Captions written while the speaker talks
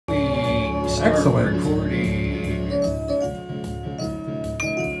Excellent. Recording.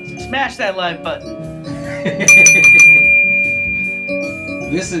 Smash that like button.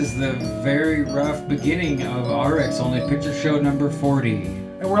 This is the very rough beginning of RX Only Picture Show number 40.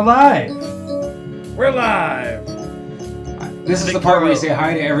 And we're live. We're live. This is the part where you say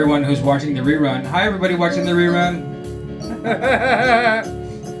hi to everyone who's watching the rerun. Hi, everybody watching the rerun.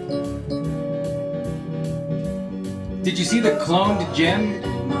 Did you see the cloned JEM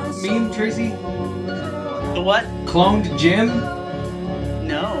meme, Tracy? The what? Cloned JEM?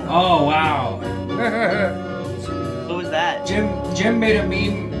 No. Oh, wow. What was that? JEM made a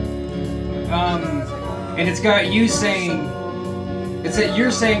meme, and it's got you saying,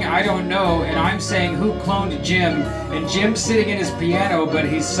 you're saying I don't know, and I'm saying who cloned JEM, and JEM's sitting in his piano, but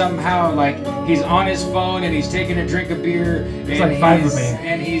he's somehow like, he's on his phone and he's taking a drink of beer, it's like five of me.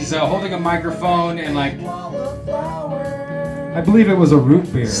 And he's holding a microphone and like, I believe it was a root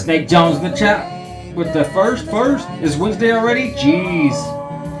beer. Snake Jones in the chat with the first is Wednesday already? Jeez.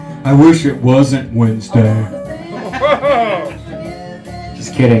 I wish it wasn't Wednesday.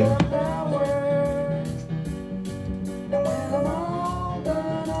 Just kidding.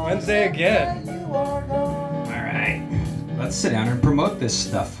 Wednesday again. Alright. Let's sit down and promote this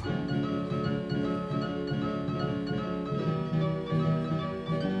stuff.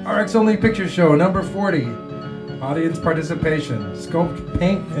 RX Only Picture Show number 40. Audience participation. Sculpt,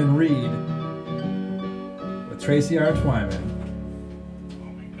 paint, and read. With Tracy R. Twyman.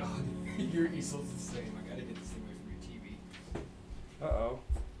 Oh my god. Your easel's the same. I gotta get this thing away from your TV. Uh-oh.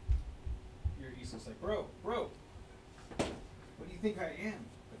 Your easel's like, bro. What do you think I am?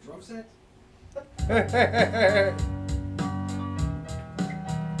 A drum set?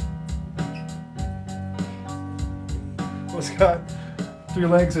 Well, Scott, 3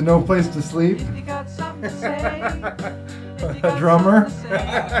 legs and no place to sleep. A drummer.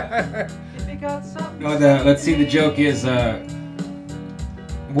 No, let's see, the joke is,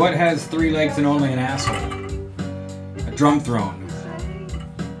 what has 3 legs and only an asshole? A drum throne.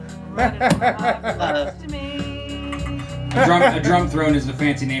 A drum throne is the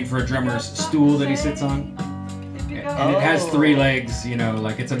fancy name for a drummer's stool that he sits on. And it has 3 legs, you know,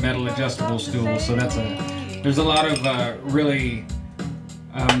 like it's a metal adjustable stool, so there's a lot of really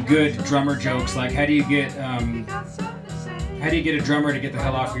good drummer jokes, like how do you get a drummer to get the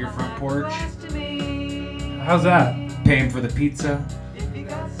hell off of your front porch? How's that? Pay him for the pizza.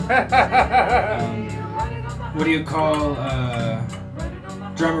 What do you call a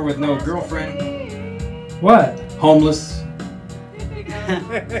drummer with no girlfriend? What? Homeless.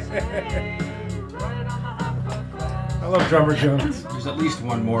 I love drummer jokes. There's at least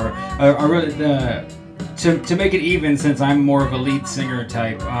one more. To make it even, since I'm more of a lead singer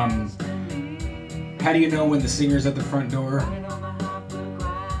type, how do you know when the singer's at the front door?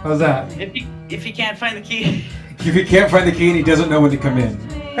 How's that? If you can't find the key. If he can't find the key and he doesn't know when to come in.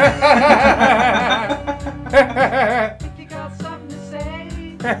 If you got something to say.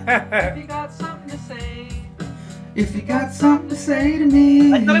 If you got something to say. If you got something to say to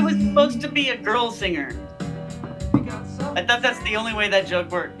me. I thought it was supposed to be a girl singer. I thought that's the only way that joke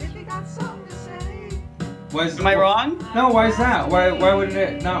worked. Am I wrong? No, why is that? Why would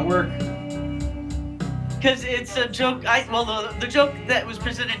it not work? Because it's a joke. The joke that was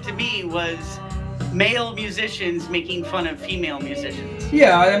presented to me was male musicians making fun of female musicians.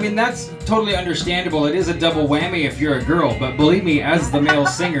 Yeah, I mean, that's totally understandable. It is a double whammy if you're a girl, but believe me, as the male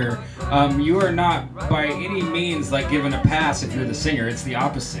singer, you are not by any means like given a pass if you're the singer. It's the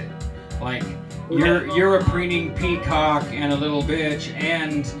opposite. Like, you're a preening peacock and a little bitch,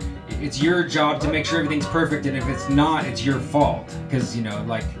 and it's your job to make sure everything's perfect, and if it's not, it's your fault. Because, you know,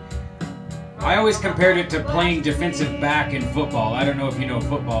 like, I always compared it to playing defensive back in football. I don't know if you know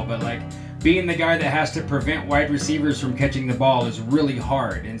football, but like, being the guy that has to prevent wide receivers from catching the ball is really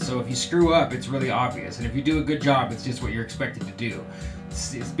hard. And so if you screw up, it's really obvious. And if you do a good job, it's just what you're expected to do.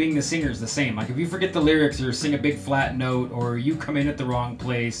 It's being the singer is the same. Like, if you forget the lyrics or sing a big flat note or you come in at the wrong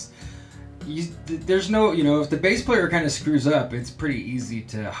place, there's no, you know, if the bass player kind of screws up, it's pretty easy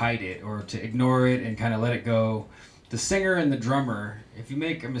to hide it or to ignore it and kind of let it go. The singer and the drummer, if you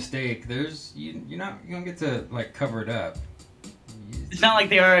make a mistake, you don't get to like cover it up. It's not like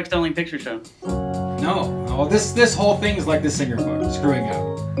the RX Only Picture Show. No. Oh, this whole thing is like the singer screwing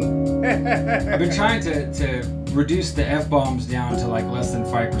up. I've been trying to reduce the F-bombs down to like less than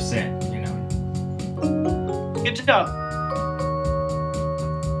 5%, you know. Good job.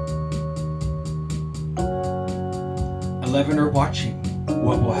 11 are watching.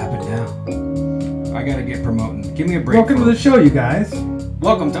 What will happen now? I gotta get promoting. Give me a break. Welcome to the show, you guys.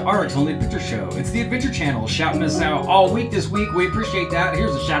 Welcome to RX Only Picture Show. It's the Adventure Channel shouting us out all week this week. We appreciate that.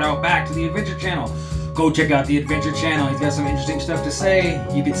 Here's a shout out back to the Adventure Channel. Go check out the Adventure Channel. He's got some interesting stuff to say.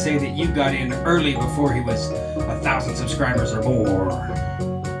 You could say that you got in early before he was 1,000 subscribers or more. I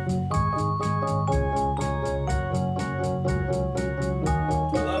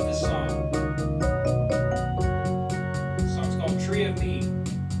love this song. This song's called Tree of Me.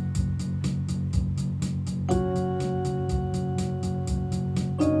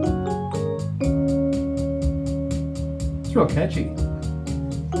 It's real catchy.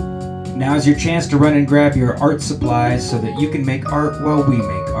 Now's your chance to run and grab your art supplies so that you can make art while we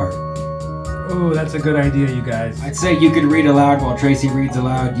make art. Oh, that's a good idea, you guys. I'd say you could read aloud while Tracy reads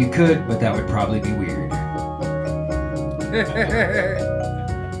aloud. You could, but that would probably be weird.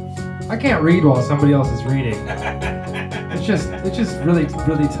 I can't read while somebody else is reading. It's just really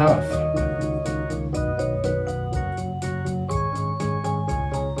tough.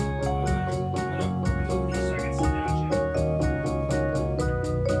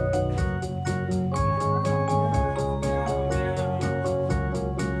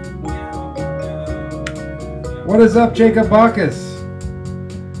 What is up, Jacob Bacchus?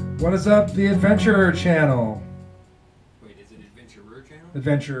 What is up, the Adventurer Channel? Wait, is it Adventurer Channel?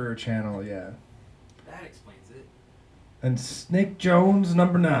 Adventurer Channel, yeah. That explains it. And Snake Jones,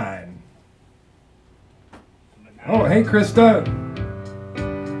 number 9. Oh, hey, Krista.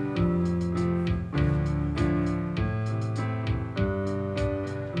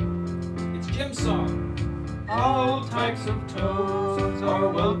 It's Jim's song. All types of toads are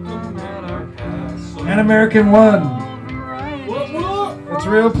welcome at our castle. An American One. What? It's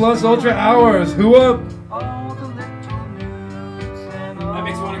Real Plus Ultra Hours. Who up? All the little nudes and all That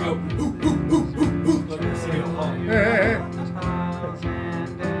makes me want to go, ooh, ooh, ooh, ooh, ooh. Like we're singing along. reptiles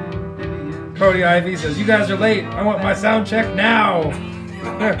and amphibians. Cody Ivy says, you guys are late. I want my sound check now.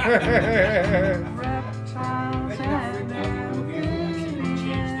 Reptiles and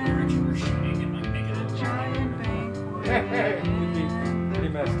We'd be pretty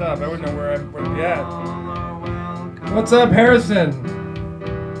messed up. I wouldn't know where I'd be at. all are welcome. What's up, Harrison?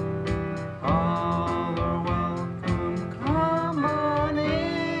 All are welcome. Come on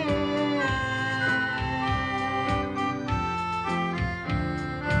in.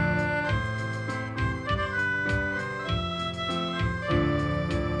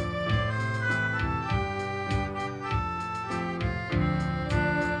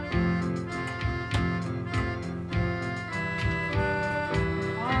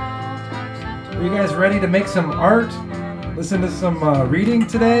 Are you guys ready to make some art? Listen to some reading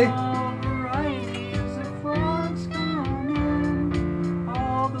today? All varieties of frogs come in.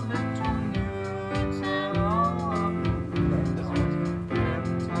 All the little nudes and all of the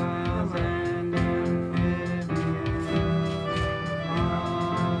reptiles and amphibians.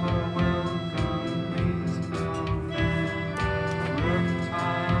 All are welcome, please come in.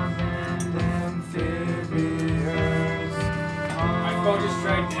 Reptiles and amphibians. My phone just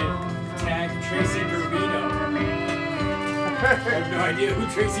tried to tag Tracy Dorvino. I have no idea who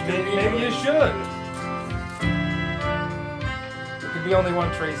Tracy Dorvino Maybe you is. should. There could be only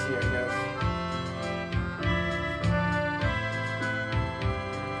one Tracy, I guess.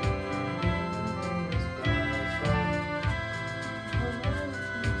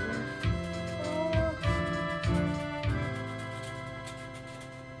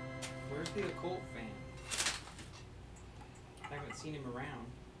 Where's the occult fan? I haven't seen him around.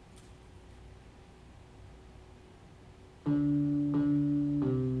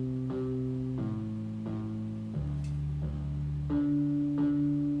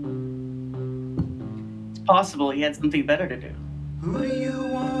 It's possible he had something better to do. Who do you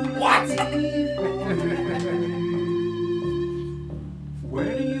want? What?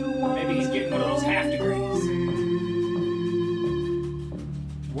 Where do you want? Maybe he's getting one of those half degrees.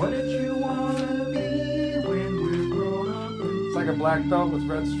 What did you want to be when we're grown up? It's like a black belt with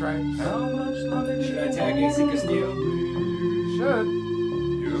red stripes. How much longer Should I tag AC Castillo? Should.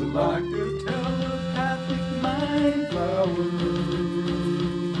 You're like a telepathic mind flower.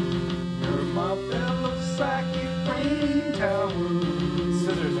 You're my fellow psychic brain tower.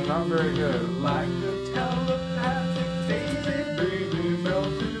 Scissors are not very good. Like the telepathic daisy baby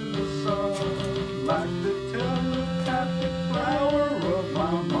melt in the sun. Like the telepathic flower of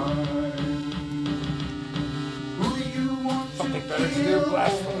my mind. Who do you want Something to better to do? kill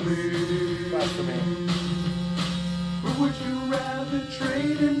Blasphemy. me? Blasphemy. Who would you rather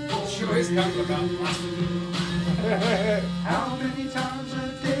trade in for? She always comes about blasphemy. How many times a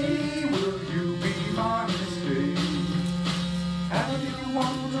day will you be my mistake? How do you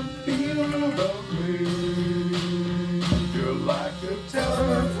want to feel about me? You're like a telepathic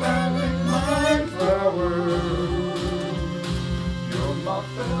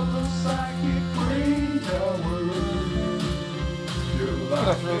of a psychic brain tower. You're I'm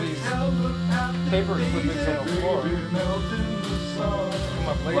gonna throw these paper clippings on the floor. Come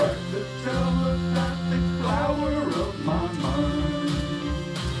up later. Like the telepathic flower of my mind.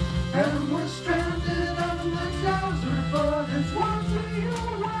 And we're stranded on the desert, but it's one to your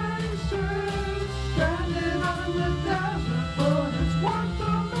oasis. Stranded on the desert, but it's worth the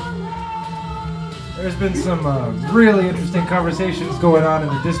ride. There's been some really interesting conversations going on in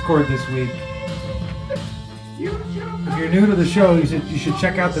the Discord this week. If you're new to the show, you should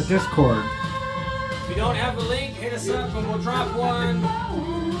check out the Discord. If you don't have a link, hit us up and we'll drop one.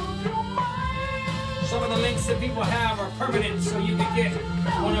 Some of the links that people have are permanent, so you can get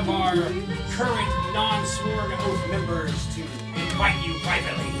one of our current non-sworn oath members to invite you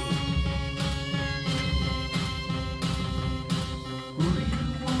privately.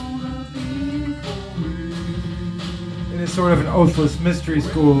 It is sort of an oathless mystery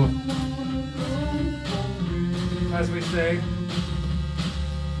school, as we say. I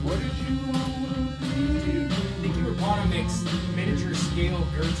think you were want to make miniature scale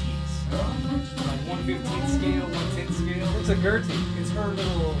Gerties. Like 1/15 scale, 1/10 scale. What's a Gertie? It's her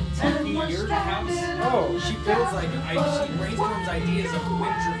little tiki yurt house. Oh, She builds like, she brainstorms ideas of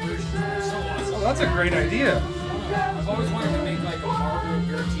miniature versions. They're so awesome. oh, that's a great idea. I've always wanted to make like a marble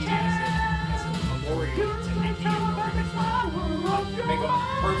Gertie as a memorial to Nikki and Norman. Make a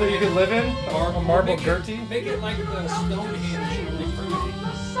So you could live in a marble make Gertie? Make it like the Stonehenge, really permanent.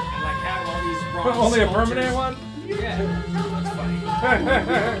 And like have all these bronze Only a sculptures. permanent one? Yeah, that's funny.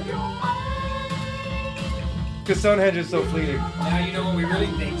 Because Stonehenge is so fleeting. Now you know what we really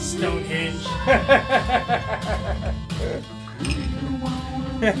think, Stonehenge.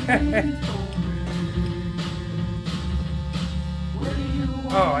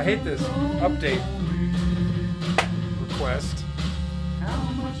 Oh, I hate this update request.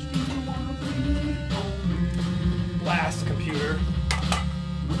 Blast computer.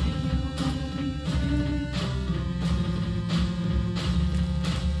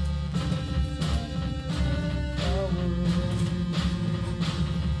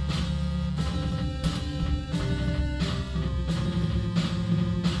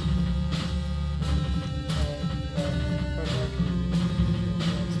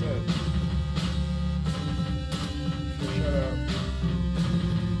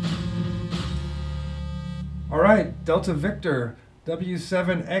 All right, Delta Victor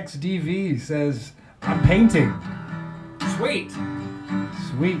W7XDV says, I'm painting. Sweet.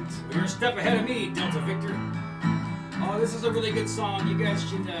 Sweet. Well, you're a step ahead of me, Delta Victor. Oh, this is a really good song. You guys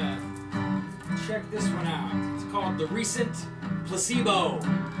should check this one out. It's called The Recent Placebo.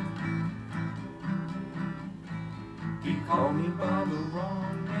 He called me by the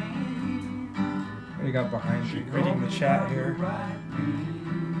wrong name. What do you got behind you? Reading the chat here.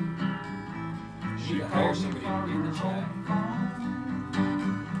 You should hire somebody to read the chat.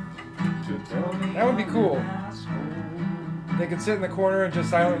 That would be cool. They could sit in the corner and just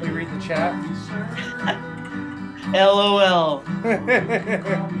silently read the chat. LOL.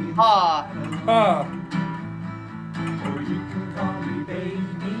 Ah. Ah. Or you can call me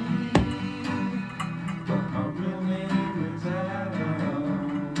baby, but my real name is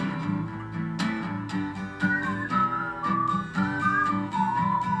Adam.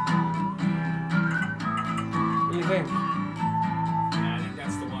 What do you think? Yeah, I think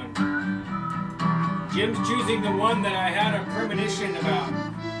that's the one. Jim's choosing the one that I had a premonition about.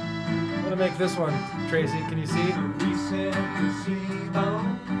 I'm gonna make this one, Tracy. Can you see? The recent placebo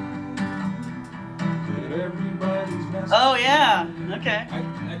that everybody's messing. Oh yeah. Okay.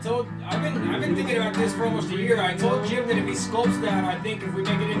 I've been thinking about this for almost a year. I told Jim that if he sculpts that, I think if we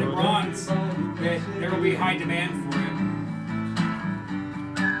make it into bronze, that there will be high demand for it.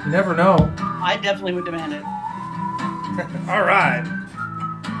 You never know. I definitely would demand it. All right.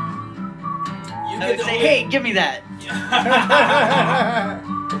 You I get would the say, only- hey, give me that.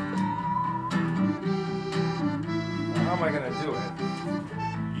 How am I gonna do it?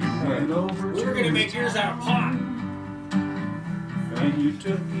 You went over We were gonna make yours out of pot. and you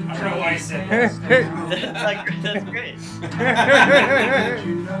took I don't know why I said That's great.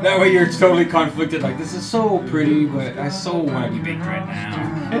 That way you're totally conflicted. Like, this is so pretty, but I so want to be baked right now.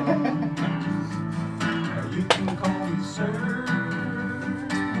 You can call me sir,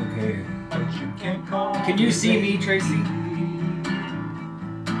 Okay. but you can't call Can you see me, Tracy?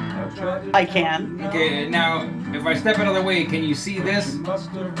 I can. Okay, now, if I step out of the way, can you see this? Must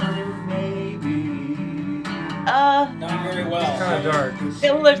have heard maybe. Not very well. Kind of dark.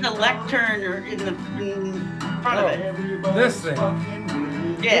 There's a lectern in front of it. This thing.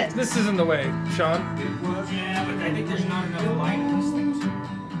 Yeah. This is in the way, Sean. Yeah, but I think there's not enough light in this thing.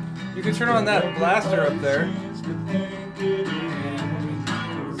 You can turn on that blaster up there.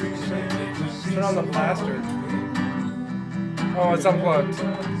 Turn on the blaster. Oh, it's unplugged.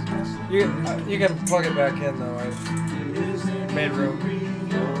 You can plug it back in though. I made room.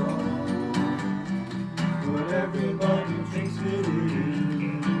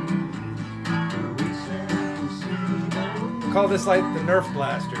 Call this like the Nerf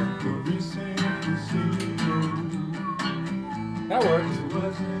blaster. That worked.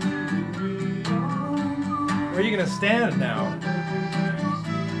 Where are you gonna stand now?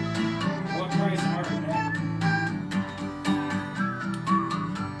 What price are they?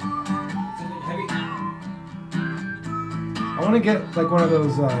 Heavy? I want to get like one of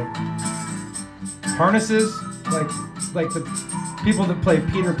those harnesses, like the people that play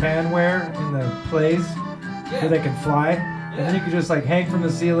Peter Pan wear in the plays, where they can fly, and then you can just like hang from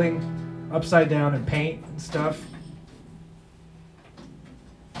the ceiling, upside down, and paint and stuff.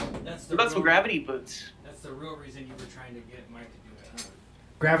 That's What about some gravity boots? That's the real reason you were trying to get Mike to do it.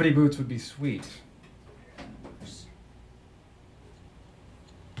 Gravity boots would be sweet.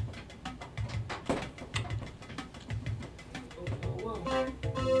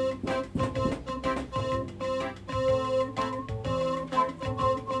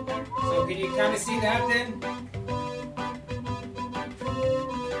 So can you kind of see that then?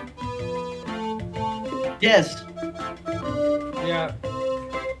 Yes. Yeah.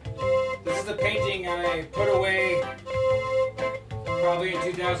 This is a painting I put away probably in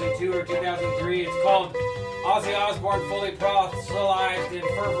 2002 or 2003. It's called Ozzy Osbourne Fully Proselytized and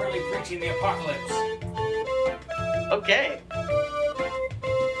Fervently Preaching the Apocalypse. Okay.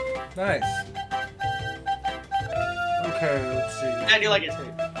 Nice. Okay, let's see. How do you like it?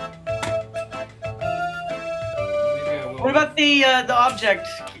 Maybe I will. What about the object?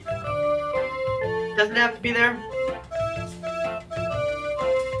 Doesn't it have to be there?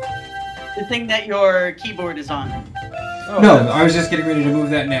 The thing that your keyboard is on. Oh, No, I was just getting ready to move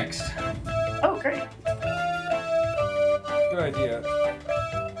that next. Oh, great. good idea.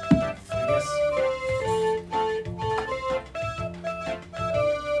 I guess.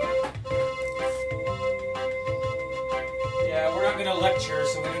 Yeah, we're not gonna lecture,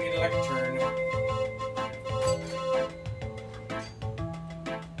 so we don't need a lectern.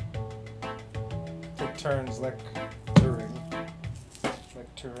 Take turns lecturing.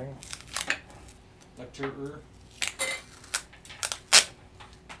 Lecturing. Lecturer.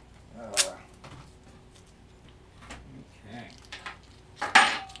 Okay.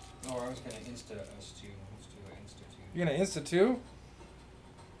 Oh, I was gonna insta us too. Let's do an insta too. You're gonna Insta too?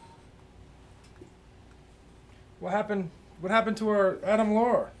 What happened? What happened to our Adam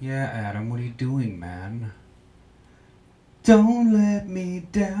Lore? Yeah, Adam, what are you doing, man? Don't let me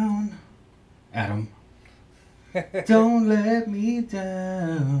down. Adam. Don't let me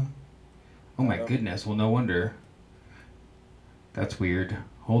down. Oh my goodness, well no wonder. That's weird.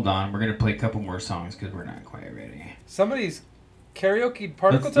 Hold on, we're gonna play a couple more songs because we're not quite ready. Somebody's karaoke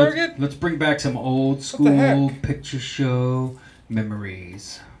particle target? Let's bring back some old the school heck? picture show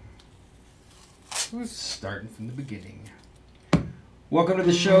memories. Who's Starting from the beginning. Welcome to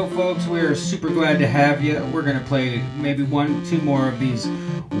the show, folks. We're super glad to have you. We're going to play maybe 1-2 more of these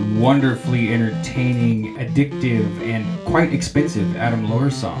wonderfully entertaining, addictive, and quite expensive Adam Lore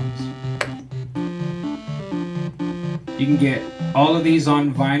songs. You can get all of these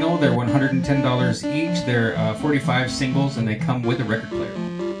on vinyl. They're $110 each. They're 45 singles, and they come with a record player.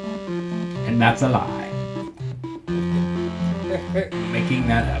 And that's a lie. Making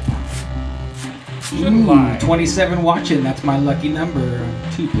that up. shouldn't lie? 27 watching, that's my lucky number.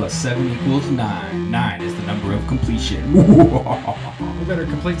 2 + 7 = 9. 9 is the number of completion. We better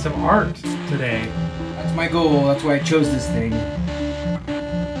complete some art today. That's my goal, that's why I chose this thing.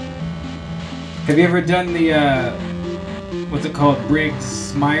 Have you ever done the, what's it called,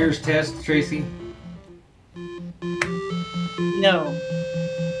 Briggs-Myers test, Tracy? No.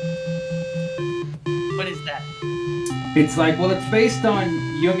 What is that? It's like, well, it's based on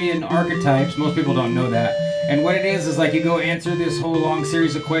Jungian archetypes. Most people don't know that. And what it is like you go answer this whole long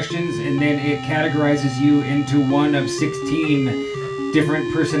series of questions, and then it categorizes you into one of 16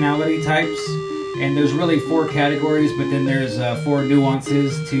 different personality types. And there's really 4 categories, but then there's 4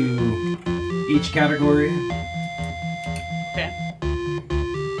 nuances to each category. Okay.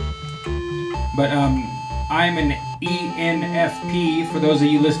 But I'm an ENFP, for those of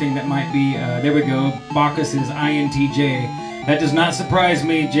you listening that might be, there we go, Bacchus is INTJ. That does not surprise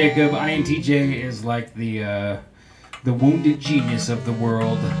me, Jacob. INTJ is like the wounded genius of the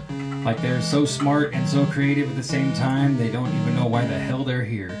world. Like they're so smart and so creative at the same time, they don't even know why the hell they're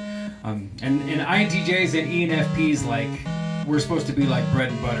here. And INTJs and ENFPs, like, we're supposed to be like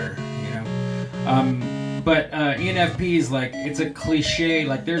bread and butter. But ENFPs, like, it's a cliche.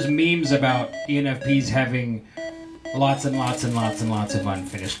 Like, there's memes about ENFPs having lots and lots and lots and lots of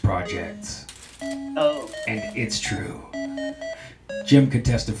unfinished projects. Oh. And it's true. Jim could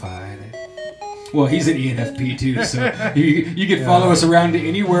testify that. Well, he's an ENFP too, so you can follow us around to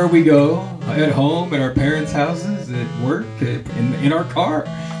anywhere we go, at home, at our parents' houses, at work, in our car,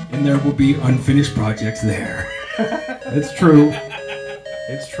 and there will be unfinished projects there. It's true.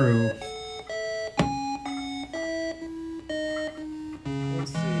 It's true.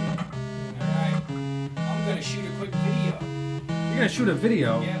 Let's see. Alright, I'm gonna shoot a quick video. You're gonna shoot a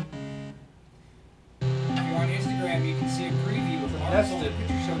video? Yeah. If you're on Instagram, you can see a preview of our Nested. Sculpt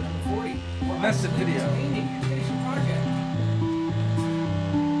Picture Show number 40. Nested video. Painting and finishing project.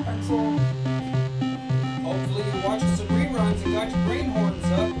 Excellent. Hopefully you're watching some reruns and got your brain horns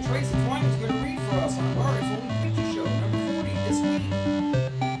up. Tracy Twyman's going to read for us on our ON Picture Show number 40 this week.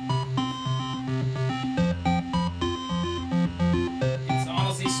 It's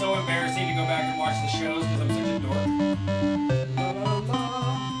honestly so embarrassing to go back and watch the shows because I'm such a dork. La, la, la.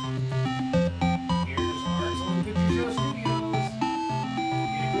 Here's our ON Picture Show studios.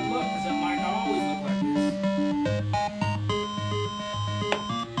 Get a good look because that might not always look like this.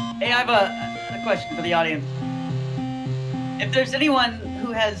 Hey, I have a question for the audience. If there's anyone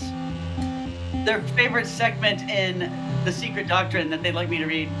who has their favorite segment in The Secret Doctrine that they'd like me to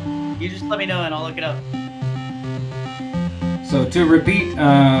read, you just let me know and I'll look it up. So to repeat,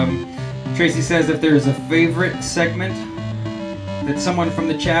 Tracy says if there is a favorite segment that someone from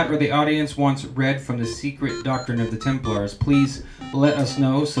the chat or the audience wants read from The Secret Doctrine of the Templars, please let us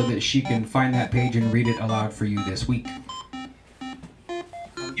know so that she can find that page and read it aloud for you this week.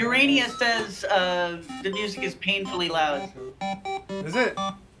 Urania says the music is painfully loud. Is it?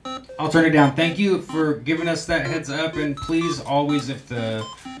 I'll turn it down. Thank you for giving us that heads up, and please always,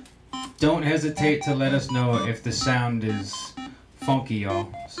 don't hesitate to let us know if the sound is funky,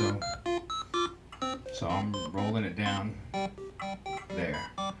 y'all. So I'm rolling it down there.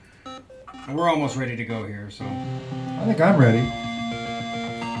 And we're almost ready to go here, so. I think I'm ready.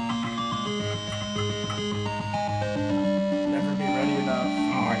 Never be ready enough.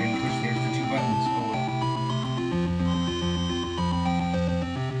 Oh, I didn't push the extra 2 buttons. Oh well.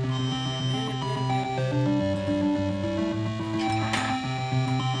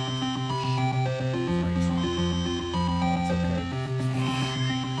 That's okay.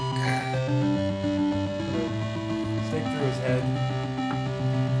 Stake through his head.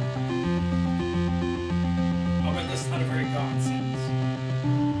 I'll bet that's not a very common sentence.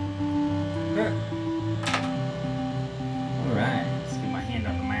 Alright, let's get my hand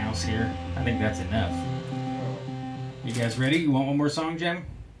on the mouse here. I think that's enough. You guys ready? You want one more song, Jem?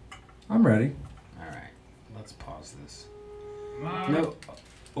 I'm ready. Alright, let's pause this. No.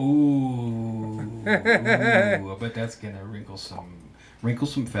 Ooh. Ooh. I bet that's gonna wrinkle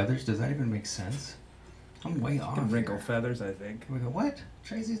some feathers. Does that even make sense? I'm way off. Can wrinkle here. feathers, I think. We go, what?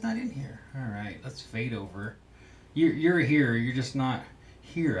 Tracy's not in here. Alright, let's fade over. You're here, you're just not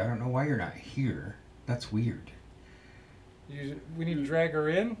here. I don't know why you're not here. That's weird. We need to drag her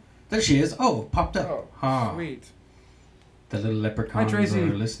in? There she is. Oh, popped up. Oh, Ah, sweet. the little leprechauns Hi, Tracy.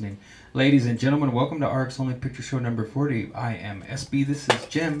 are listening. Ladies and gentlemen, welcome to ARC's Only Picture Show number 40. I am SB, this is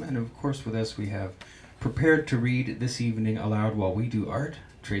Jem, and of course with us we have prepared to read this evening aloud while we do art,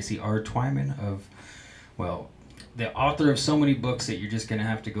 Tracy R. Twyman of, well, the author of so many books that you're just going to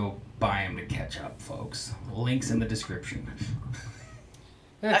have to go buy them to catch up, folks. Links in the description.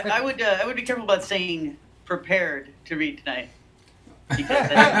 I would be careful about saying prepared to read tonight. Because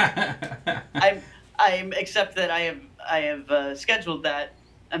I'm except that I have scheduled that.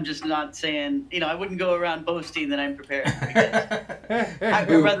 I'm just not saying, I wouldn't go around boasting that I'm prepared.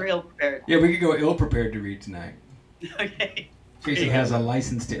 I'm rather ill prepared. Yeah, we could go ill prepared to read tonight. Okay. Tracy has a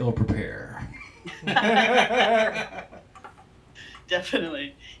license to ill prepare.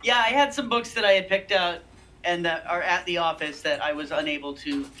 Definitely. Yeah, I had some books that I had picked out and that are at the office that I was unable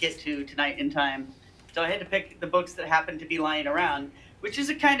to get to tonight in time. So I had to pick the books that happened to be lying around, which is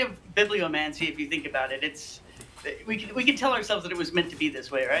a kind of bibliomancy if you think about it. We can tell ourselves that it was meant to be this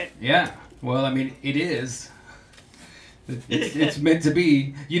way, right? Yeah. Well, I mean, it is. It's meant to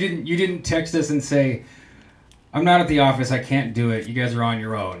be. You didn't text us and say, "I'm not at the office. I can't do it. You guys are on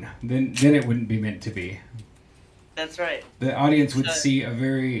your own." Then it wouldn't be meant to be. That's right. The audience would see a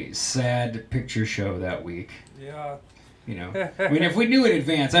very sad picture show that week. Yeah. I mean, if we knew in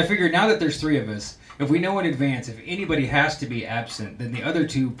advance, I figured now that there's 3 of us, if we know in advance, if anybody has to be absent, then the other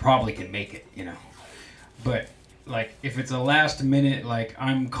 2 probably can make it, But, like, if it's a last minute, like,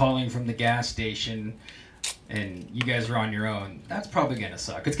 I'm calling from the gas station and you guys are on your own, that's probably gonna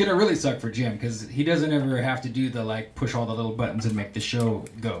suck. It's gonna really suck for Jim because he doesn't ever have to do the like push all the little buttons and make the show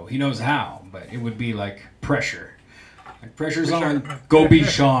go. He knows how, but it would be like pressure. Like pressure's on. Go be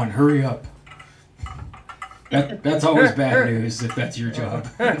Sean. Hurry up. That's always bad news if that's your job.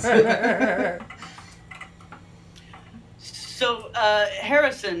 So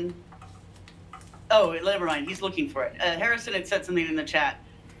Harrison. Oh, never mind. He's looking for it. Harrison had said something in the chat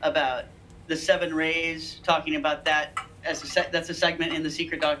about the 7 rays, talking about that as that's a segment in the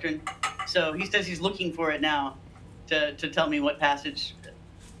Secret Doctrine. So he says he's looking for it now to tell me what passage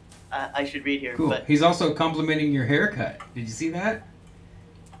I should read here. Cool. But He's also complimenting your haircut. Did you see that?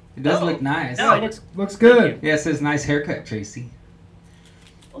 It does look nice. No, it looks good. Yeah, it says nice haircut, Tracy.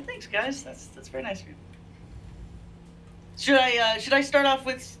 well, thanks, guys. That's very nice of you. Should I start off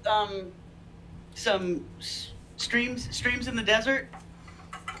with some streams in the desert?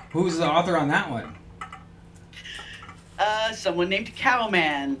 Who's the author on that one? Someone named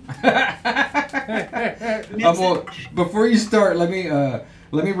Cowman. Well, before you start, let me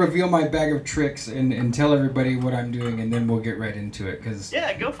reveal my bag of tricks and tell everybody what I'm doing, and then we'll get right into it.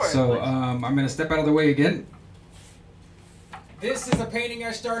 Yeah, go for it. So please. I'm gonna step out of the way again. This is a painting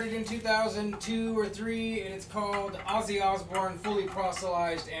I started in 2002 or 3, and it's called Ozzy Osbourne, fully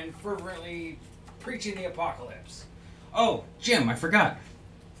proselytized and fervently preaching the apocalypse. Oh, Jim, I forgot.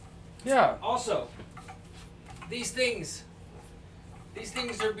 Yeah. Also, these things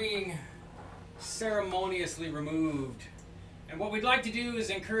are being ceremoniously removed. And what we'd like to do is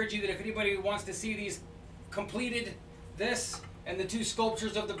encourage you that if anybody wants to see these completed, this and the 2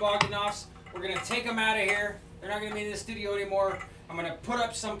 sculptures of the Bogdanovs, we're going to take them out of here. They're not going to be in the studio anymore. I'm going to put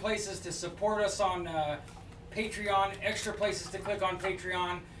up some places to support us on Patreon, extra places to click on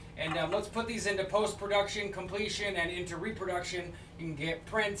Patreon. And let's put these into post-production, completion, and into reproduction. You can get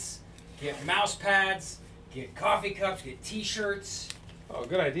prints, get mouse pads, get coffee cups, get t-shirts. Oh,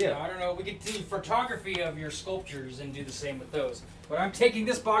 good idea. I don't know, we could do photography of your sculptures and do the same with those. But I'm taking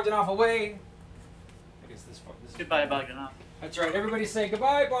this Bogdanov away. I guess this Goodbye, Bogdanov. That's right, everybody say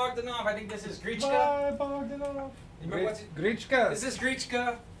goodbye, Bogdanov. I think this is Grichka. Bye, Bogdanov. Remember what's it? Grichka. This is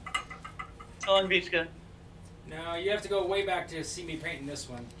Grichka. On Bichka. No, you have to go way back to see me painting this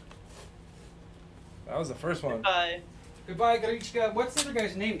one. That was the first one. Goodbye. Goodbye, Grichka. What's the other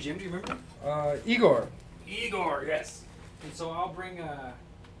guy's name, Jim? Do you remember? Igor. Igor, yes. And so I'll bring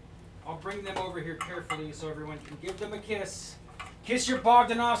them over here carefully so everyone can give them a kiss. Kiss your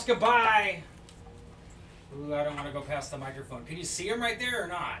Bogdanovs goodbye. Ooh, I don't want to go past the microphone. Can you see them right there or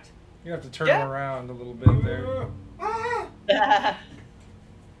not? You have to turn them around a little bit there. There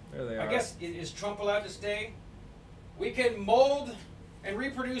they are. I guess, is Trump allowed to stay? We can mold and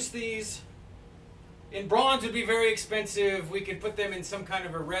reproduce these. In bronze would be very expensive. We could put them in some kind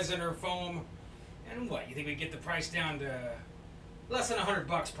of a resin or foam. And what, you think we'd get the price down to less than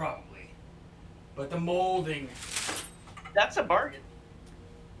 $100 probably? But the molding. That's a bargain.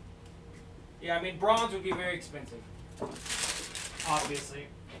 Yeah, I mean, bronze would be very expensive. Obviously.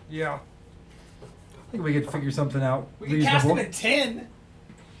 Yeah. I think we could figure something out. We could cast them in tin.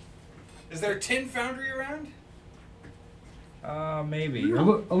 Is there a tin foundry around? Maybe.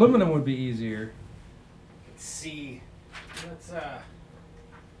 Aluminum would be easier. Let's see. Let's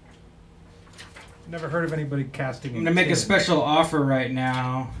Never heard of anybody casting. I'm gonna make a special offer right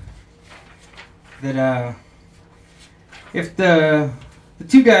now. That if the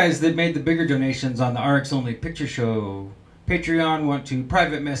 2 guys that made the bigger donations on the RX Only Picture Show Patreon want to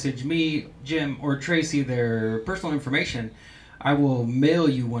private message me, Jim, or Tracy their personal information, I will mail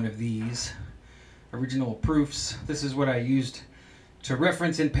you one of these original proofs. This is what I used to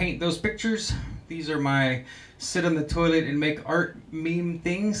reference and paint those pictures. These are my sit on the toilet and make art meme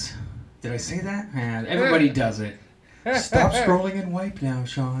things. Did I say that? Everybody does it. Stop scrolling and wipe now,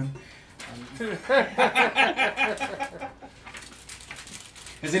 Sean. Have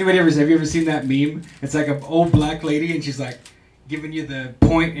you ever seen that meme? It's like an old black lady and she's like giving you the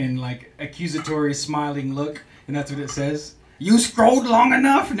point and like accusatory smiling look, and that's what it says. You scrolled long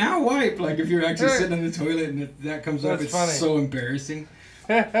enough, now wipe. Like if you're actually sitting on the toilet and that comes up, it's funny. So embarrassing.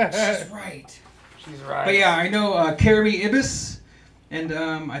 She's right. She's right. But yeah, I know Carrie Ibis, and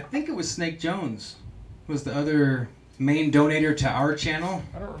I think it was Snake Jones was the other main donator to our channel.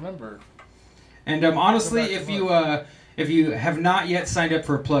 I don't remember. And honestly, if you have not yet signed up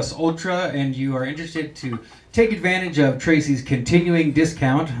for Plus Ultra and you are interested to take advantage of Tracy's continuing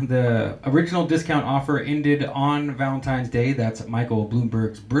discount, the original discount offer ended on Valentine's Day. That's Michael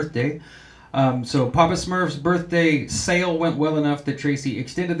Bloomberg's birthday. So Papa Smurf's birthday sale went well enough that Tracy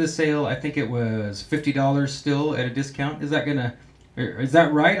extended the sale. I think it was $50 still at a discount. Is that going to Is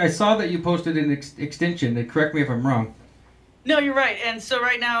that right? I saw that you posted an extension. Correct me if I'm wrong. No, you're right. And so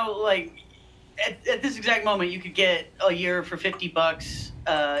right now, like at this exact moment, you could get a year for $50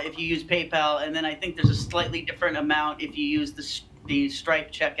 if you use PayPal, and then I think there's a slightly different amount if you use the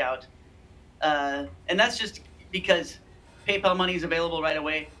Stripe checkout. And that's just because PayPal money is available right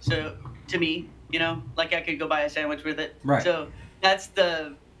away. So to me, you know, like I could go buy a sandwich with it. Right. So that's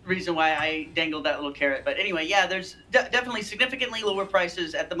the reason why I dangled that little carrot. But anyway, yeah, there's definitely significantly lower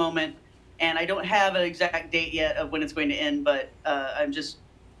prices at the moment. And I don't have an exact date yet of when it's going to end, but I'm just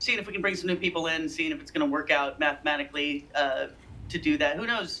seeing if we can bring some new people in, seeing if it's going to work out mathematically to do that. Who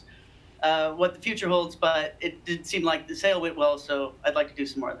knows what the future holds, but it did seem like the sale went well, so I'd like to do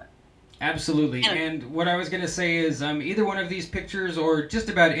some more of that. Absolutely. And what I was going to say is either one of these pictures or just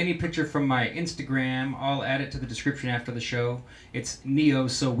about any picture from my Instagram, I'll add it to the description after the show. It's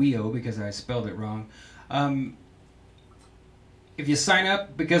NeoSoWeo because I spelled it wrong. If you sign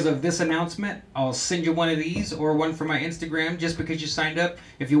up because of this announcement, I'll send you one of these or one for my Instagram just because you signed up.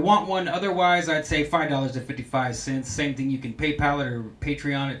 If you want one, otherwise, I'd say $5.55. Same thing, you can PayPal it or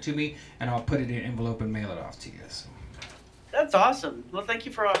Patreon it to me, and I'll put it in an envelope and mail it off to you. So. That's awesome. Well, thank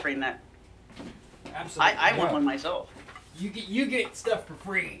you for offering that. Absolutely. I want one myself. You get stuff for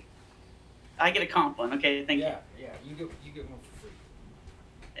free. I get a comp one. Okay, thank you. Yeah, you get one for free.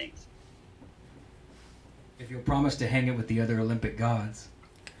 Thanks. If you'll promise to hang it with the other Olympic gods.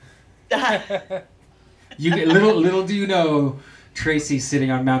 You get little do you know, Tracy's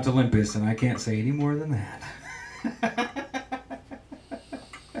sitting on Mount Olympus, and I can't say any more than that.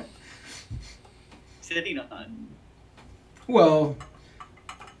 Sitting on. Well,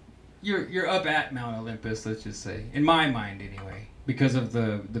 you're up at Mount Olympus, let's just say, in my mind anyway, because of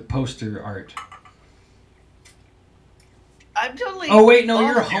the poster art. I'm totally. Oh wait, no,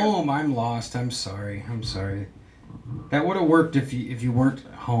 lost you're here. home. I'm lost. I'm sorry. That would have worked if you weren't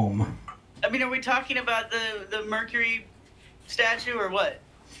home. I mean, are we talking about the Mercury statue or what?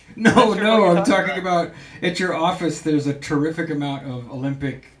 No, Not sure what no, you're I'm talking talking about at your office. There's a terrific amount of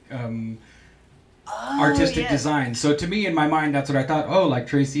Olympic artistic yes. design. So to me, in my mind, that's what I thought. Oh, like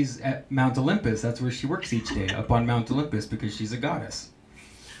Tracy's at Mount Olympus. That's where she works each day, up on Mount Olympus, because she's a goddess.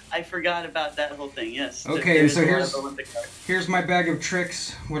 I forgot about that whole thing. Yes. Okay, There's so a lot of Olympic art. here's my bag of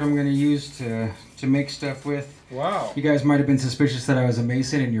tricks. What I'm going to use to make stuff with. Wow. You guys might have been suspicious that I was a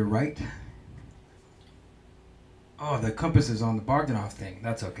Mason, and you're right. Oh, the compass is on the Bogdanov thing.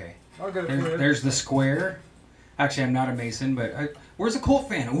 That's okay. I'll get it for you. There's the square. Actually, I'm not a Mason, but where's the Colt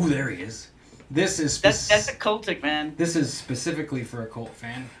fan? Ooh, there he is. This is That's a cultic, man. This is specifically for a Colt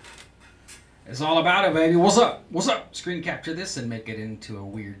fan. It's all about it, baby. What's up? What's up? Screen capture this and make it into a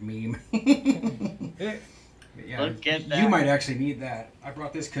weird meme. Yeah, Look at that. you might actually need that. I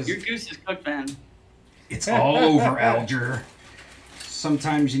brought this because Your goose is cooked, man. it's all over, Alger.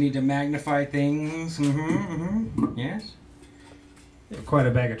 Sometimes you need to magnify things. Yes. Quite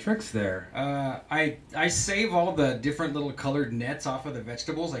a bag of tricks there. I save all the different little colored nets off of the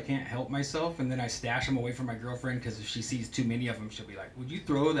vegetables. I can't help myself, and then I stash them away from my girlfriend because if she sees too many of them, she'll be like, "Would you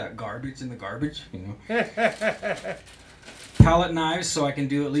throw that garbage in the garbage?" You know. Palette knives, so I can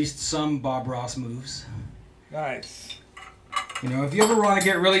do at least some Bob Ross moves. Nice. You know, if you ever want to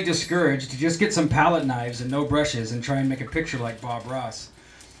get really discouraged, just get some palette knives and no brushes and try and make a picture like Bob Ross.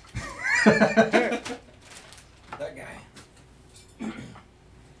 That guy.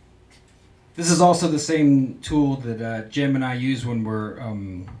 This is also the same tool that Jim and I use when we're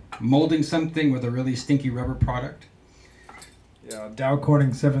molding something with a really stinky rubber product. Yeah, Dow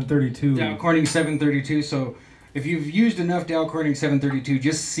Corning 732. Dow Corning 732. So if you've used enough Dow Corning 732,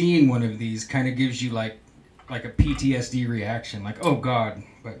 just seeing one of these kind of gives you like a PTSD reaction. Like, oh God.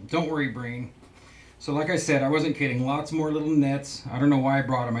 But don't worry, brain. So like I said, I wasn't kidding. Lots more little nets. I don't know why I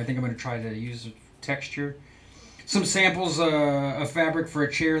brought them. I think I'm going to try to use texture. Some samples of fabric for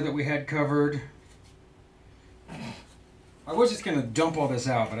a chair that we had covered. I was just going to dump all this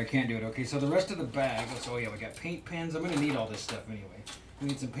out, but I can't do it. Okay, so the rest of the bag. Oh yeah, we got paint pens. I'm going to need all this stuff anyway. We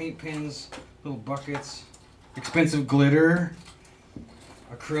need some paint pens, little buckets, expensive glitter,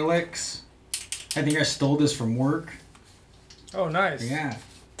 acrylics. I think I stole this from work. Oh, nice. Yeah.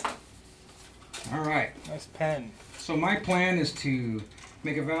 All right. Nice pen. So my plan is to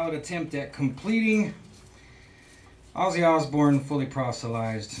make a valid attempt at completing Ozzy Osbourne fully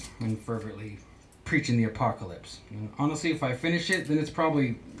proselytized and fervently preaching the apocalypse. And honestly, if I finish it, then it's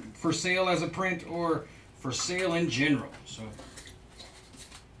probably for sale as a print or for sale in general. So,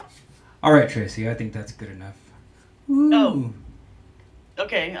 all right, Tracy, I think that's good enough. Oh.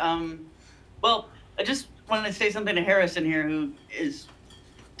 Okay. Well, I just wanted to say something to Harrison here, who is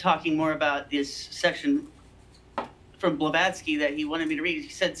talking more about this section from Blavatsky that he wanted me to read. He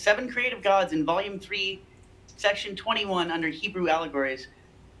said, 7 Creative Gods in Volume 3, Section 21 under Hebrew Allegories.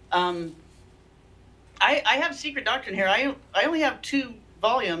 I have Secret Doctrine here. I only have 2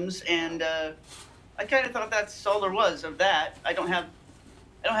 volumes, and I kind of thought that's all there was of that. I don't have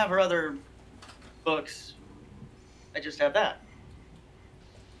her other books. I just have that.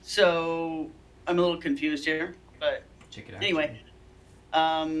 So I'm a little confused here, but Check it out. anyway,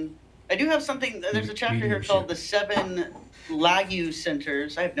 I do have something. There's a chapter here called the 7 Lagu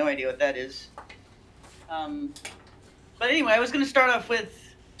Centers. I have no idea what that is. But anyway, I was going to start off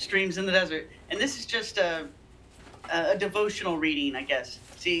with Streams in the Desert, and this is just a devotional reading, I guess.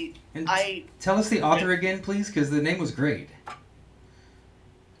 See, And tell us the author again, please, because the name was great.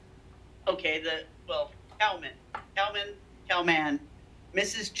 Okay, Cowman,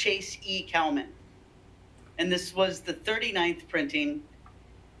 Mrs. Chase E. Cowman. And this was the 39th printing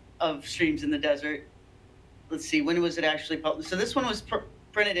of Streams in the Desert. Let's see, when was it actually published? So this one was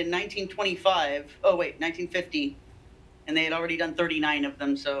printed in 1925. Oh, wait, 1950. And they had already done 39 of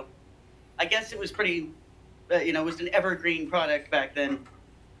them, so I guess it was pretty, it was an evergreen product back then.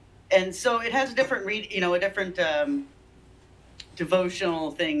 And so it has a different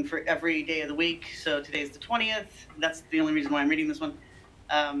devotional thing for every day of the week. So today's the 20th. That's the only reason why I'm reading this one.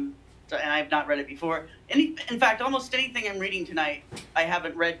 And I have not read it before. In fact, almost anything I'm reading tonight, I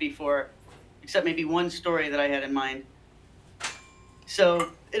haven't read before, except maybe one story that I had in mind.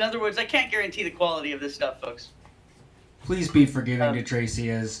 So, in other words, I can't guarantee the quality of this stuff, folks. Please be forgiving to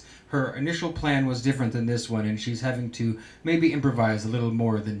Tracy, as her initial plan was different than this one, and she's having to maybe improvise a little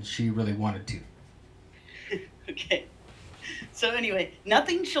more than she really wanted to. Okay. So anyway,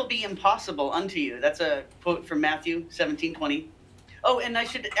 nothing shall be impossible unto you. That's a quote from Matthew 17:20. Oh, and I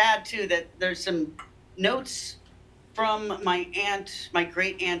should add, too, that there's some notes from my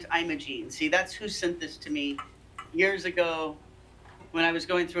great aunt Imogene. See, that's who sent this to me years ago when I was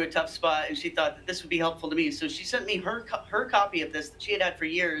going through a tough spot, and she thought that this would be helpful to me. So she sent me her copy of this that she had for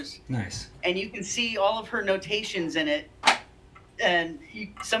years. Nice. And you can see all of her notations in it. And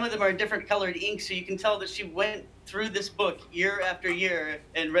some of them are different colored ink, so you can tell that she went through this book year after year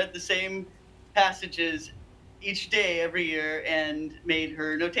and read the same passages each day every year and made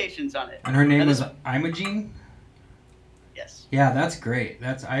her notations on it. And her name was Imogene? Yes. Yeah, that's great.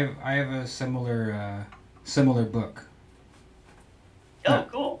 I have a similar book. Oh, Yeah.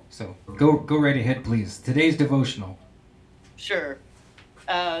 cool. So go right ahead, please. Today's devotional. Sure.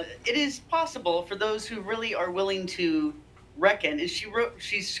 It is possible for those who really are willing to reckon. And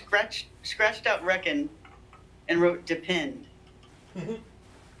she scratched out reckon and wrote depend.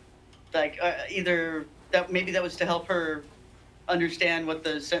 Like either maybe that was to help her understand what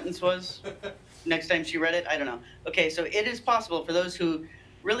the sentence was next time she read it. I don't know. Okay, so it is possible for those who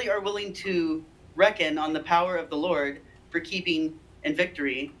really are willing to reckon on the power of the Lord for keeping and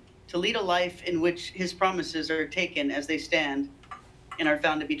victory, to lead a life in which his promises are taken as they stand and are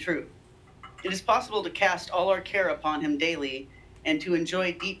found to be true. It is possible to cast all our care upon him daily and to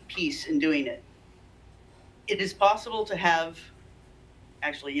enjoy deep peace in doing it. It is possible to have,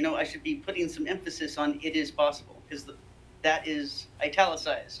 actually, I should be putting some emphasis on it is possible, because that is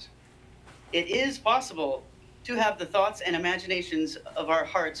italicized. It is possible to have the thoughts and imaginations of our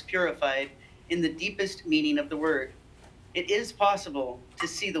hearts purified in the deepest meaning of the word. It is possible to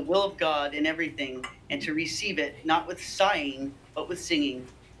see the will of God in everything and to receive it not with sighing, but with singing.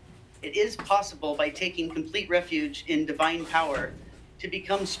 It is possible, by taking complete refuge in divine power, to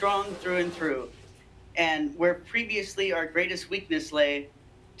become strong through and through, and where previously our greatest weakness lay,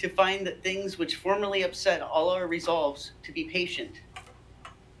 to find that things which formerly upset all our resolves to be patient,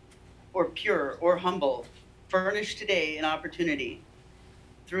 or pure, or humble, furnish today an opportunity,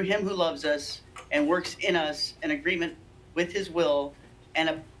 through him who loves us and works in us an agreement with his will and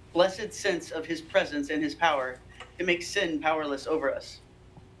a blessed sense of his presence and his power, to make sin powerless over us.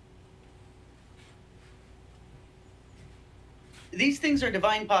 These things are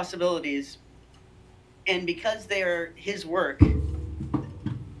divine possibilities, and because they are his work,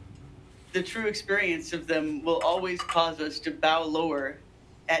 the true experience of them will always cause us to bow lower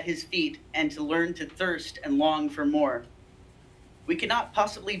at his feet and to learn to thirst and long for more. We cannot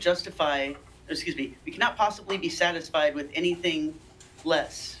possibly we cannot possibly be satisfied with anything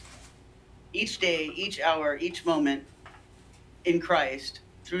less. Each day, each hour, each moment in Christ,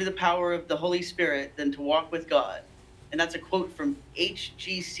 through the power of the Holy Spirit, than to walk with God. And that's a quote from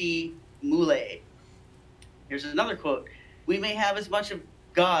H.G.C. Moulet. Here's another quote. We may have as much of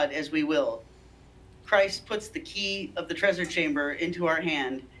God as we will. Christ puts the key of the treasure chamber into our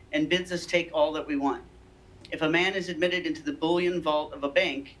hand and bids us take all that we want. If a man is admitted into the bullion vault of a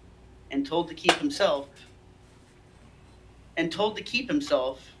bank and told to keep himself, and told to keep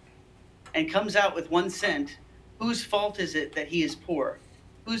himself and comes out with 1 cent, whose fault is it that he is poor?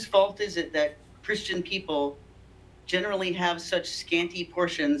 Whose fault is it that Christian people generally have such scanty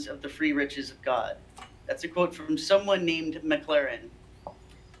portions of the free riches of God? That's a quote from someone named McLaren.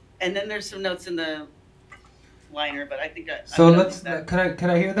 And then there's some notes in the liner, but I think So let's. Could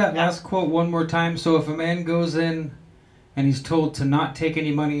I hear that last quote one more time? So if a man goes in and he's told to not take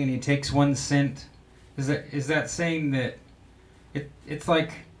any money and he takes 1 cent, is that saying that it's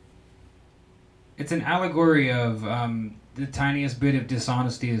like it's an allegory of the tiniest bit of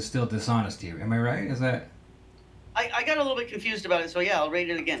dishonesty is still dishonesty? Am I right? Is that? I got a little bit confused about it, so yeah, I'll read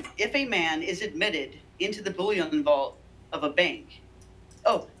it again. If a man is admitted into the bullion vault of a bank,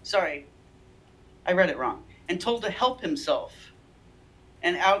 oh, sorry, I read it wrong, and told to help himself,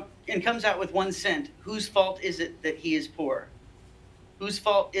 and comes out with 1 cent, whose fault is it that he is poor? Whose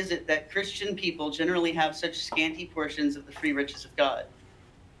fault is it that Christian people generally have such scanty portions of the free riches of God?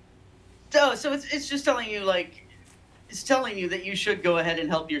 So it's just telling you, like, it's telling you that you should go ahead and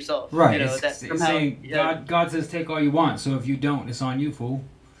help yourself. Right. You know, it's saying God says take all you want, so if you don't, it's on you, fool.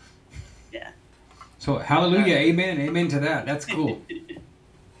 Yeah. So hallelujah, amen, amen to that. That's cool.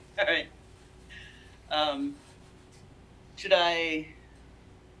 All right. Should I...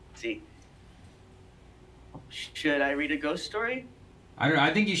 Let's see. Should I read a ghost story? I don't know.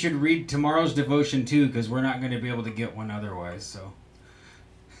 I think you should read tomorrow's devotion too, because we're not going to be able to get one otherwise. So.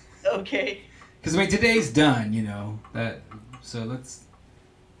 Okay. Because I mean, today's done, you know. So let's.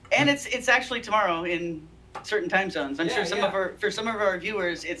 And it's actually tomorrow in certain time zones. I'm sure for some of our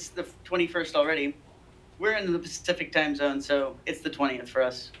viewers, it's the 21st already. We're in the Pacific time zone, so it's the 20th for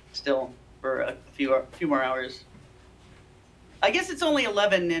us still for a few more hours. I guess it's only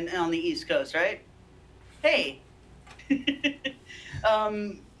 11 on the East Coast, right? Hey. All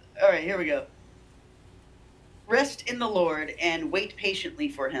right, here we go. Rest in the Lord and wait patiently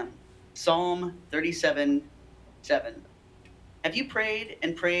for him. Psalm 37:7. Have you prayed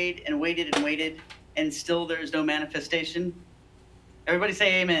and prayed and waited, and still there is no manifestation? Everybody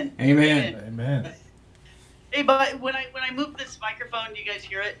say amen. Amen. Amen. Hey, but when I move this microphone, do you guys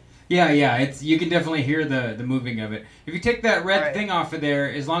hear it? Yeah. You can definitely hear the moving of it. If you take that red thing off of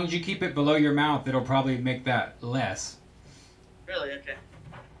there, as long as you keep it below your mouth, it'll probably make that less. Really? Okay.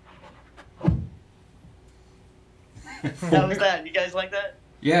 How was that? You guys like that?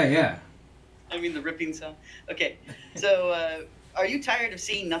 Yeah. I mean, the ripping sound. Okay. So, are you tired of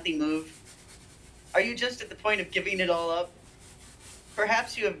seeing nothing move? Are you just at the point of giving it all up?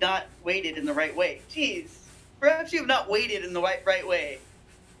 Perhaps you have not waited in the right way. Jeez. Perhaps you have not waited in the right way.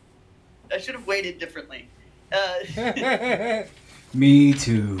 I should have waited differently. Me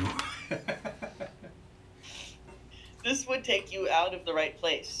too. This would take you out of the right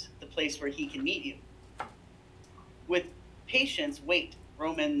place, the place where he can meet you. With patience, wait.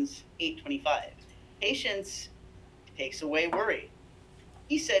 Romans 8:25. Patience takes away worry.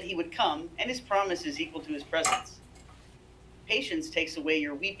 He said he would come, and his promise is equal to his presence. Patience takes away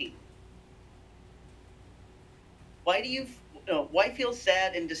your weeping. Why feel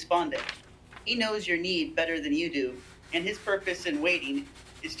sad and despondent? He knows your need better than you do, and his purpose in waiting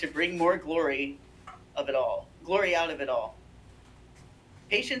is to bring more glory out of it all.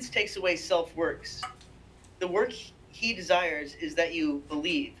 Patience takes away self-works. The work he desires is that you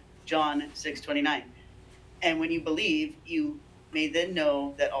believe, John 6:29. And when you believe, you may then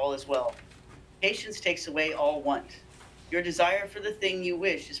know that all is well. Patience takes away all want. Your desire for the thing you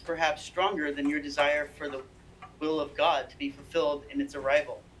wish is perhaps stronger than your desire for the will of God to be fulfilled in its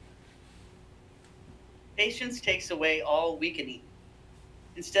arrival. Patience takes away all weakening.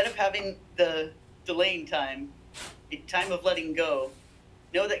 Instead of having the delaying time, a time of letting go,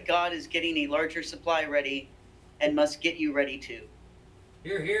 know that God is getting a larger supply ready and must get you ready too.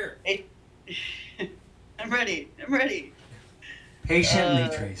 Here. Hey, I'm ready.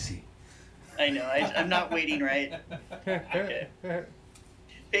 Patiently, Tracy. I know. I'm not waiting right. Okay.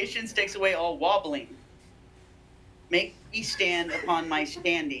 Patience takes away all wobbling. Make me stand upon my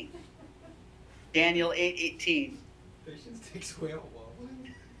standing. Daniel 8:18. Patience takes away all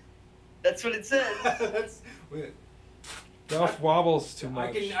wobbling? That's what it says. Ralph wobbles too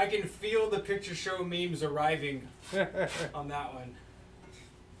much. I can feel the picture show memes arriving on that one.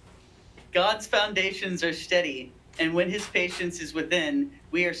 God's foundations are steady, and when his patience is within,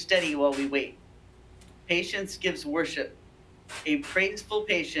 we are steady while we wait. Patience gives worship. A praiseful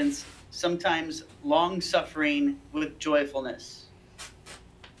patience, sometimes long-suffering with joyfulness.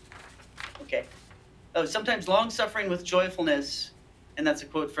 Okay. Oh, sometimes long-suffering with joyfulness, and that's a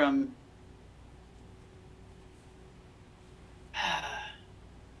quote from...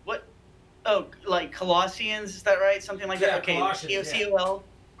 what? Oh, like Colossians, is that right? Something like Yeah, that? Okay, Colossians, C-O-L.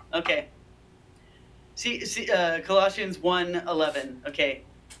 Okay. Colossians 1:11. Okay.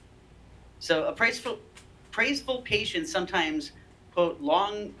 So a praiseful patience sometimes, quote,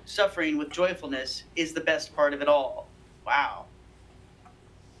 long suffering with joyfulness is the best part of it all. Wow.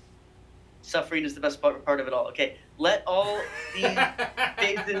 Suffering is the best part of it all. Okay. Let all these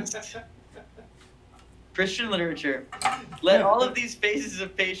phases, Christian literature, let all of these phases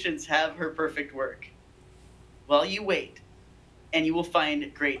of patience have her perfect work. While you wait, and you will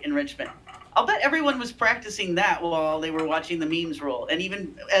find great enrichment. I'll bet everyone was practicing that while they were watching the memes roll. And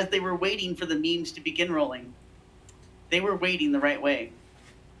even as they were waiting for the memes to begin rolling, they were waiting the right way.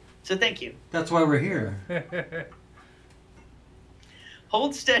 So thank you. That's why we're here.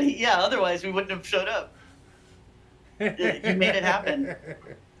 Hold steady. Yeah, otherwise we wouldn't have showed up. You made it happen.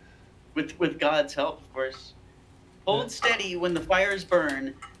 With God's help, of course. Hold steady when the fires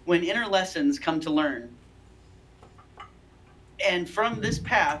burn, when inner lessons come to learn. And from this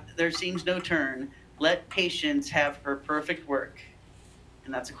path there seems no turn. Let patience have her perfect work.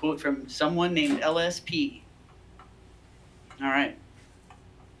 And that's a quote from someone named LSP. All right.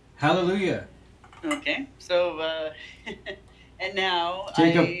 Hallelujah. Okay. So, and now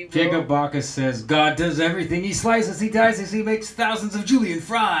Jacob Bacchus says, God does everything. He slices, he dices, he makes thousands of julienne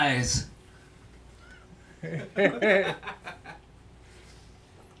fries.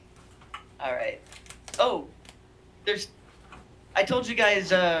 All right. Oh, I told you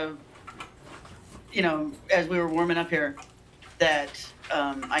guys, you know, as we were warming up here, that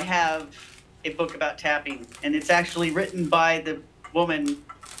I have a book about tapping, and it's actually written by the woman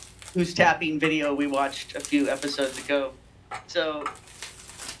whose tapping video we watched a few episodes ago. So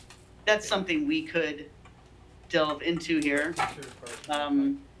that's something we could delve into here.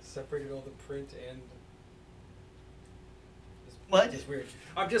 Separated all the print and... What? It's weird.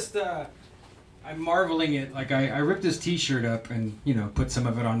 I'm marveling at, like, I ripped this t-shirt up and, you know, put some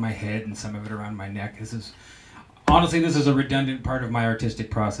of it on my head and some of it around my neck. Honestly, this is a redundant part of my artistic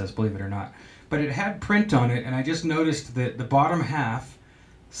process, believe it or not. But it had print on it, and I just noticed that the bottom half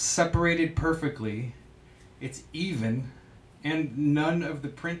separated perfectly. It's even, and none of the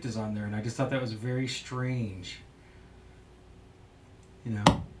print is on there, and I just thought that was very strange. You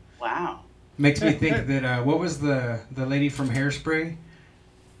know? Wow. Makes me think that, what was the lady from Hairspray?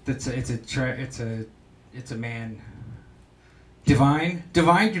 It's a man.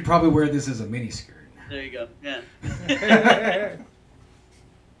 Divine could probably wear this as a miniskirt. There you go. Yeah.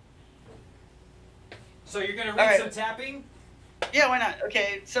 So you're gonna All right. some tapping? Yeah, why not?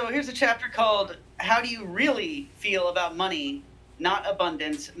 Okay, so here's a chapter called "How Do You Really Feel About Money, Not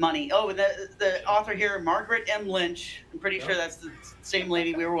Abundance, Money." Oh, the author here, Margaret M. Lynch. I'm pretty sure that's the same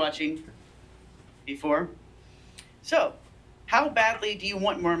lady we were watching before. So, how badly do you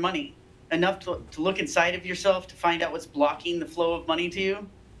want more money? Enough to look inside of yourself to find out what's blocking the flow of money to you?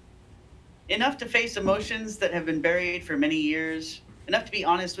 Enough to face emotions that have been buried for many years? Enough to be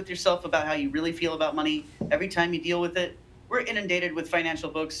honest with yourself about how you really feel about money every time you deal with it? We're inundated with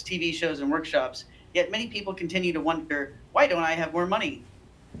financial books, TV shows, and workshops, yet many people continue to wonder, why don't I have more money?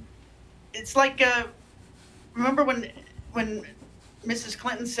 It's like, remember when Mrs.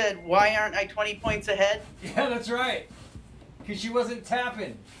 Clinton said, why aren't I 20 points ahead? Yeah, that's right. Because she wasn't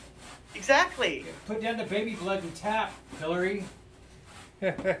tapping. Exactly. Put down the baby blood and tap, Hillary.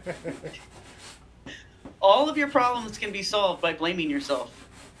 All of your problems can be solved by blaming yourself.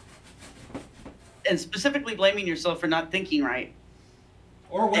 And specifically blaming yourself for not thinking right.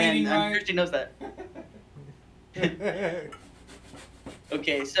 Or waiting and I'm right. sure she knows that.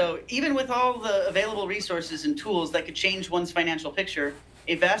 Okay, so even with all the available resources and tools that could change one's financial picture,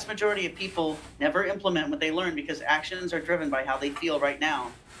 a vast majority of people never implement what they learn because actions are driven by how they feel right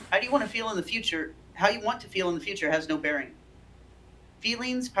now. How you want to feel in the future has no bearing.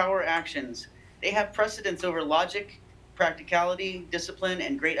 Feelings power actions. They have precedence over logic, practicality, discipline,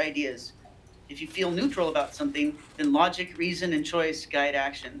 and great ideas. If you feel neutral about something, then logic, reason, and choice guide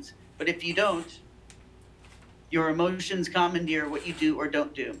actions. But if you don't, your emotions commandeer what you do or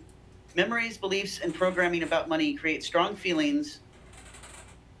don't do. Memories, beliefs, and programming about money create strong feelings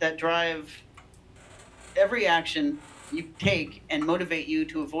that drive every action you take and motivate you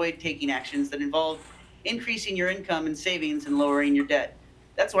to avoid taking actions that involve increasing your income and savings and lowering your debt.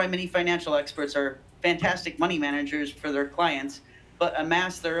 That's why many financial experts are fantastic money managers for their clients, but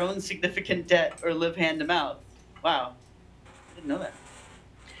amass their own significant debt or live hand to mouth. Wow, I didn't know that.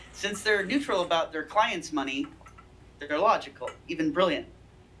 Since they're neutral about their clients' money, they're logical, even brilliant.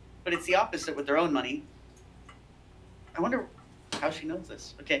 But it's the opposite with their own money. I wonder how she knows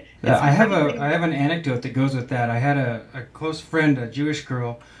this. Okay. I have an anecdote that goes with that. I had a close friend, a Jewish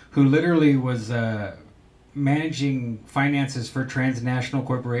girl, who literally was managing finances for transnational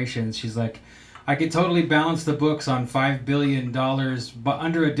corporations. She's like, I could totally balance the books on $5 billion, but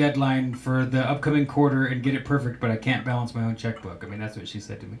under a deadline for the upcoming quarter and get it perfect, but I can't balance my own checkbook. I mean, that's what she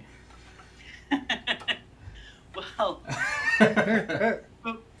said to me. Well,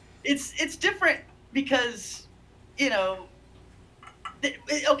 it's different because, you know,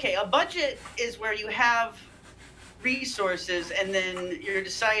 okay, a budget is where you have resources and then you're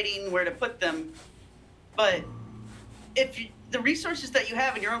deciding where to put them. But if the resources that you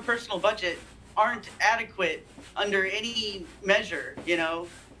have in your own personal budget aren't adequate under any measure, you know,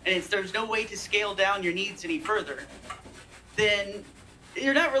 and there's no way to scale down your needs any further, then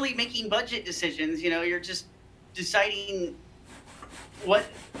you're not really making budget decisions. You know, you're just deciding what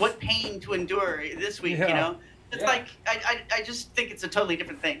pain to endure this week. You know, it's like I just think it's a totally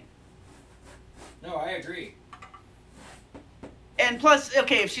different thing. No, I agree. And plus,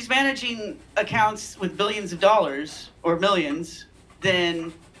 okay, if she's managing accounts with billions of dollars or millions,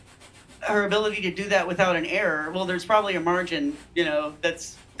 then her ability to do that without an error, well, there's probably a margin, you know,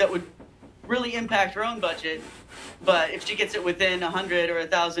 that would really impact her own budget. But if she gets it within $100 or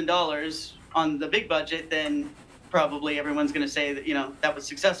 $1,000 on the big budget, then probably everyone's going to say that, you know, that was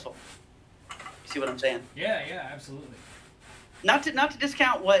successful. See what I'm saying? Yeah, absolutely. Not to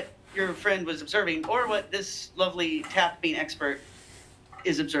discount what your friend was observing or what this lovely tapping expert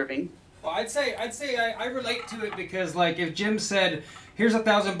is observing. Well, I'd say I relate to it because, like, if Jim said, here's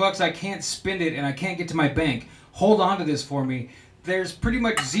 $1,000, I can't spend it and I can't get to my bank, hold on to this for me, there's pretty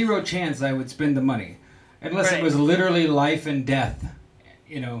much zero chance I would spend the money. Unless it was literally life and death.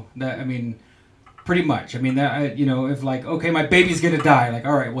 You know, that, I mean, pretty much. I mean, that, you know, if like, okay, my baby's gonna die, like,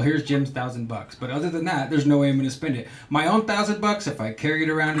 all right, well, here's Jim's $1,000. But other than that, there's no way I'm gonna spend it. My own $1,000, if I carry it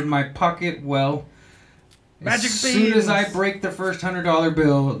around in my pocket, well, as soon as I break the first $100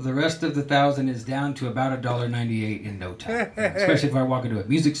 bill, the rest of the $1,000 is down to about $1.98 in no time. Especially if I walk into a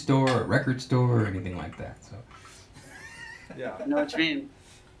music store or a record store or anything like that. So. Yeah. I know what you mean.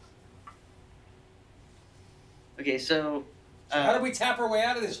 Okay, so how do we tap our way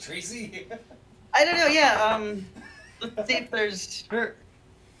out of this, Tracy? I don't know. Yeah. Let's see if there's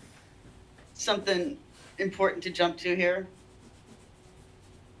something important to jump to here.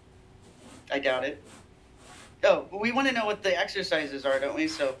 I doubt it. Oh, but we want to know what the exercises are, don't we?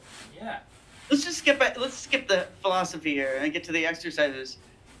 So yeah. Let's skip the philosophy here and get to the exercises.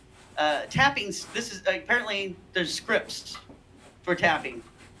 Tapping. This is apparently there's scripts for tapping.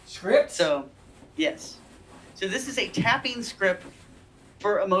 Scripts? So, yes. So this is a tapping script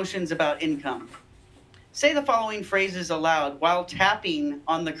for emotions about income. Say the following phrases aloud while tapping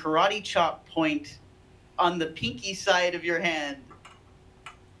on the karate chop point on the pinky side of your hand.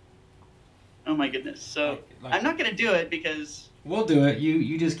 Oh my goodness. So I'm not going to do it because... We'll do it.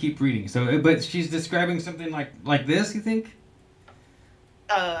 You just keep reading. So, but she's describing something like this, you think?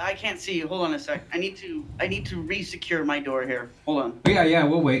 I can't see you. Hold on a sec. I need to re-secure my door here. Hold on. Yeah,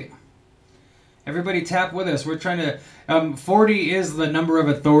 we'll wait. Everybody tap with us. We're trying to... 40 is the number of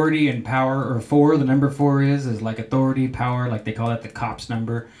authority and power, or 4, the number 4 is like authority, power, like they call that the cops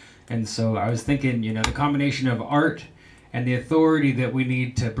number. And so I was thinking, you know, the combination of art and the authority that we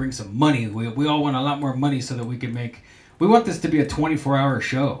need to bring some money. We all want a lot more money so that we can make... We want this to be a 24-hour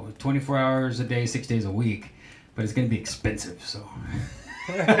show. 24 hours a day, 6 days a week. But it's going to be expensive, so...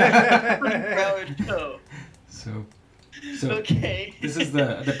 So okay. This is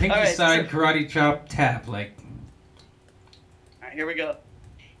the pinky side karate chop tap, like. All right, here we go.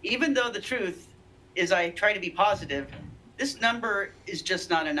 Even though the truth is I try to be positive, this number is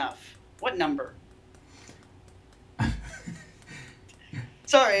just not enough. What number?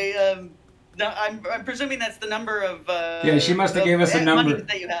 Sorry, no, I'm presuming that's the number of. Yeah, she must have gave us a number.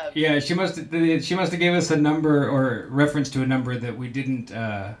 That you have. Yeah, she must have gave us a number or reference to a number that we didn't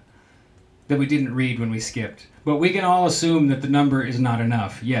read when we skipped. But we can all assume that the number is not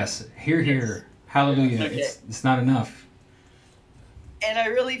enough. Yes, hear, hallelujah. Okay. It's not enough. And I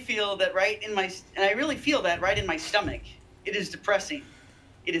really feel that right in my stomach. It is depressing.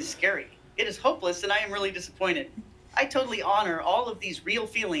 It is scary. It is hopeless, and I am really disappointed. I totally honor all of these real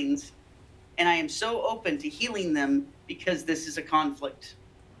feelings, and I am so open to healing them because this is a conflict.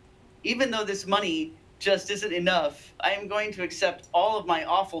 Even though this money just isn't enough, I am going to accept all of my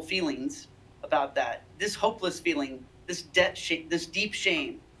awful feelings about that. This hopeless feeling, this deep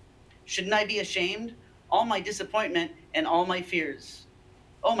shame. Shouldn't I be ashamed? All my disappointment and all my fears.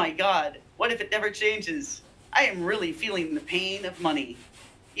 Oh my God, what if it never changes? I am really feeling the pain of money.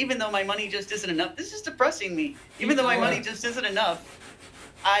 Even though my money just isn't enough. This is depressing me. Even though my money just isn't enough,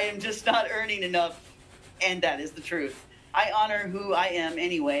 I am just not earning enough. And that is the truth. I honor who I am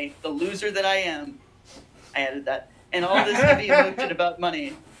anyway, the loser that I am. I added that. And all this heavy emotion about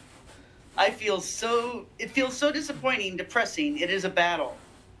money. It feels so disappointing, depressing. It is a battle.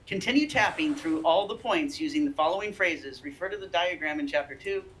 Continue tapping through all the points using the following phrases. Refer to the diagram in chapter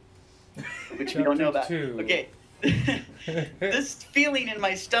 2, which we don't know about. Okay. This feeling in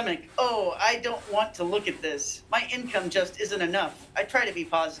my stomach. Oh, I don't want to look at this. My income just isn't enough. I try to be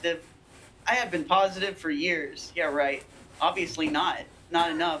positive. I have been positive for years. Yeah, right. Obviously not.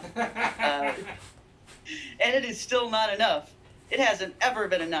 Not enough. And it is still not enough. It hasn't ever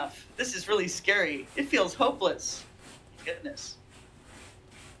been enough. This is really scary. It feels hopeless. Goodness.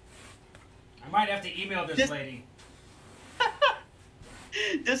 I might have to email this lady.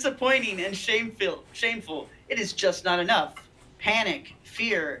 Disappointing and shameful. It is just not enough. Panic,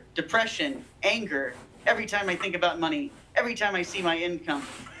 fear, depression, anger. Every time I think about money, every time I see my income.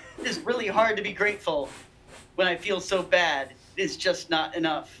 It is really hard to be grateful when I feel so bad. It is just not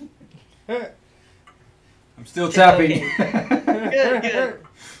enough. I'm still tapping. Good.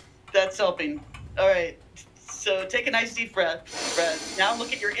 That's helping. All right. So take a nice deep breath. Now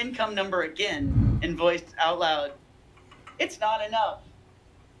look at your income number again and voice out loud. It's not enough.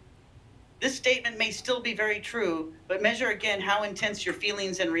 This statement may still be very true, but measure again how intense your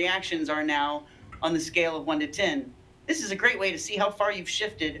feelings and reactions are now on the scale of 1 to 10. This is a great way to see how far you've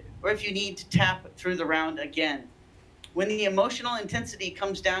shifted or if you need to tap through the round again. When the emotional intensity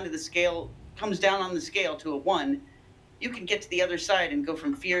comes down on the scale to a 1, you can get to the other side and go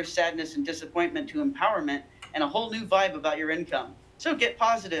from fear, sadness, and disappointment to empowerment and a whole new vibe about your income. So get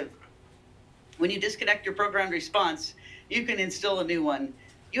positive. When you disconnect your programmed response, you can instill a new one.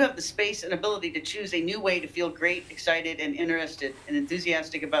 You have the space and ability to choose a new way to feel great, excited, and interested and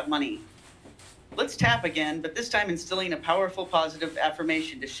enthusiastic about money. Let's tap again, but this time instilling a powerful positive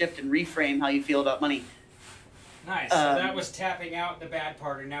affirmation to shift and reframe how you feel about money. Nice. So that was tapping out the bad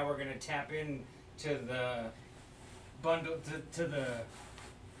part, and now we're going to tap in to the bundle,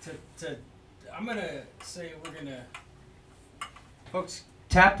 I'm going to say we're going to... Folks,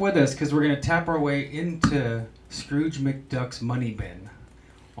 tap with us, because we're going to tap our way into Scrooge McDuck's money bin.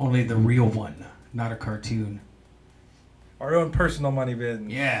 Only the real one, not a cartoon. Our own personal money bin.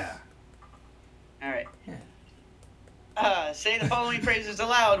 Yeah. All right. Yeah. Say the following phrases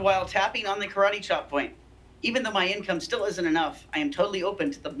aloud while tapping on the karate chop point. Even though my income still isn't enough, I am totally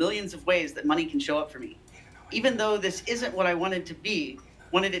open to the millions of ways that money can show up for me. Even though this isn't what I wanted it to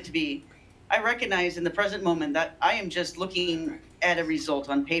be, I recognize in the present moment that I am just looking at a result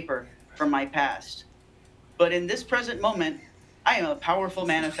on paper from my past. But in this present moment, I am a powerful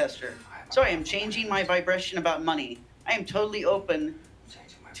manifester. So I am changing my vibration about money. I am totally open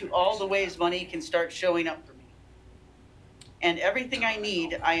to all the ways money can start showing up for me. And everything I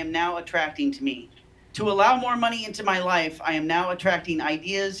need, I am now attracting to me. To allow more money into my life, I am now attracting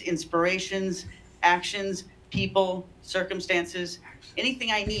ideas, inspirations, actions, people, circumstances,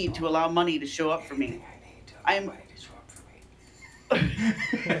 anything I need to allow money to show up for me. I am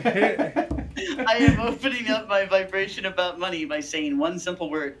opening up my vibration about money by saying one simple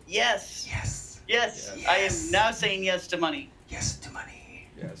word. Yes. Yes. Yes. I am now saying yes to money. Yes to money.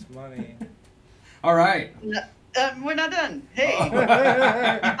 Yes, money. All right. No, we're not done. Hey. I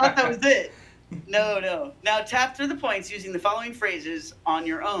thought that was it. No. Now tap through the points using the following phrases on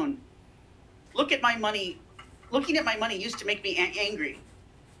your own. Looking at my money used to make me angry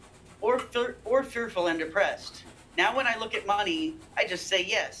or fearful and depressed. Now when I look at money, I just say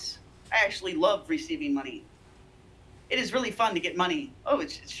yes. I actually love receiving money. It is really fun to get money. Oh,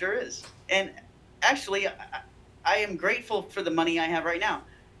 it sure is. And actually, I am grateful for the money I have right now.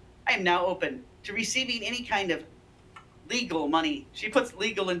 I am now open to receiving any kind of legal money. She puts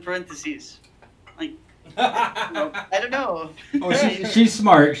legal in parentheses. Like, I don't know. Oh, she's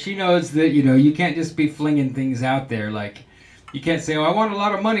smart. She knows that, you can't just be flinging things out there. Like, you can't say, oh, I want a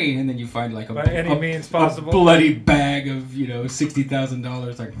lot of money, and then you find like by any means possible a bloody bag of,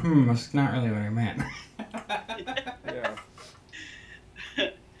 $60,000. Like, that's not really what I meant. Yeah.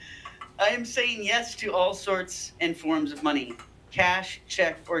 I am saying yes to all sorts and forms of money. Cash,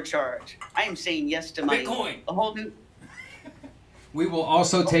 check, or charge. I am saying yes to money. Bitcoin. A whole new... We will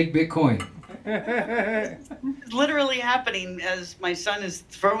also take Bitcoin. It's literally happening as my son is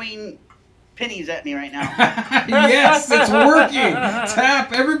throwing pennies at me right now. Yes, it's working.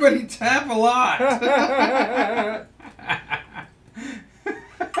 Tap. Everybody tap a lot.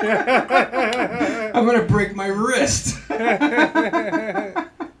 I'm going to break my wrist.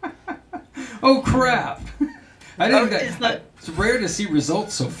 Oh, crap. It's rare to see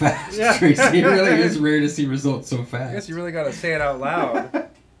results so fast, Yeah. Tracy. It really is rare to see results so fast. I guess you really got to say it out loud.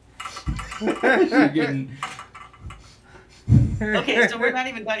 You're getting... Okay, so we're not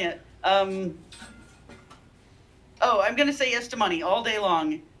even done yet. Oh, I'm going to say yes to money all day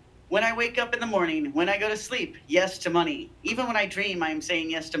long. When I wake up in the morning, when I go to sleep, yes to money. Even when I dream, I'm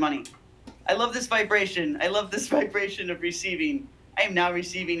saying yes to money. I love this vibration. I love this vibration of receiving. I am now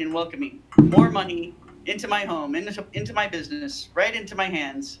receiving and welcoming more money into my home, into my business, right into my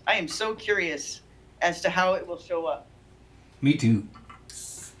hands. I am so curious as to how it will show up. Me too.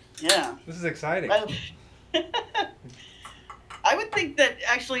 Yeah. This is exciting. I would think that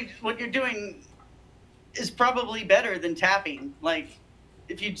actually what you're doing is probably better than tapping. Like,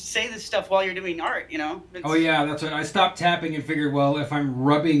 if you say this stuff while you're doing art, you know? Oh yeah, that's what I stopped tapping and figured. Well, if I'm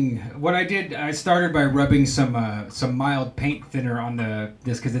rubbing, what I did, I started by rubbing some mild paint thinner on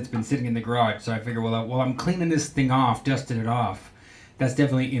this because it's been sitting in the garage. So I figured, well, while I'm cleaning this thing off, dusting it off, that's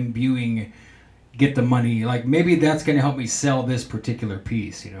definitely imbuing. Get the money. Like maybe that's going to help me sell this particular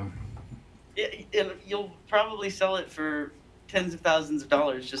piece. You know. You'll probably sell it for tens of thousands of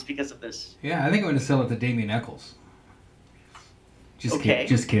dollars just because of this. Yeah, I think I'm going to sell it to Damien Eccles. Just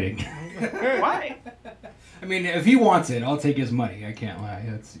kidding. Why? I mean, if he wants it, I'll take his money. I can't lie.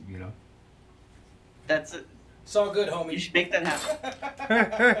 That's, you know. That's it. It's all good, homie. You should make that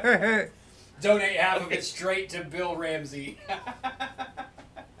happen. Donate half of it straight to Bill Ramsey.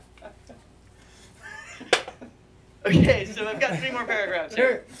 Okay, so I've got 3 more paragraphs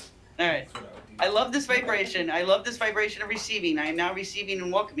here. All right. I love this vibration. I love this vibration of receiving. I am now receiving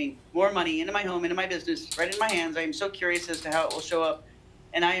and welcoming more money into my home, into my business, right in my hands. I am so curious as to how it will show up.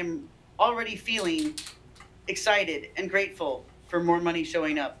 And I am already feeling excited and grateful for more money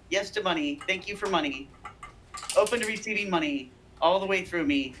showing up. Yes to money. Thank you for money. Open to receiving money all the way through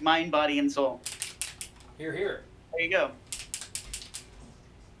me, mind, body, and soul. Here, here. There you go.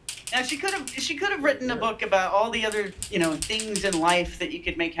 Now she could have written a book about all the other, you know, things in life that you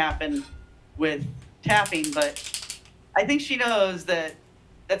could make happen with tapping, but I think she knows that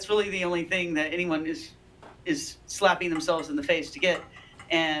that's really the only thing that anyone is slapping themselves in the face to get,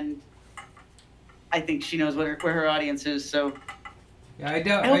 and I think she knows where her audience is. So yeah, I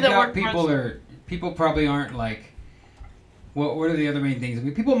doubt people probably aren't like. What are the other main things? I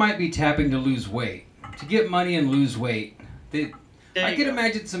mean, people might be tapping to lose weight, to get money and lose weight. I can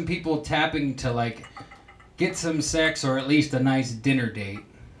imagine some people tapping to like get some sex or at least a nice dinner date.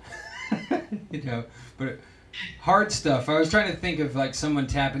 You know, but hard stuff. I was trying to think of like someone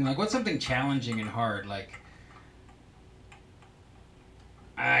tapping, like what's something challenging and hard, like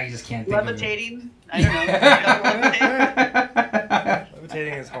I just can't think levitating. of it. I don't know.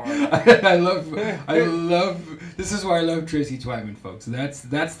 Levitating is hard. I love. This is why I love Tracy Twyman, folks. That's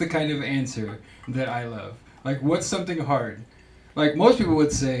the kind of answer that I love. Like, what's something hard? Like most people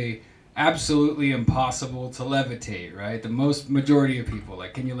would say, absolutely impossible to levitate, right? The majority of people,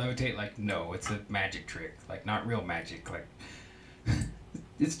 like, can you levitate? Like, no, it's a magic trick. Like, not real magic. Like,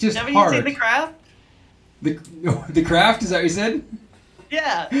 it's just Haven't hard. you seen The Craft? The Craft, is that what you said?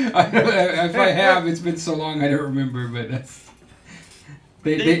 Yeah. If I have, it's been so long I don't remember, but that's...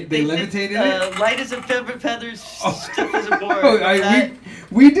 They levitated it? Light as a feathers, stiff as a board. Oh,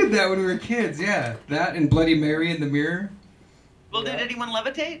 we did that when we were kids, yeah. That and Bloody Mary in the mirror. Well, did anyone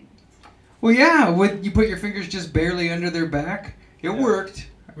levitate? Well, yeah, you put your fingers just barely under their back. It worked.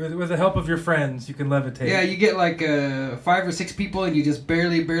 With the help of your friends, you can levitate. Yeah, you get like 5 or 6 people and you just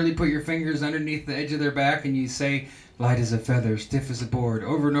barely put your fingers underneath the edge of their back and you say, light as a feather, stiff as a board,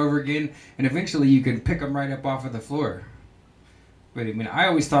 over and over again, and eventually you can pick them right up off of the floor. But I mean, I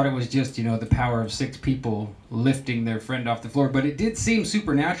always thought it was just, you know, the power of 6 people lifting their friend off the floor, but it did seem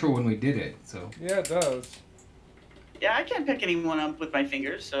supernatural when we did it, so. Yeah, it does. Yeah, I can't pick anyone up with my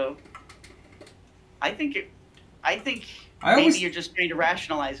fingers, so I think maybe you're just trying to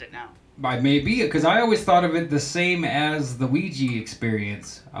rationalize it now. Maybe, because I always thought of it the same as the Ouija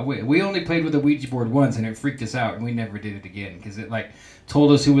experience. We only played with the Ouija board once, and it freaked us out, and we never did it again, because it, like,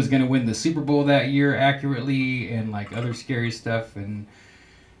 told us who was going to win the Super Bowl that year accurately, and, like, other scary stuff, and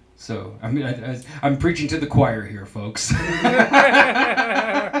so, I mean, I'm preaching to the choir here, folks.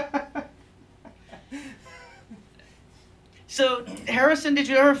 So, Harrison, did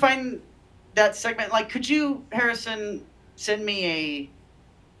you ever find that segment? Like, could you, Harrison, send me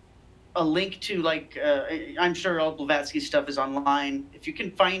a link to, like, I'm sure all Blavatsky's stuff is online. If you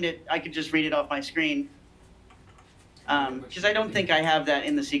can find it, I could just read it off my screen. Because I don't think I have that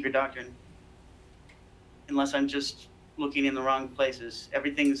in the Secret Doctrine. Unless I'm just looking in the wrong places.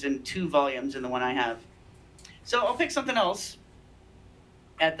 Everything's in 2 volumes in the one I have. So I'll pick something else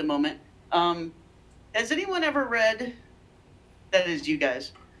at the moment. Has anyone ever read that is you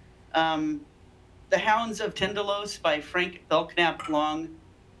guys. The Hounds of Tendalos by Frank Belknap Long.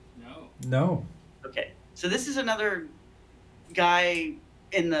 No. No. Okay, so this is another guy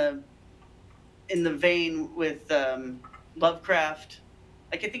in the vein with Lovecraft.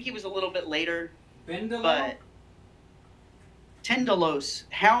 Like I think he was a little bit later, Bendalo? but Tendalos,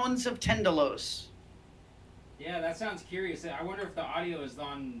 Hounds of Tendalos. Yeah, that sounds curious. I wonder if the audio is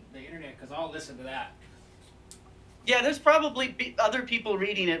on the internet, because I'll listen to that. Yeah, there's probably other people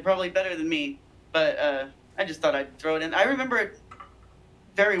reading it, probably better than me. But I just thought I'd throw it in. I remember it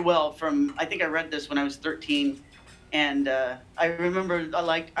very well from, I think I read this when I was 13. And I remember I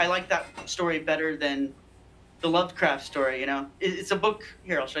like that story better than the Lovecraft story, you know. It's a book.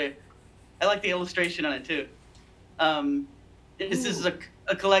 Here, I'll show you. I like the illustration on it, too. This is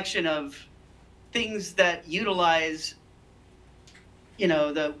a collection of things that utilize, you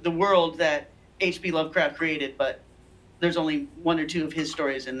know, the world that H.P. Lovecraft created, but there's only one or two of his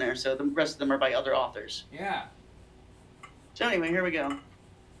stories in there, so the rest of them are by other authors. Yeah. So anyway, here we go.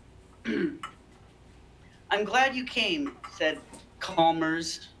 I'm glad you came, said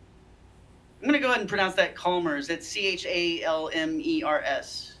Chalmers. I'm going to go ahead and pronounce that Chalmers. It's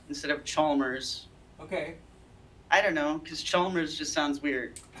Chalmers instead of Chalmers. Okay. I don't know, because Chalmers just sounds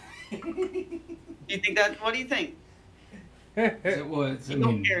weird. Do you think that? What do you think? Well, You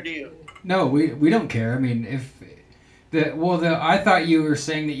don't care, do you? No, we don't care. I mean, if I thought you were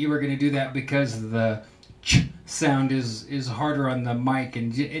saying that you were going to do that because the ch sound is harder on the mic,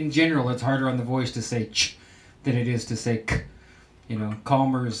 and in general, it's harder on the voice to say ch than it is to say k. You know,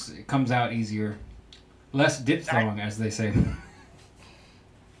 Chalmers, it comes out easier, less diphthong, as they say.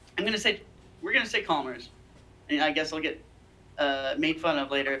 We're gonna say Chalmers, and I guess I'll get made fun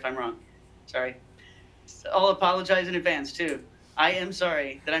of later if I'm wrong. Sorry. So I'll apologize in advance too. I am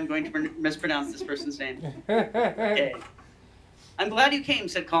sorry that I'm going to mispronounce this person's name. Okay. I'm glad you came,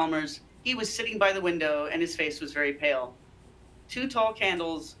 said Chalmers. He was sitting by the window, and his face was very pale. 2 tall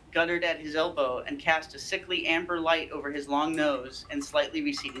candles guttered at his elbow and cast a sickly amber light over his long nose and slightly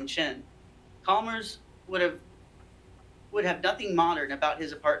receding chin. Chalmers would have nothing modern about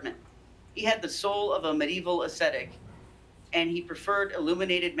his apartment. He had the soul of a medieval ascetic, and he preferred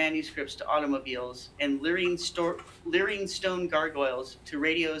illuminated manuscripts to automobiles and leering stone gargoyles to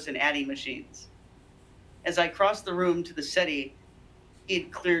radios and adding machines. As I crossed the room to the settee he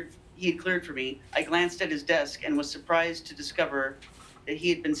had cleared for me, I glanced at his desk and was surprised to discover that he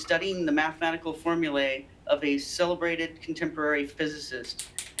had been studying the mathematical formulae of a celebrated contemporary physicist,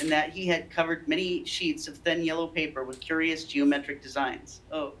 and that he had covered many sheets of thin yellow paper with curious geometric designs.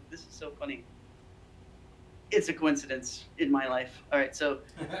 Oh, this is so funny. It's a coincidence in my life. All right, so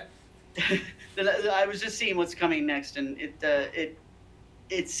I was just seeing what's coming next, and it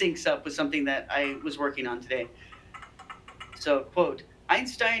syncs up with something that I was working on today. So, quote,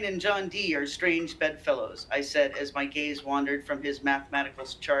 Einstein and John Dee are strange bedfellows, I said as my gaze wandered from his mathematical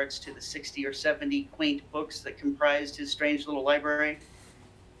charts to the 60 or 70 quaint books that comprised his strange little library.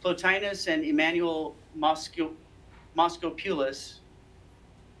 Plotinus and Emmanuel Moscopulus,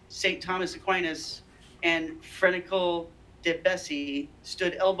 St. Thomas Aquinas, and Frenicle de Bessy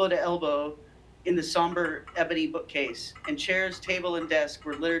stood elbow to elbow in the somber ebony bookcase, and chairs, table, and desk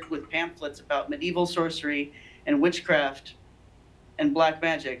were littered with pamphlets about medieval sorcery and witchcraft and black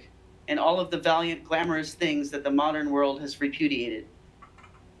magic, and all of the valiant, glamorous things that the modern world has repudiated.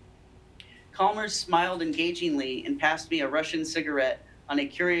 Chalmers smiled engagingly and passed me a Russian cigarette on a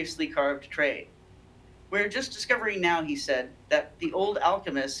curiously carved tray. We're just discovering now, he said, that the old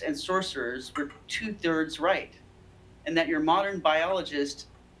alchemists and sorcerers were 2/3 right, and that your modern biologist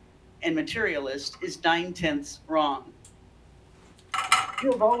and materialist is 9/10 wrong.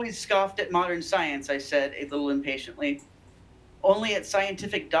 You have always scoffed at modern science, I said, a little impatiently. Only at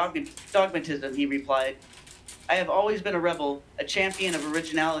scientific dogmatism, he replied. I have always been a rebel, a champion of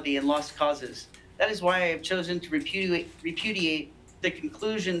originality and lost causes. That is why I have chosen to repudiate the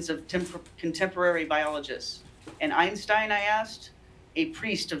conclusions of contemporary biologists. And Einstein, I asked? A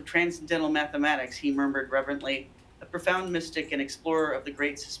priest of transcendental mathematics, he murmured reverently, a profound mystic and explorer of the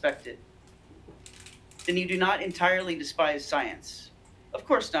great suspected. Then you do not entirely despise science. Of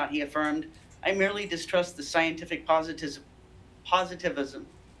course not, he affirmed. I merely distrust the scientific positivism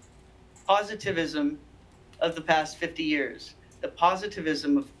of the past 50 years, the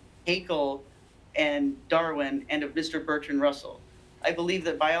positivism of Haeckel and Darwin and of Mr. Bertrand Russell. I believe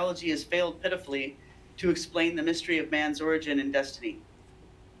that biology has failed pitifully to explain the mystery of man's origin and destiny.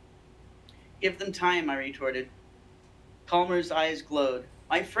 Give them time, I retorted. Chalmers' eyes glowed.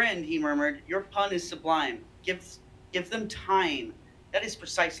 My friend, he murmured, your pun is sublime. Give them time. That is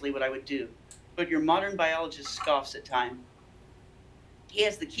precisely what I would do. But your modern biologist scoffs at time. He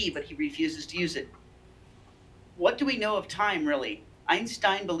has the key, but he refuses to use it. What do we know of time, really?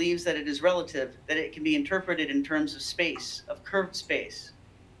 Einstein believes that it is relative, that it can be interpreted in terms of space, of curved space.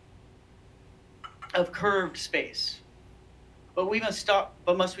 Of curved space. But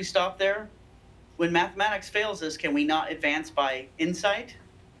must we stop there? When mathematics fails us, can we not advance by insight?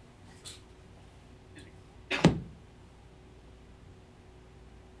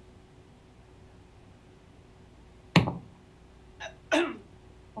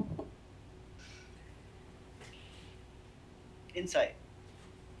 Insight.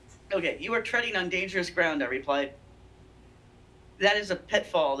 Okay, you are treading on dangerous ground, I replied. That is a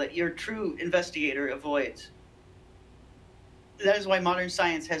pitfall that your true investigator avoids. That is why modern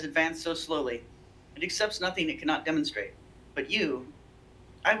science has advanced so slowly. It accepts nothing it cannot demonstrate. But you,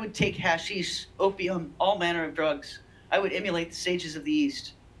 I would take hashish, opium, all manner of drugs. I would emulate the sages of the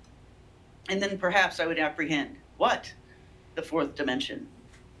East. And then perhaps I would apprehend. What? The fourth dimension.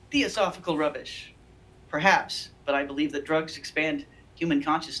 Theosophical rubbish. Perhaps, but I believe that drugs expand human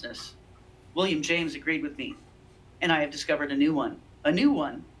consciousness. William James agreed with me. And I have discovered a new one. A new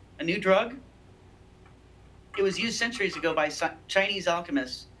one? A new drug? It was used centuries ago by Chinese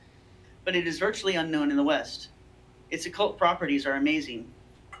alchemists, but it is virtually unknown in the West. Its occult properties are amazing.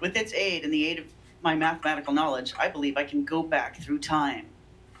 With its aid and the aid of my mathematical knowledge, I believe I can go back through time.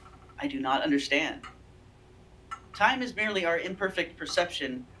 I do not understand. Time is merely our imperfect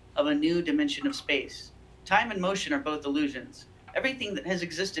perception of a new dimension of space. Time and motion are both illusions. Everything that has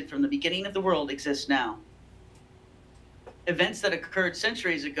existed from the beginning of the world exists now. Events that occurred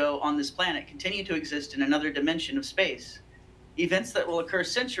centuries ago on this planet continue to exist in another dimension of space. Events that will occur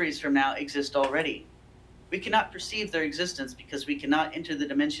centuries from now exist already. We cannot perceive their existence because we cannot enter the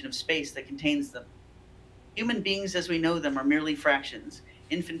dimension of space that contains them. Human beings as we know them are merely fractions,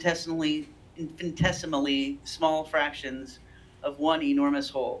 infinitesimally small fractions of one enormous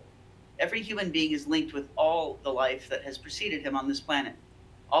whole. Every human being is linked with all the life that has preceded him on this planet.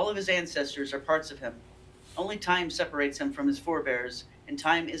 All of his ancestors are parts of him. Only time separates him from his forebears, and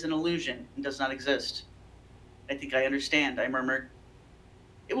time is an illusion and does not exist. I think I understand, I murmured.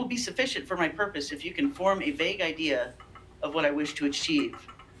 It will be sufficient for my purpose if you can form a vague idea of what I wish to achieve.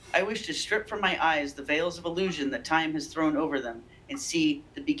 I wish to strip from my eyes the veils of illusion that time has thrown over them and see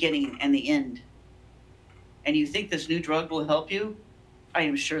the beginning and the end. And you think this new drug will help you? I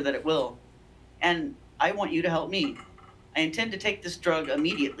am sure that it will. And I want you to help me. I intend to take this drug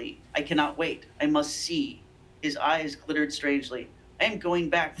immediately. I cannot wait. I must see. His eyes glittered strangely. I am going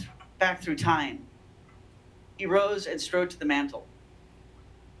back through time. He rose and strode to the mantel.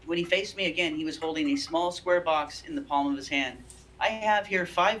 When he faced me again, he was holding a small square box in the palm of his hand. I have here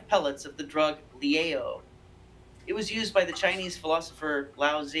 5 pellets of the drug Liao. It was used by the Chinese philosopher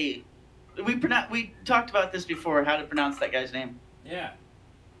Lao Tzu. We talked about this before, how to pronounce that guy's name. Yeah.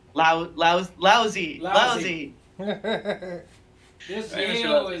 Lousy. This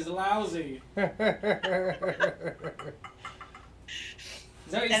Yale is lousy. Is that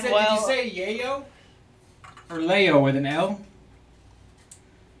what you said? Did you say yayo? Or Leo with an L?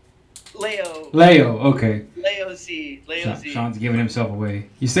 Leo, okay. Leo C. Sean's giving himself away.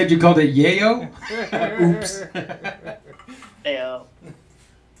 You said you called it yayo? Oops. Leo.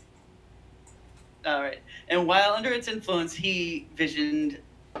 All right. And while under its influence, he visioned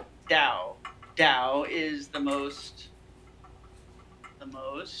Tao. Tao is the most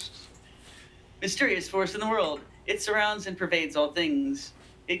mysterious force in the world. It surrounds and pervades all things.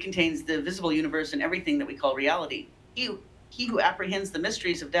 It contains the visible universe and everything that we call reality. He who apprehends the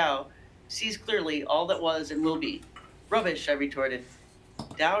mysteries of Tao sees clearly all that was and will be. Rubbish, I retorted.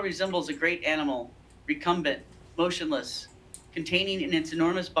 Tao resembles a great animal, recumbent, motionless, containing in its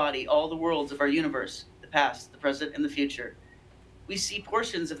enormous body all the worlds of our universe, the past, the present, and the future. We see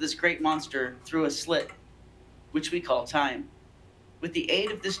portions of this great monster through a slit, which we call time. With the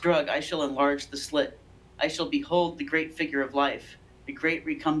aid of this drug, I shall enlarge the slit. I shall behold the great figure of life, the great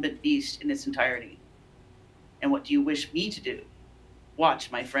recumbent beast in its entirety. And what do you wish me to do?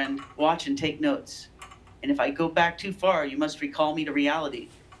 Watch, my friend. Watch and take notes. And if I go back too far, you must recall me to reality.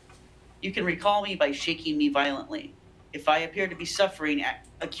 You can recall me by shaking me violently. If I appear to be suffering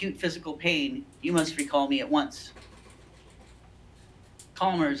acute physical pain, you must recall me at once.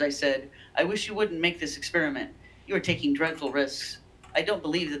 Calmers, I said, I wish you wouldn't make this experiment. You are taking dreadful risks. I don't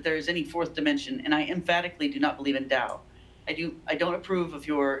believe that there is any fourth dimension, and I emphatically do not believe in Tao. I don't approve of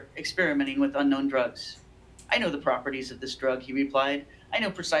your experimenting with unknown drugs. I know the properties of this drug, he replied. I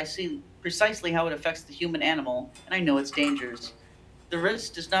know precisely how it affects the human animal, and I know its dangers. The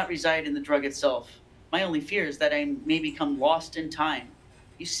risk does not reside in the drug itself. My only fear is that I may become lost in time.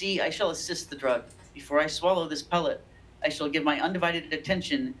 You see, I shall assist the drug. Before I swallow this pellet, I shall give my undivided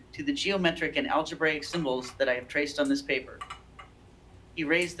attention to the geometric and algebraic symbols that I have traced on this paper. He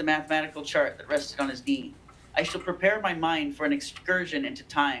raised the mathematical chart that rested on his knee. I shall prepare my mind for an excursion into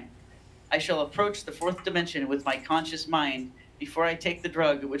time. I shall approach the fourth dimension with my conscious mind before I take the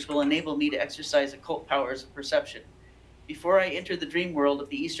drug which will enable me to exercise occult powers of perception. Before I enter the dream world of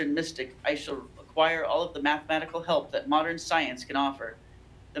the Eastern mystic, I shall acquire all of the mathematical help that modern science can offer.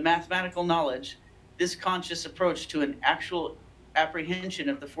 The mathematical knowledge, this conscious approach to an actual apprehension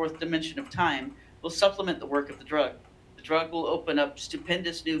of the fourth dimension of time, will supplement the work of the drug. The drug will open up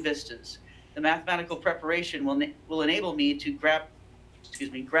stupendous new vistas. The mathematical preparation will enable me to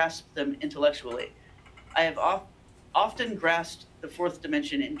grasp them intellectually. I have often grasped the fourth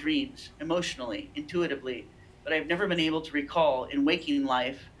dimension in dreams, emotionally, intuitively, but I have never been able to recall in waking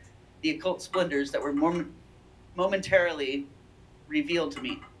life the occult splendors that were momentarily revealed to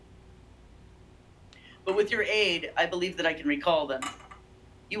me. But with your aid, I believe that I can recall them.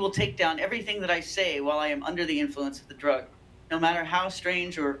 You will take down everything that I say while I am under the influence of the drug. No matter how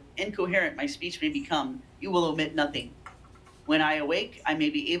strange or incoherent my speech may become, you will omit nothing. When I awake, I may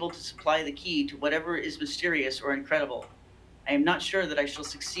be able to supply the key to whatever is mysterious or incredible. I am not sure that I shall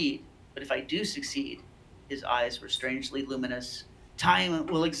succeed, but if I do succeed, his eyes were strangely luminous. Time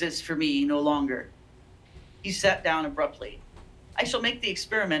will exist for me no longer. He sat down abruptly. I shall make the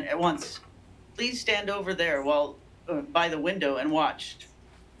experiment at once. Please stand over there by the window and watch.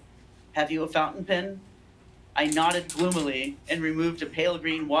 Have you a fountain pen? I nodded gloomily and removed a pale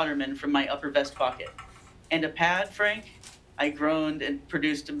green Waterman from my upper vest pocket. And a pad, Frank? I groaned and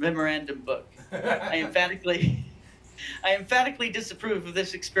produced a memorandum book. I emphatically disapprove of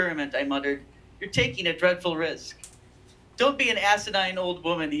this experiment, I muttered. You're taking a dreadful risk. Don't be an asinine old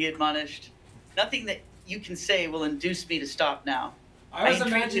woman, he admonished. Nothing that you can say will induce me to stop now. I was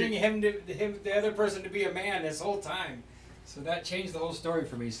imagining the other person, to be a man this whole time. So that changed the whole story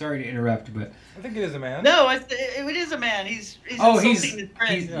for me. Sorry to interrupt, but I think it is a man. No, it is a man. He's insulting his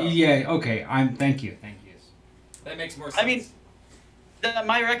friend. Yeah. Okay. Thank you. That makes more sense. I mean,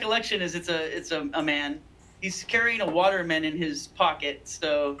 my recollection is it's a man. He's carrying a Waterman in his pocket,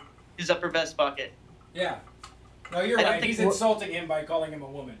 so his upper vest pocket. Yeah. No, you're right. He's insulting him by calling him a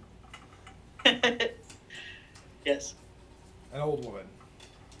woman. Yes. An old woman.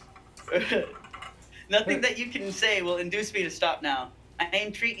 Nothing that you can say will induce me to stop now. I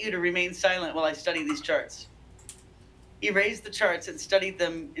entreat you to remain silent while I study these charts. He raised the charts and studied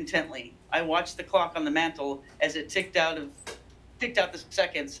them intently. I watched the clock on the mantle as it ticked out the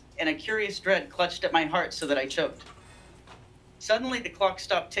seconds, and a curious dread clutched at my heart so that I choked. Suddenly, the clock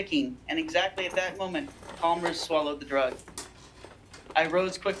stopped ticking, and exactly at that moment, Chalmers swallowed the drug. I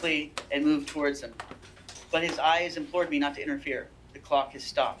rose quickly and moved towards him, but his eyes implored me not to interfere. The clock has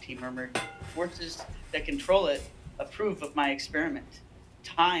stopped, he murmured. The forces that control it approve of my experiment.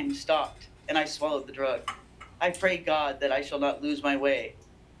 Time stopped, and I swallowed the drug. I pray God that I shall not lose my way.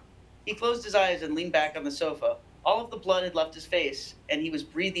 He closed his eyes and leaned back on the sofa. All of the blood had left his face, and he was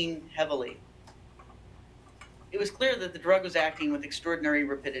breathing heavily. It was clear that the drug was acting with extraordinary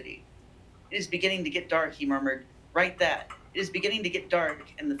rapidity. It is beginning to get dark, he murmured. Write that. It is beginning to get dark,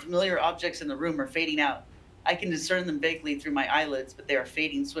 and the familiar objects in the room are fading out. I can discern them vaguely through my eyelids, but they are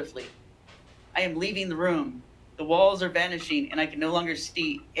fading swiftly. I am leaving the room. The walls are vanishing, and I can no longer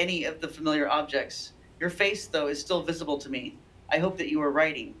see any of the familiar objects. Your face, though, is still visible to me. I hope that you are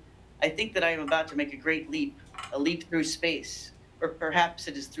writing. I think that I am about to make a great leap, a leap through space, or perhaps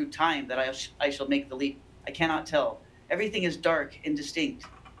it is through time that I shall make the leap. I cannot tell. Everything is dark, indistinct.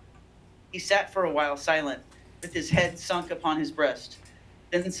 He sat for a while silent, with his head sunk upon his breast.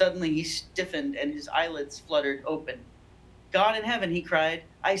 Then suddenly he stiffened and his eyelids fluttered open. God in heaven, he cried,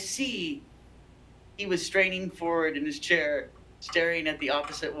 I see. He was straining forward in his chair, staring at the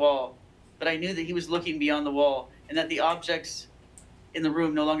opposite wall. But I knew that he was looking beyond the wall, and that the objects in the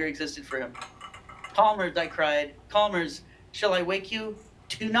room no longer existed for him. Chalmers, I cried. Chalmers, shall I wake you?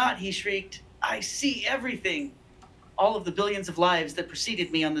 Do not, he shrieked. I see everything. All of the billions of lives that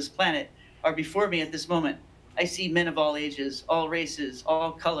preceded me on this planet are before me at this moment. I see men of all ages, all races,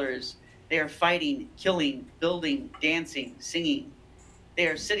 all colors. They are fighting, killing, building, dancing, singing. They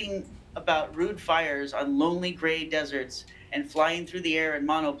are sitting about rude fires on lonely gray deserts and flying through the air in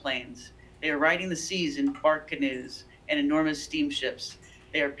monoplanes. They are riding the seas in bark canoes and enormous steamships.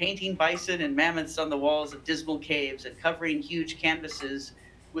 They are painting bison and mammoths on the walls of dismal caves and covering huge canvases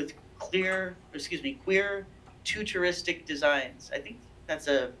with queer tutoristic designs. I think that's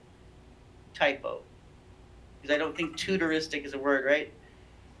a typo, because I don't think tutoristic is a word, right?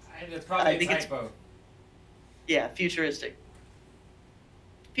 It's probably a typo. Yeah, futuristic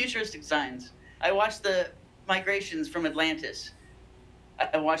designs. I watched the migrations from Atlantis.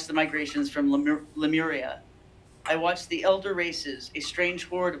 I watched the migrations from Lemuria. I watched the elder races, a strange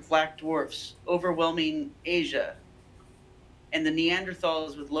horde of black dwarfs, overwhelming Asia, and the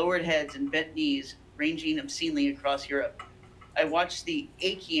Neanderthals with lowered heads and bent knees ranging obscenely across Europe. I watched the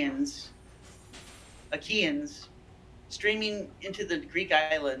Achaeans streaming into the Greek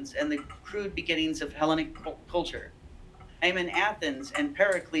islands and the crude beginnings of Hellenic culture. I am in Athens and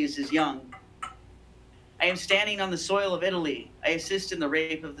Pericles is young. I am standing on the soil of Italy. I assist in the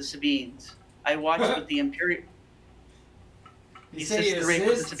rape of the Sabines. I watch with the Imperial... He said he the rape of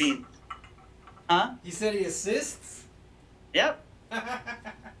the assists? Sabines. Huh? He said he assists? Yep.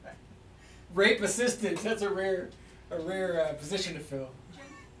 Rape assistant. That's a rare position to fill.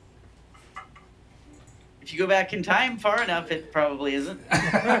 If you go back in time far enough, it probably isn't.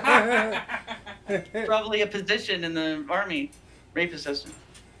 Probably a position in the army, rape assistant.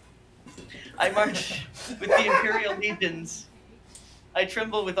 I march with the Imperial legions. I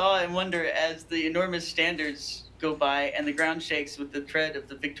tremble with awe and wonder as the enormous standards go by and the ground shakes with the tread of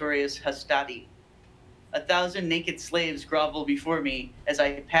the victorious Hastati. 1,000 naked slaves grovel before me as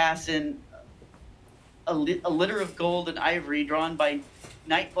I pass in a litter of gold and ivory drawn by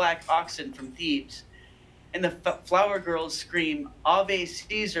night-black oxen from Thebes. And the flower girls scream, Ave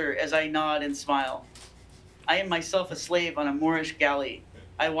Caesar, as I nod and smile. I am myself a slave on a Moorish galley.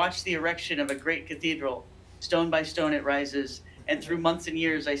 I watch the erection of a great cathedral. Stone by stone it rises, and through months and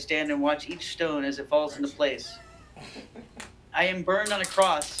years I stand and watch each stone as it falls into place. I am burned on a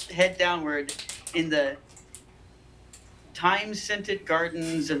cross, head downward, in the time-scented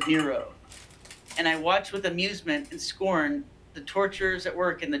gardens of Nero. And I watch with amusement and scorn the torturers at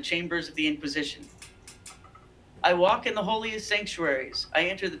work in the chambers of the Inquisition. I walk in the holiest sanctuaries. I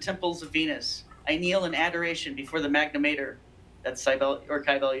enter the temples of Venus. I kneel in adoration before the Magna Mater. That's Cybele, or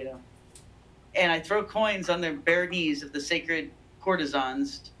Kybele, you know. And I throw coins on the bare knees of the sacred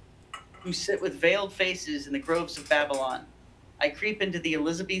courtesans who sit with veiled faces in the groves of Babylon. I creep into the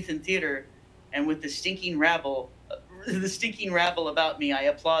Elizabethan theater, and with the stinking rabble about me, I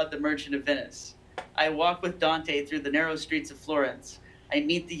applaud the Merchant of Venice. I walk with Dante through the narrow streets of Florence. I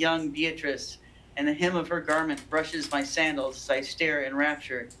meet the young Beatrice, and the hem of her garment brushes my sandals as I stare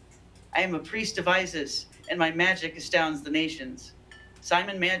enraptured. I am a priest of Isis, and my magic astounds the nations.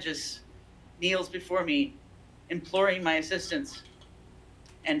 Simon Magus kneels before me, imploring my assistance,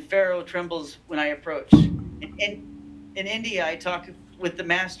 and Pharaoh trembles when I approach. In India, I talk with the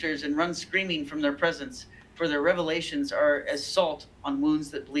masters and run screaming from their presence, for their revelations are as salt on wounds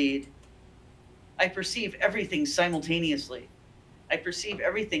that bleed. I perceive everything simultaneously. I perceive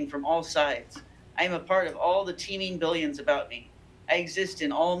everything from all sides. I am a part of all the teeming billions about me. I exist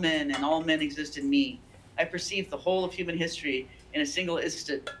in all men, and all men exist in me. I perceive the whole of human history in a single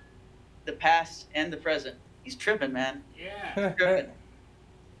instant, the past and the present. He's tripping, man. Yeah. He's tripping.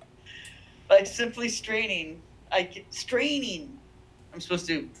 By simply straining, I'm supposed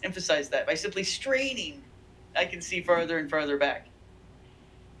to emphasize that. By simply straining, I can see farther and farther back.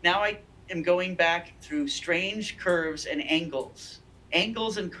 Now I am going back through strange curves and angles.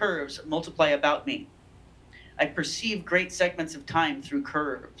 Angles and curves multiply about me. I perceive great segments of time through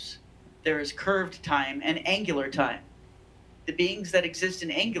curves. There is curved time and angular time. The beings that exist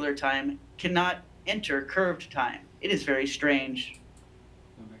in angular time cannot enter curved time. It is very strange.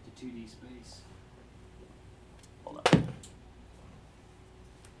 Going back to 2D space. Hold on.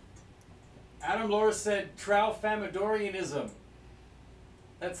 Adam Laura said Tralfamadorianism.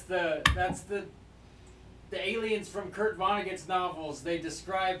 That's the aliens from Kurt Vonnegut's novels. They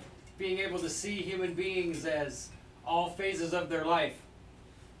describe being able to see human beings as all phases of their life.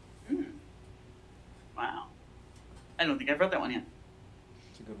 Wow. I don't think I've read that one yet.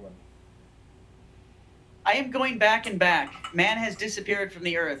 It's a good one. I am going back and back. Man has disappeared from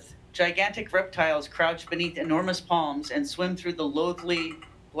the earth. Gigantic reptiles crouch beneath enormous palms and swim through the loathly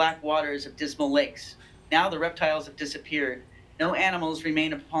black waters of dismal lakes. Now the reptiles have disappeared. No animals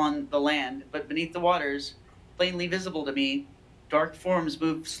remain upon the land, but beneath the waters, plainly visible to me, dark forms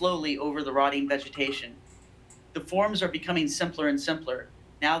move slowly over the rotting vegetation. The forms are becoming simpler and simpler.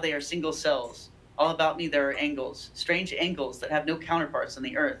 Now they are single cells. All about me there are angles, strange angles that have no counterparts on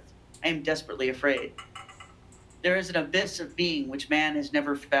the earth. I am desperately afraid. There is an abyss of being which man has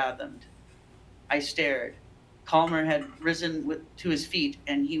never fathomed. I stared. Calmer had risen to his feet,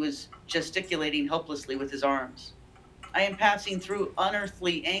 and he was gesticulating helplessly with his arms. I am passing through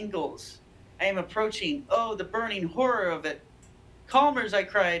unearthly angles. I am approaching. Oh, the burning horror of it. Calmers, I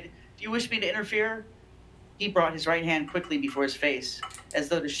cried. Do you wish me to interfere? He brought his right hand quickly before his face, as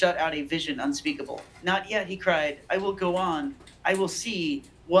though to shut out a vision unspeakable. Not yet, he cried. I will go on. I will see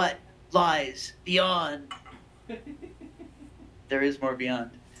what lies beyond. There is more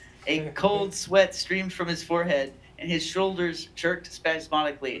beyond. A cold sweat streamed from his forehead, and his shoulders jerked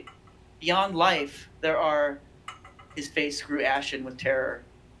spasmodically. Beyond life, there are... His face grew ashen with terror.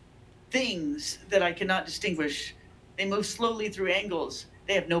 Things that I cannot distinguish. They move slowly through angles.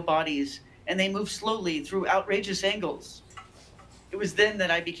 They have no bodies, and they move slowly through outrageous angles. It was then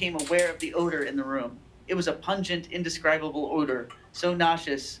that I became aware of the odor in the room. It was a pungent, indescribable odor, so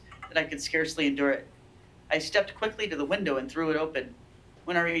nauseous that I could scarcely endure it. I stepped quickly to the window and threw it open.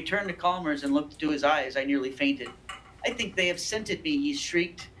 When I returned to Chalmers and looked into his eyes, I nearly fainted. I think they have scented me, he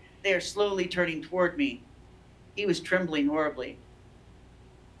shrieked. They are slowly turning toward me. He was trembling horribly.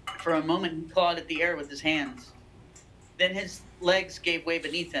 For a moment, he clawed at the air with his hands. Then his legs gave way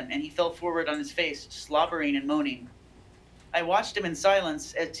beneath him, and he fell forward on his face, slobbering and moaning. I watched him in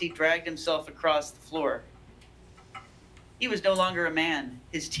silence as he dragged himself across the floor. He was no longer a man.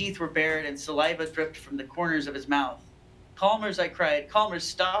 His teeth were bared and saliva dripped from the corners of his mouth. Chalmers, I cried. Chalmers,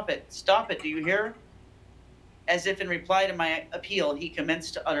 stop it. Stop it, do you hear? As if in reply to my appeal, he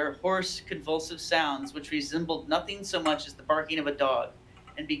commenced to utter hoarse, convulsive sounds which resembled nothing so much as the barking of a dog,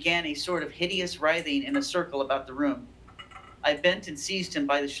 and began a sort of hideous writhing in a circle about the room. I bent and seized him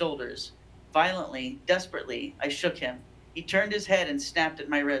by the shoulders. Violently, desperately, I shook him. He turned his head and snapped at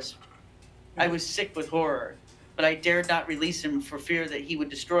my wrist. I was sick with horror, but I dared not release him for fear that he would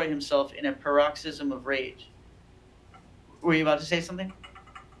destroy himself in a paroxysm of rage. Were you about to say something?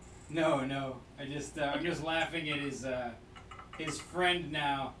 No. I'm just laughing at his friend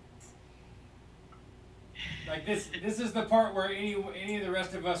now. Like this is the part where any of the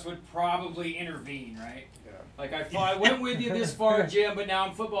rest of us would probably intervene, right? Yeah. Like I went with you this far, Jim, but now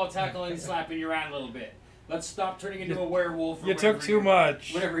I'm football tackling and slapping you around a little bit. Let's stop turning into a werewolf. Or You took too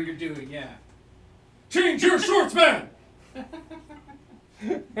much. Whatever you're doing, yeah. Change your shorts, man.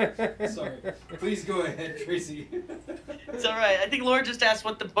 Sorry. Please go ahead, Tracy. It's all right. I think Laura just asked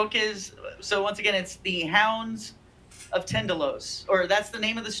what the book is. So once again, it's The Hounds of Tendalos, or that's the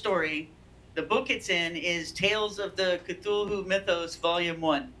name of the story. The book it's in is Tales of the Cthulhu Mythos, Volume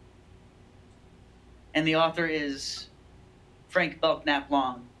 1. And the author is Frank Belknap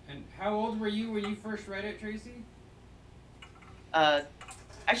Long. And how old were you when you first read it, Tracy?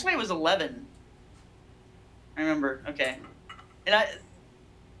 Actually, I was 11. I remember. Okay. And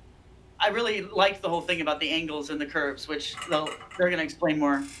I really liked the whole thing about the angles and the curves, which they're going to explain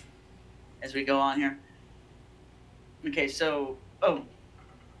more as we go on here. Okay, so... Oh.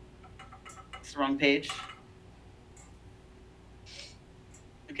 It's the wrong page.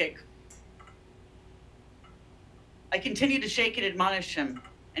 Okay. I continued to shake and admonish him,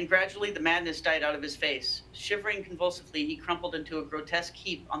 and gradually the madness died out of his face. Shivering convulsively, he crumpled into a grotesque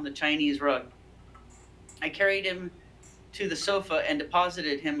heap on the Chinese rug. I carried him to the sofa and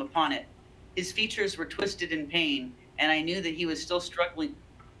deposited him upon it. His features were twisted in pain, and I knew that he was still struggling.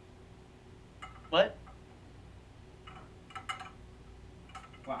 What?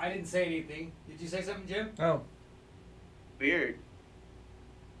 Well, I didn't say anything. Did you say something, Jim? Oh. Weird.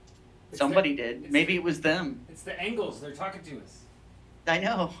 Somebody did. Maybe it was them. It's the angles. They're talking to us. I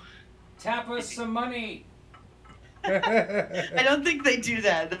know. Tap us some money. I don't think they do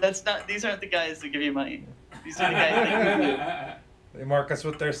that. That's not. These aren't the guys that give you money. These are the guys that They mark us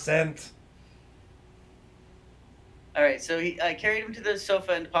with their scent. All right, so I carried him to the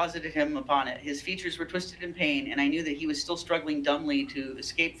sofa and deposited him upon it. His features were twisted in pain, and I knew that he was still struggling dumbly to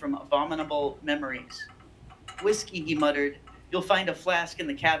escape from abominable memories. Whiskey, he muttered. You'll find a flask in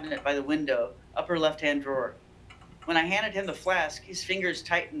the cabinet by the window, upper left-hand drawer. When I handed him the flask, his fingers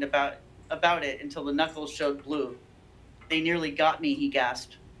tightened about it until the knuckles showed blue. They nearly got me, he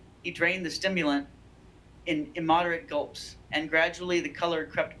gasped. He drained the stimulant in immoderate gulps, and gradually the color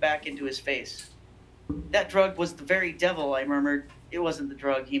crept back into his face. That drug was the very devil, I murmured. It wasn't the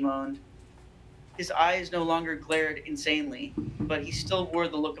drug, he moaned. His eyes no longer glared insanely, but he still wore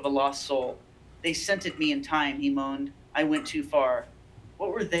the look of a lost soul. They scented me in time, he moaned. I went too far.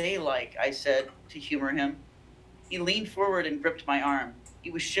 What were they like? I said, to humor him. He leaned forward and gripped my arm.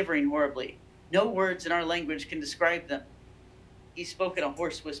 He was shivering horribly. No words in our language can describe them. He spoke in a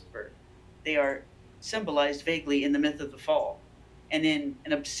hoarse whisper. They are symbolized vaguely in the myth of the fall, and in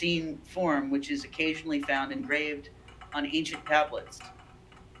an obscene form which is occasionally found engraved on ancient tablets.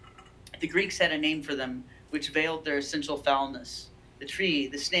 The Greeks had a name for them, which veiled their essential foulness. The tree,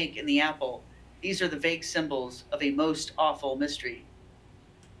 the snake, and the apple, these are the vague symbols of a most awful mystery.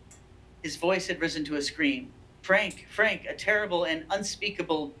 His voice had risen to a scream. Frank, Frank, a terrible and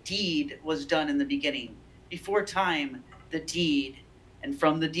unspeakable deed was done in the beginning. Before time, the deed, and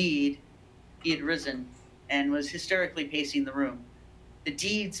from the deed, he had risen and was hysterically pacing the room. The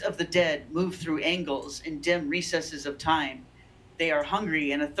deeds of the dead move through angles in dim recesses of time. They are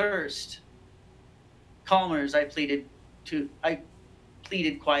hungry and athirst. Calmers, I pleaded to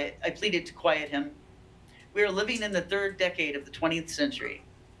quiet him. We are living in the third decade of the 20th century.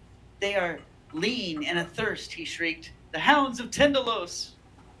 They are lean and athirst, he shrieked. The hounds of Tendalos!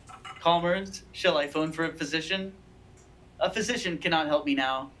 Calmers, shall I phone for a physician? A physician cannot help me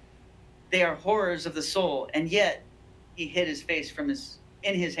now. They are horrors of the soul, and yet he hid his face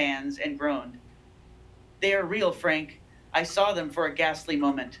in his hands and groaned. They are real, Frank. I saw them for a ghastly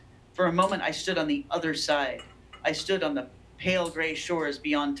moment. For a moment I stood on the other side. I stood on the pale gray shores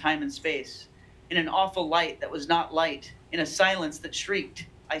beyond time and space. In an awful light that was not light, in a silence that shrieked,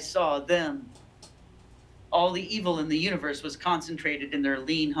 I saw them. All the evil in the universe was concentrated in their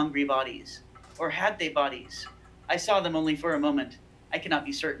lean, hungry bodies. Or had they bodies? I saw them only for a moment. I cannot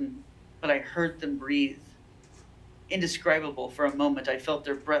be certain, but I heard them breathe. Indescribable, for a moment I felt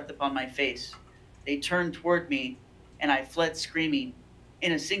their breath upon my face. They turned toward me, and I fled screaming.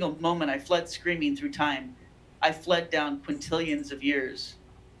 In a single moment I fled screaming through time. I fled down quintillions of years.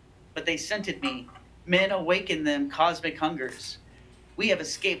 But they scented me. Men awaken them cosmic hungers. We have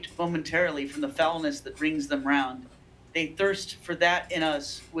escaped momentarily from the foulness that rings them round. They thirst for that in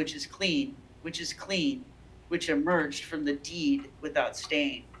us which is clean, which emerged from the deed without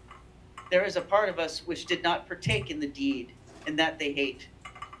stain. There is a part of us which did not partake in the deed, and that they hate.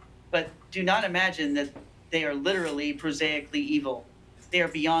 But do not imagine that they are literally, prosaically evil. They are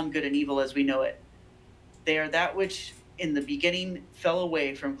beyond good and evil as we know it. They are that which in the beginning fell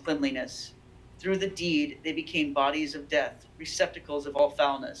away from cleanliness. Through the deed, they became bodies of death, receptacles of all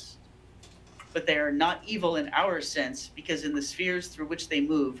foulness. But they are not evil in our sense, because in the spheres through which they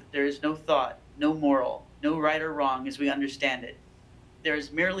move, there is no thought, no moral, no right or wrong as we understand it. There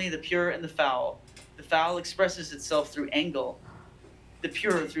is merely the pure and the foul. The foul expresses itself through angle, the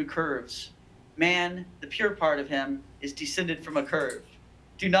pure through curves. Man, the pure part of him, is descended from a curve.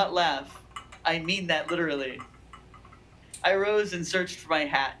 Do not laugh. I mean that literally. I rose and searched for my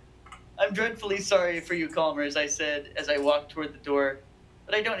hat. I'm dreadfully sorry for you, Calmers, I said as I walked toward the door,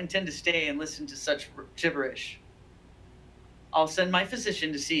 but I don't intend to stay and listen to such gibberish. I'll send my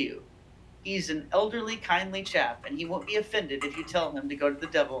physician to see you. He's an elderly, kindly chap, and he won't be offended if you tell him to go to the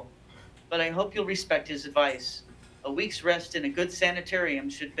devil. But I hope you'll respect his advice. A week's rest in a good sanitarium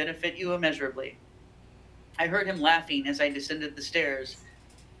should benefit you immeasurably. I heard him laughing as I descended the stairs,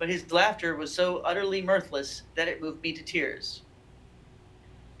 but his laughter was so utterly mirthless that it moved me to tears.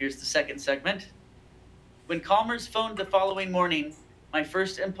 Here's the second segment. When Calmers phoned the following morning, my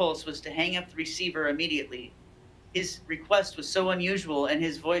first impulse was to hang up the receiver immediately. His request was so unusual and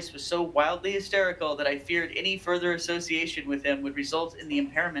his voice was so wildly hysterical that I feared any further association with him would result in the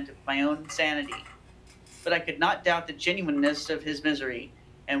impairment of my own sanity. But I could not doubt the genuineness of his misery,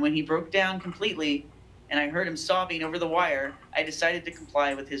 and when he broke down completely and I heard him sobbing over the wire, I decided to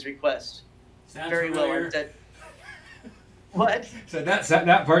comply with his request. Sounds Very familiar. well, I said. What? So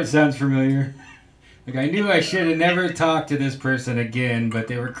that part sounds familiar. Like, I knew I should have never talked to this person again, but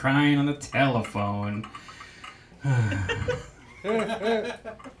they were crying on the telephone. Very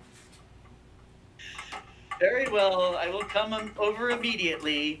well, I will come over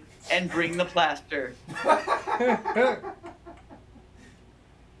immediately and bring the plaster.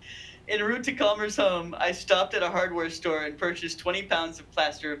 En route to Calmer's home, I stopped at a hardware store and purchased 20 pounds of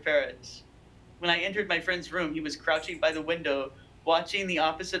plaster of Paris. When I entered my friend's room, he was crouching by the window, watching the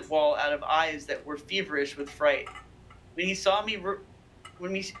opposite wall out of eyes that were feverish with fright. When he saw me,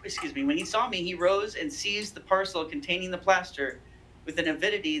 he rose and seized the parcel containing the plaster with an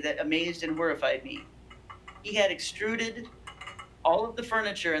avidity that amazed and horrified me. He had extruded all of the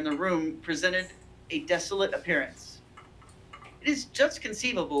furniture in the room, presented a desolate appearance. It is just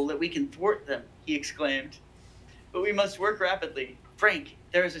conceivable that we can thwart them, he exclaimed. But we must work rapidly. Frank,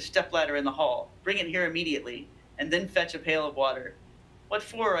 there is a stepladder in the hall. Bring it here immediately, and then fetch a pail of water. What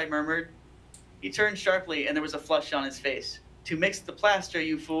for? I murmured. He turned sharply, and there was a flush on his face. To mix the plaster,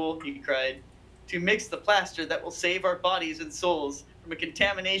 you fool, he cried. To mix the plaster that will save our bodies and souls from a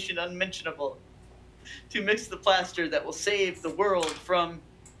contamination unmentionable. To mix the plaster that will save the world from...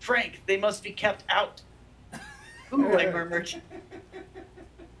 Frank, they must be kept out. Ooh, I murmured.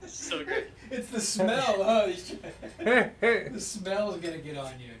 So good. It's the smell, huh? The smell's gonna get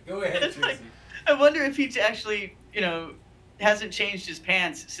on you. Go ahead, It's like, Tracy. I wonder if he actually, hasn't changed his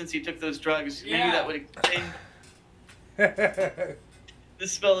pants since he took those drugs. Yeah. Maybe that would explain the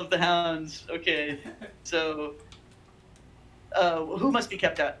smell of the hounds. Okay, so who must be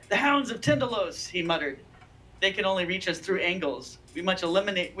kept out? The hounds of Tendalos, he muttered. They can only reach us through angles. We must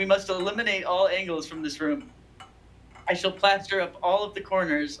eliminate all angles from this room. I shall plaster up all of the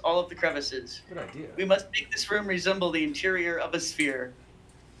corners, all of the crevices. Good idea. We must make this room resemble the interior of a sphere.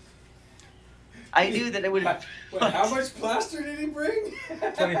 I knew that it would. Wait, how much plaster did he bring?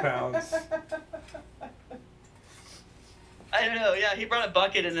 20 pounds. I don't know. Yeah, he brought a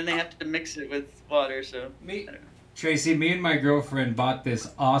bucket, and then they have to mix it with water. So Me, I don't know. Tracy, me and my girlfriend bought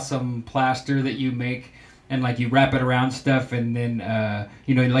this awesome plaster that you make, and like you wrap it around stuff, and then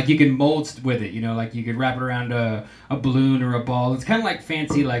you know, like you can mold with it. You know, like you could wrap it around a balloon or a ball. It's kind of like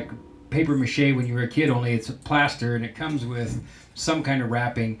fancy like paper mache when you were a kid, only it's plaster, and it comes with some kind of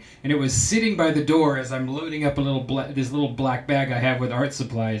wrapping. And it was sitting by the door as I'm loading up a little this little black bag I have with art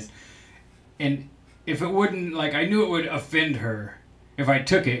supplies, and if it wouldn't, like, I knew it would offend her if I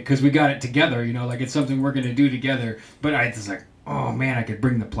took it, because we got it together, you know, like it's something we're going to do together. But I was like, oh man, I could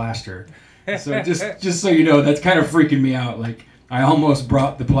bring the plaster. So just so you know, that's kind of freaking me out. Like, I almost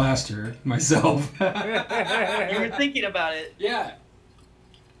brought the plaster myself. You were thinking about it. Yeah.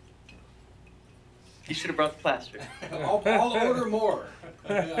 You should have brought the plaster. I'll order more.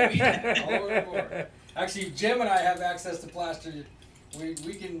 I'll order more. Actually, Jim and I have access to plaster. We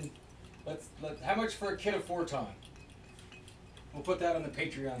can. How much for a kit of Forton? We'll put that on the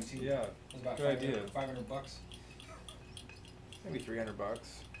Patreon too. Yeah, It's about good idea. $500. Maybe $300.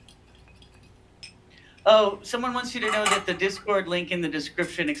 Oh, someone wants you to know that the Discord link in the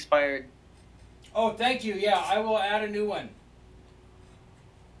description expired. Oh, thank you. Yeah, I will add a new one.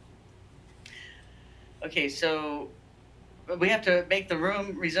 Okay, so we have to make the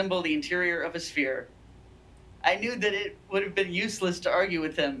room resemble the interior of a sphere. I knew that it would have been useless to argue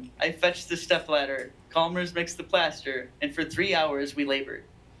with him. I fetched the stepladder. Chalmers mixed the plaster, and for 3 hours we labored.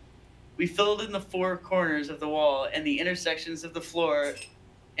 We filled in the four corners of the wall and the intersections of the floor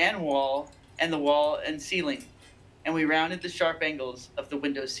and wall and the wall and ceiling, and we rounded the sharp angles of the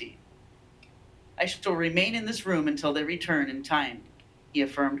window seat. I shall remain in this room until they return in time, he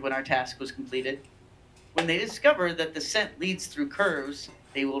affirmed when our task was completed. When they discover that the scent leads through curves,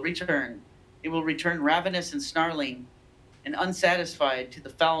 they will return. They will return ravenous and snarling and unsatisfied to the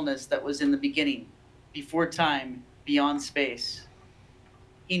foulness that was in the beginning, before time, beyond space.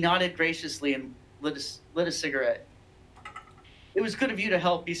 He nodded graciously and lit a cigarette. It was good of you to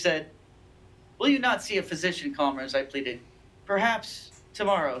help, he said. Will you not see a physician, Chalmers? I pleaded. Perhaps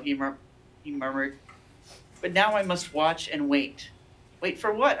tomorrow, he murmured. But now I must watch and wait. Wait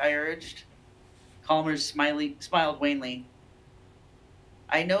for what? I urged. Chalmers smiled wanly.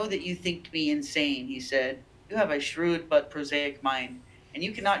 I know that you think me insane, he said. You have a shrewd but prosaic mind, and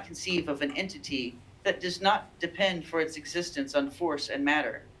you cannot conceive of an entity that does not depend for its existence on force and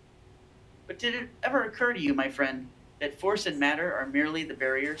matter. But did it ever occur to you, my friend, that force and matter are merely the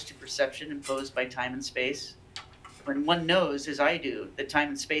barriers to perception imposed by time and space? When one knows, as I do, that time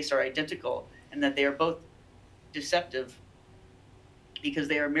and space are identical and that they are both deceptive because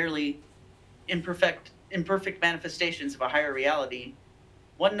they are merely imperfect manifestations of a higher reality,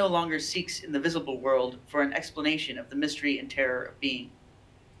 one no longer seeks in the visible world for an explanation of the mystery and terror of being.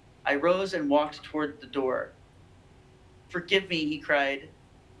 I rose and walked toward the door. Forgive me, he cried.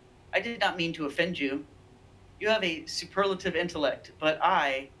 I did not mean to offend you. You have a superlative intellect, but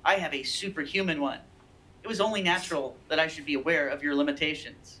I have a superhuman one. It was only natural that I should be aware of your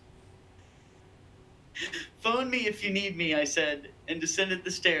limitations. Phone me if you need me, I said, and descended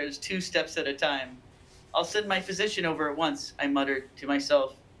the stairs 2 steps at a time. I'll send my physician over at once, I muttered to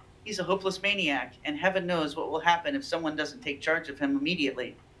myself. He's a hopeless maniac, and heaven knows what will happen if someone doesn't take charge of him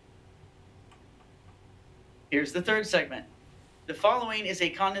immediately. Here's the third segment. The following is a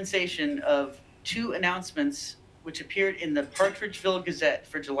condensation of 2 announcements which appeared in the Partridgeville Gazette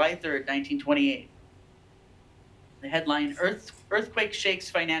for July 3rd, 1928. The headline, Earthquake Shakes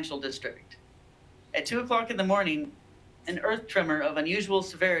Financial District. At 2 o'clock in the morning, an earth tremor of unusual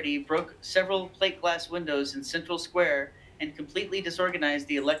severity broke several plate glass windows in Central Square and completely disorganized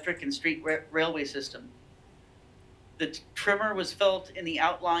the electric and street railway system. The tremor was felt in the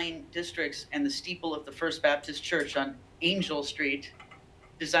outlying districts, and the steeple of the First Baptist Church on Angel Street,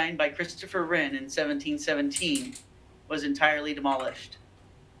 designed by Christopher Wren in 1717, was entirely demolished.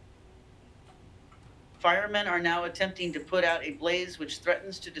 Firemen are now attempting to put out a blaze which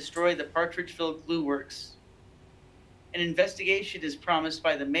threatens to destroy the Partridgeville Glue Works. An investigation is promised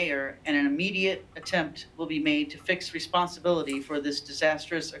by the mayor, and an immediate attempt will be made to fix responsibility for this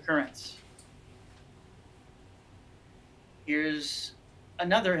disastrous occurrence. Here's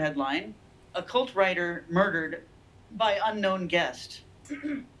another headline. A cult writer murdered by unknown guest.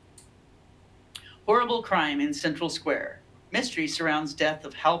 Horrible crime in Central Square. Mystery surrounds death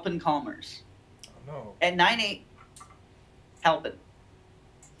of Halpin Chalmers. Oh, no. At 9 a.m. Halpin.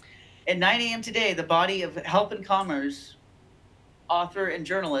 At 9 a.m. today, the body of Help and Commerce, author and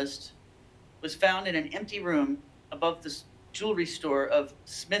journalist, was found in an empty room above the jewelry store of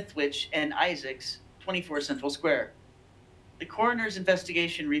Smithwich and Isaacs, 24 Central Square. The coroner's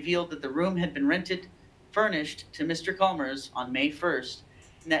investigation revealed that the room had been rented, furnished to Mr. Calmers on May 1st,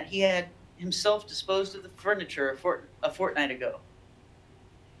 and that he had himself disposed of the furniture a fortnight ago.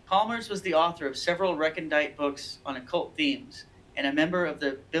 Calmers was the author of several recondite books on occult themes and a member of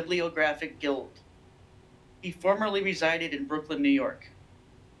the Bibliographic Guild. He formerly resided in Brooklyn, New York.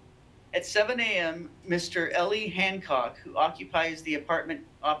 At 7 a.m., Mr. Ellie Hancock, who occupies the apartment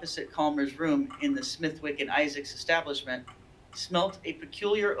opposite Calmer's room in the Smithwick and Isaacs establishment, smelt a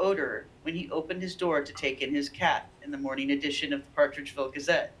peculiar odor when he opened his door to take in his cat in the morning edition of the Partridgeville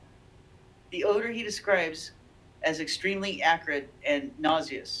Gazette. The odor he describes as extremely acrid and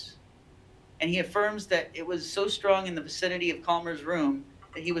nauseous, and he affirms that it was so strong in the vicinity of Calmer's room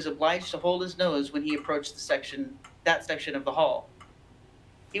that he was obliged to hold his nose when he approached that section of the hall.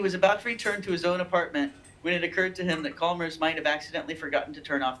 He was about to return to his own apartment when it occurred to him that Calmers might have accidentally forgotten to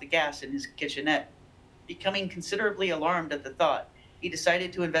turn off the gas in his kitchenette. Becoming considerably alarmed at the thought, he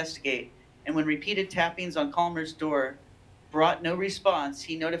decided to investigate, and when repeated tappings on Calmer's door brought no response,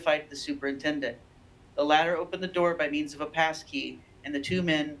 he notified the superintendent. The latter opened the door by means of a pass key, and the two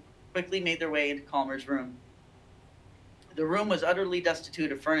men quickly made their way into Calmer's room. The room was utterly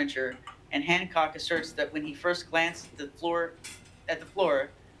destitute of furniture, and Hancock asserts that when he first glanced at the floor,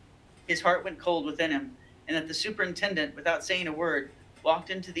 his heart went cold within him, and that the superintendent, without saying a word, walked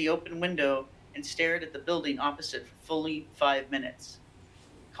into the open window and stared at the building opposite for fully 5 minutes.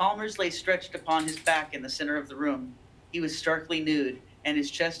 Calmers lay stretched upon his back in the center of the room. He was starkly nude, and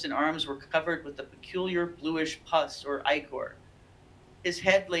his chest and arms were covered with a peculiar bluish pus or ichor. His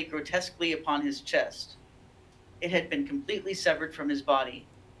head lay grotesquely upon his chest. It had been completely severed from his body,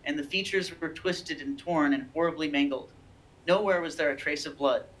 and the features were twisted and torn and horribly mangled. Nowhere was there a trace of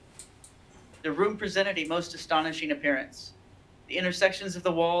blood. The room presented a most astonishing appearance. The intersections of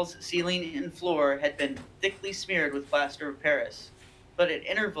the walls, ceiling, and floor had been thickly smeared with plaster of Paris, but at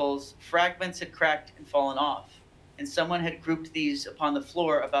intervals, fragments had cracked and fallen off, and someone had grouped these upon the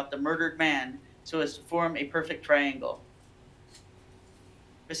floor about the murdered man so as to form a perfect triangle.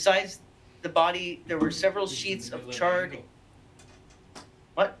 Besides the body, there were several sheets of charred...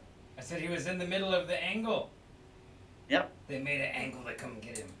 What? I said he was in the middle of the angle. Yep. They made an angle to come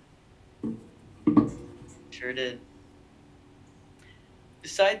get him. Sure did.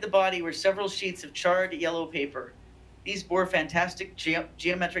 Beside the body were several sheets of charred yellow paper. These bore fantastic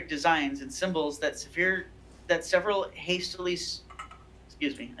geometric designs and symbols that several hastily...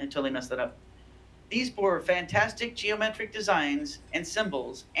 Excuse me, I totally messed that up. These bore fantastic geometric designs and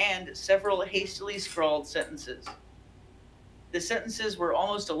symbols and several hastily scrawled sentences. The sentences were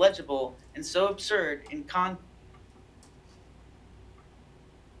almost illegible and so absurd in content,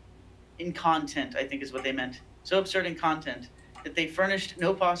 I think is what they meant. So absurd in content that they furnished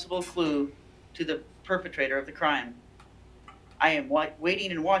no possible clue to the perpetrator of the crime. I am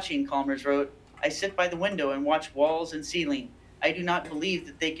waiting and watching, Calmers wrote. I sit by the window and watch walls and ceiling. I do not believe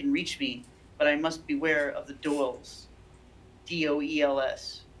that they can reach me, but I must beware of the Doels.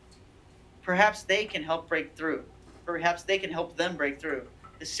 D-O-E-L-S. Perhaps they can help break through. Perhaps they can help them break through.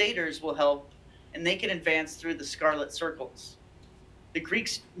 The satyrs will help, and they can advance through the scarlet circles. The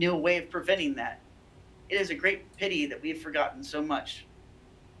Greeks knew a way of preventing that. It is a great pity that we have forgotten so much.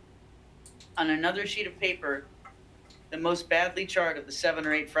 On another sheet of paper, the most badly charred of the 7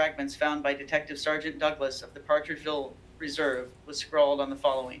 or 8 fragments found by Detective Sergeant Douglas of the Partridgeville Reserve was scrawled on the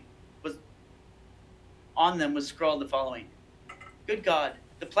following. On them was scrawled the following. Good God,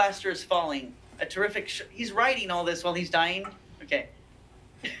 the plaster is falling. A terrific... He's writing all this while he's dying? Okay.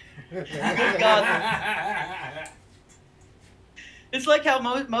 Good God. It's like how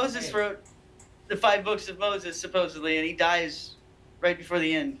Moses wrote the 5 books of Moses, supposedly, and he dies right before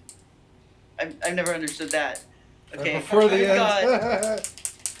the end. I've never understood that. Okay. Before the end. God.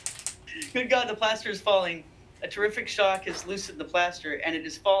 Good God, the plaster is falling. A terrific shock has loosened the plaster, and it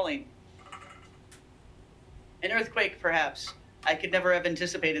is falling. An earthquake, perhaps. I could never have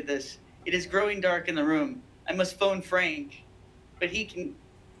anticipated this. It is growing dark in the room. I must phone Frank. But can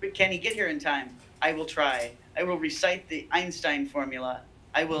he get here in time? I will try. I will recite the Einstein formula.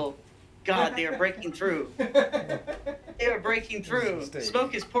 I will... God, they are breaking through. They are breaking through.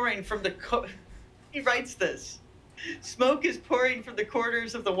 Smoke is pouring from the... He writes this. Smoke is pouring from the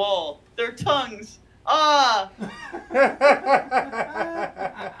corners of the wall. Their tongues. Ah!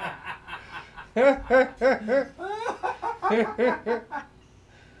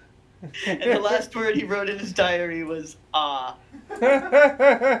 And the last word he wrote in his diary was, ah. You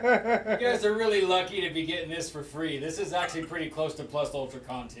guys are really lucky to be getting this for free. This is actually pretty close to Plus Ultra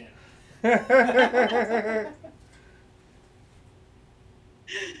content.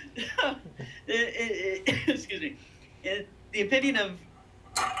 Excuse me. The opinion of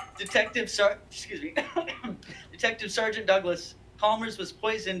Detective Sergeant Douglas, Chalmers was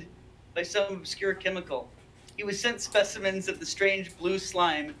poisoned by some obscure chemical. He was sent specimens of the strange blue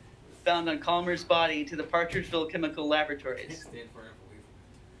slime found on Chalmers' body to the Partridgeville Chemical Laboratories.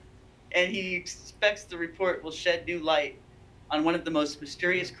 And he expects the report will shed new light on one of the most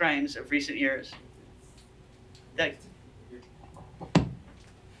mysterious crimes of recent years. It's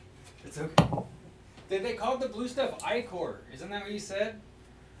okay. They called the blue stuff ichor. Isn't that what you said?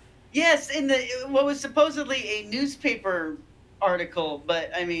 Yes, in what was supposedly a newspaper article, but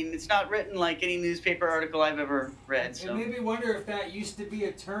I mean, it's not written like any newspaper article I've ever read. So. It made me wonder if that used to be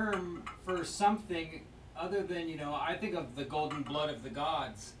a term for something other than, I think of the golden blood of the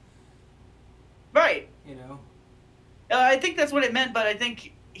gods. Right. I I think that's what it meant, but I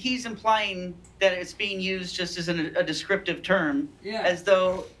think he's implying that it's being used just as a descriptive term, as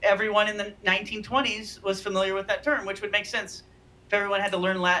though everyone in the 1920s was familiar with that term, which would make sense if everyone had to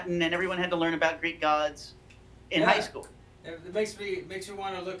learn Latin and everyone had to learn about Greek gods in high school. It makes me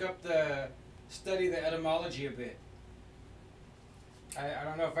want to look up study the etymology a bit. I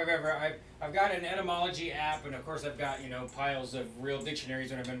don't know if I've got an etymology app, and of course I've got piles of real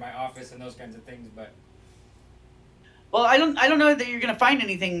dictionaries when I'm in my office and those kinds of things, but. Well, I don't know that you're going to find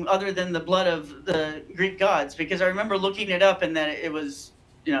anything other than the blood of the Greek gods, because I remember looking it up and that it was,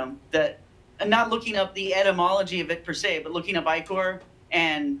 that, and not looking up the etymology of it per se, but looking up ichor,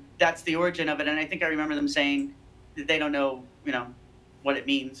 and that's the origin of it. And I think I remember them saying that they don't know, what it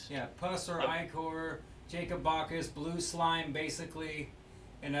means. Yeah, pus or ichor, Jacob Bacchus, blue slime, basically.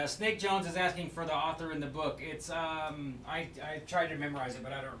 And Snake Jones is asking for the author in the book. It's I tried to memorize it,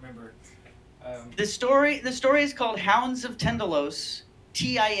 but I don't remember. The story is called Hounds of Tindalos,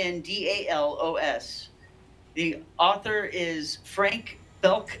 Tindalos. The author is Frank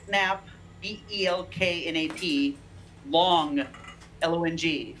Belknap, Belknap, Long,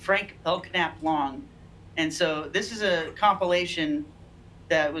 Long. Frank Belknap Long. And so this is a compilation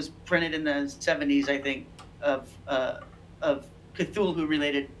that was printed in the 70s, I think, of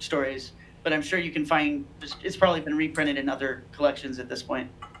Cthulhu-related stories. But I'm sure you can find, it's probably been reprinted in other collections at this point.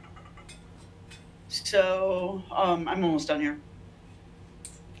 So, I'm almost done here.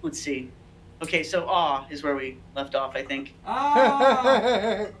 Let's see. Okay, so is where we left off, I think.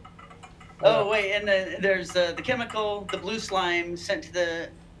 Ah! Oh, wait, and there's the chemical, the blue slime sent to the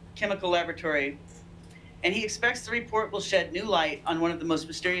chemical laboratory. And he expects the report will shed new light on one of the most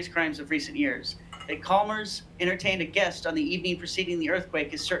mysterious crimes of recent years. That Chalmers entertained a guest on the evening preceding the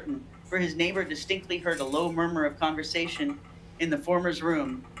earthquake is certain, for his neighbor distinctly heard a low murmur of conversation in the former's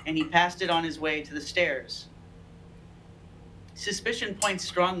room, and he passed it on his way to the stairs. Suspicion points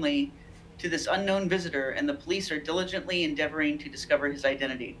strongly to this unknown visitor, and the police are diligently endeavoring to discover his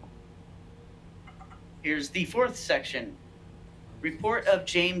identity. Here's the fourth section. Report of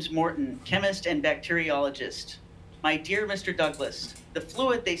James Morton, chemist and bacteriologist. My dear Mr. Douglas, the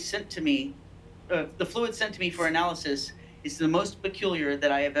fluid sent to me for analysis is the most peculiar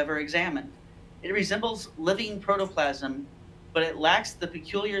that I have ever examined. It resembles living protoplasm, but it lacks the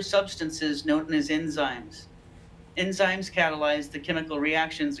peculiar substances known as enzymes. Enzymes catalyze the chemical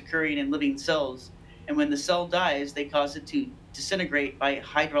reactions occurring in living cells, and when the cell dies, they cause it to disintegrate by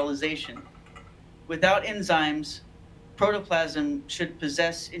hydrolyzation. Without enzymes, protoplasm should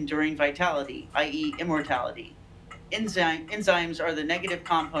possess enduring vitality, i.e. immortality. Enzymes are the negative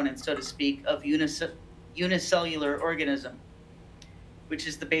components, so to speak, of unicellular organism, which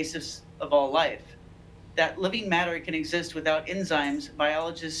is the basis of all life. That living matter can exist without enzymes,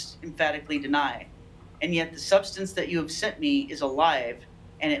 biologists emphatically deny. And yet the substance that you have sent me is alive,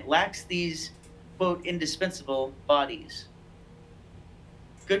 and it lacks these, quote, indispensable bodies.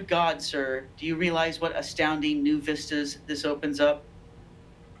 Good God, sir, do you realize what astounding new vistas this opens up?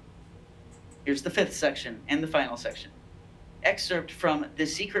 Here's the fifth section and the final section. Excerpt from The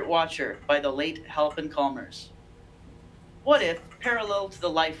Secret Watcher by the late Halpin Chalmers. What if, parallel to the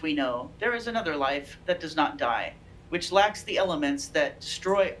life we know, there is another life that does not die, which lacks the elements that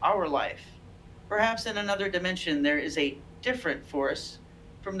destroy our life? Perhaps in another dimension there is a different force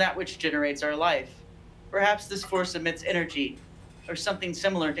from that which generates our life. Perhaps this force emits energy, or something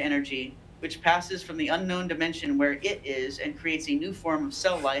similar to energy, which passes from the unknown dimension where it is and creates a new form of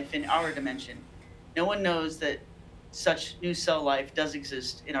cell life in our dimension. No one knows that such new cell life does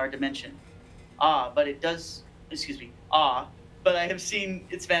exist in our dimension. But but I have seen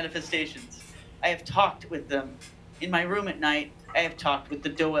its manifestations. I have talked with them. In my room at night, I have talked with the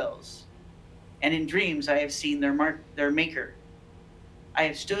Doels. And in dreams, I have seen their maker. I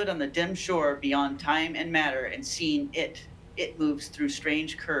have stood on the dim shore beyond time and matter and seen it. It moves through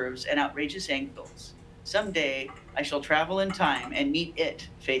strange curves and outrageous angles. Someday, I shall travel in time and meet it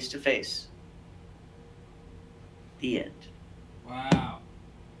face to face. The end. Wow.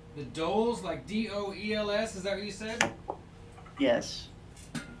 The Doels, like D-O-E-L-S, is that what you said? Yes.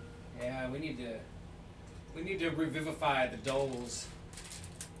 Yeah, we need to revivify the Doels.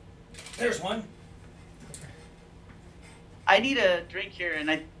 There's one. I need a drink here, and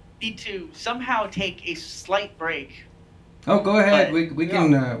I need to somehow take a slight break. Oh, go ahead. But-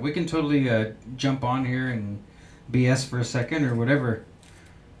 We can totally jump on here and BS for a second or whatever.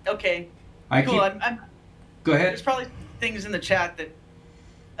 Okay. I Cool. keep. I'm Go ahead. There's probably things in the chat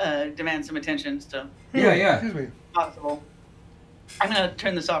that demand some attention, so Yeah. Excuse me. possible. I'm gonna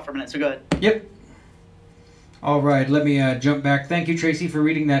turn this off for a minute, so go ahead. Yep. All right. Let me jump back. Thank you, Tracy, for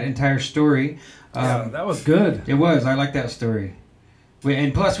reading that entire story. Yeah, that was good. It was. I like that story.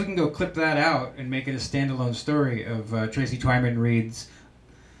 And plus, we can go clip that out and make it a standalone story of Tracy Twyman reads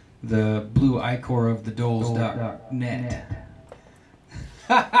the blue ichor of the Doels.net.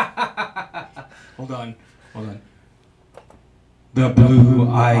 Hold on. The blue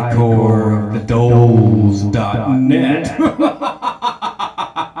ichor of the Doels.net.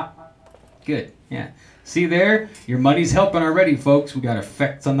 Good. Yeah. See there? Your money's helping already, folks. We got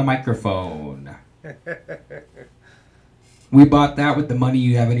effects on the microphone. We bought that with the money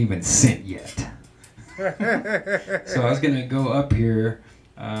you haven't even sent yet. So I was gonna go up here.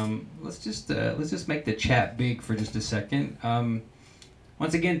 Let's just make the chat big for just a second.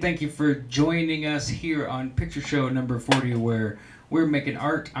 Once again, thank you for joining us here on Picture Show number 40, where we're making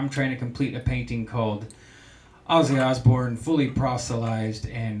art. I'm trying to complete a painting called Ozzy Osbourne, fully proselytized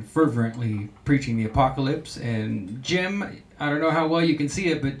and fervently preaching the apocalypse. And Jim, I don't know how well you can see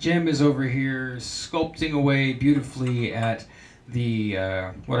it, but Jim is over here sculpting away beautifully at the,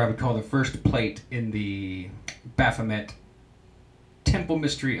 what I would call the first plate in the Baphomet Temple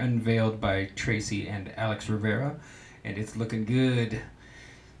Mystery unveiled by Tracy and Alex Rivera. And it's looking good.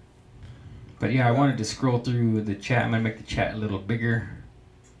 But yeah, I wanted to scroll through the chat. I'm going to make the chat a little bigger.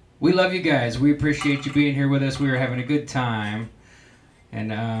 We love you guys. We appreciate you being here with us. We are having a good time.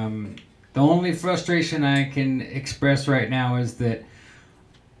 And the only frustration I can express right now is that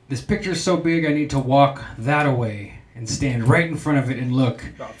this picture is so big I need to walk that away and stand right in front of it and look.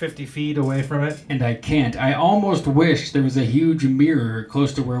 About 50 feet away from it. And I can't. I almost wish there was a huge mirror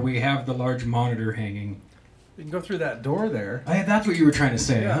close to where we have the large monitor hanging. You can go through that door there. That's what you were trying to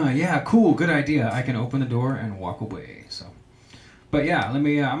say, Yeah. huh? Yeah, cool, good idea. I can open the door and walk away. So, but yeah, let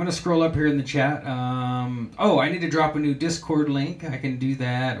me. I'm gonna scroll up here in the chat. Oh, I need to drop a new Discord link. I can do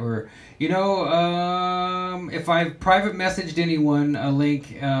that, or if I've private messaged anyone a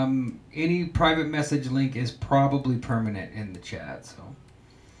link, any private message link is probably permanent in the chat.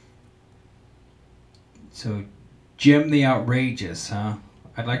 So Jim the Outrageous, huh?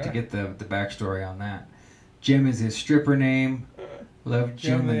 I'd like to get the backstory on that. Jim is his stripper name. Love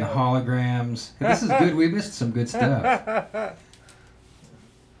Jim and the holograms. This is good. We missed some good stuff.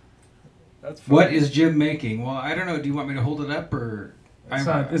 That's funny. What is Jim making? Well, I don't know. Do you want me to hold it up or? It's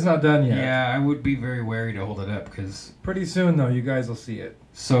not done yet. Yeah, I would be very wary to hold it up because. Pretty soon though, you guys will see it.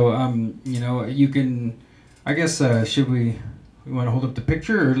 So you can. I guess should we want to hold up the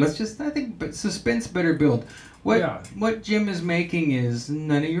picture or let's just? I think but suspense better build. What Jim is making is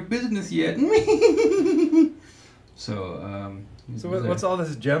none of your business yet. So what's all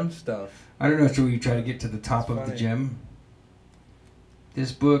this gem stuff? I don't know. Should we try to get to the top of the gem?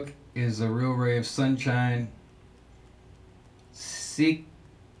 This book is a real ray of sunshine. Seek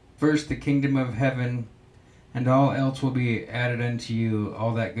first the kingdom of heaven, and all else will be added unto you.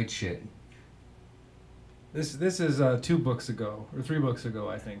 All that good shit. This is 2 books ago or 3 books ago,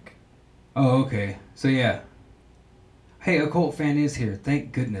 I think. Oh, okay. So yeah. Hey, Occult Fan is here.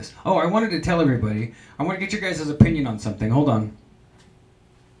 Thank goodness. Oh, I wanted to tell everybody. I want to get your guys' opinion on something. Hold on.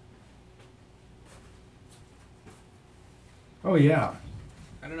 Oh yeah.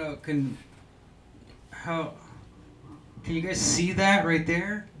 I don't know. Can you guys see that right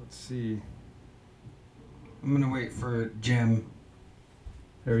there? Let's see. I'm gonna wait for Jim.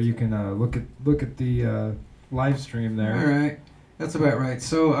 There you can look at the live stream there. All right, that's about right.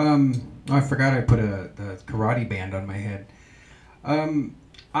 So I forgot I put the karate band on my head.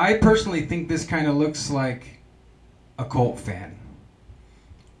 I personally think this kind of looks like a Cult Fan.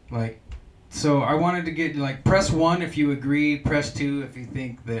 Like So I wanted to get like press 1 if you agree, press 2 if you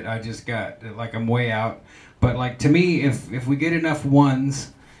think that I just got like I'm way out. But like to me, if we get enough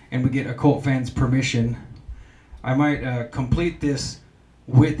ones and we get occult fans' permission, I might complete this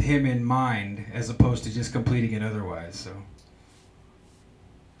with him in mind as opposed to just completing it otherwise. So.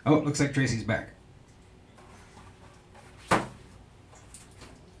 Oh, it looks like Tracy's back. And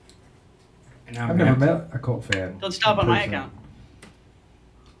now I've never met a cult fan. Don't stop in on my person. account.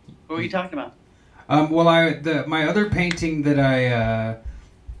 What were you talking about? Well, my other painting that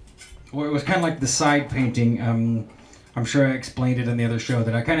well, it was kind of like the side painting. I'm sure I explained it on the other show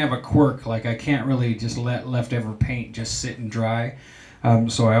that I kind of have a quirk, like I can't really just let leftover paint just sit and dry,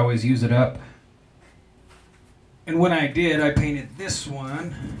 so I always use it up. And when I did, I painted this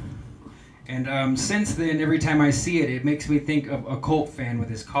one, and since then, every time I see it, it makes me think of a cult fan with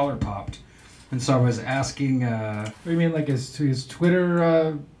his collar popped. And so I was asking. What do you mean, like his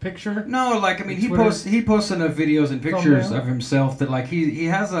Twitter picture? No, like I mean, he Twitter? posts enough videos and pictures Thumbnail? of himself that like he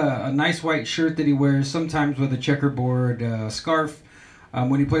has a nice white shirt that he wears sometimes with a checkerboard scarf.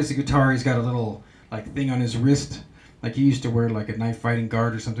 When he plays the guitar, he's got a little like thing on his wrist. Like you used to wear like a knife fighting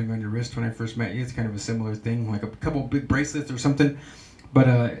guard or something on your wrist when I first met you. It's kind of a similar thing, like a couple big bracelets or something. But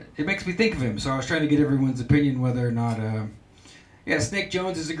it makes me think of him. So I was trying to get everyone's opinion whether or not. Yeah, Snake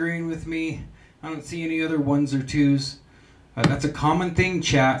Jones is agreeing with me. I don't see any other 1s or 2s. That's a common thing,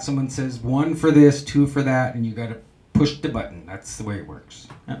 chat. Someone says 1 for this, 2 for that, and you got to push the button. That's the way it works.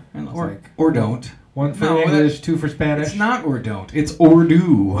 Or don't. 1 for No, English, 2 for Spanish. It's not or don't. It's or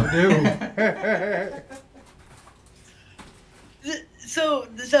do. So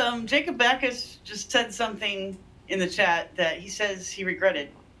Jacob Backus just said something in the chat that he says he regretted,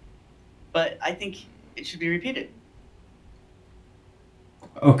 but I think it should be repeated.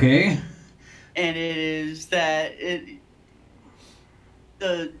 Okay. And it is that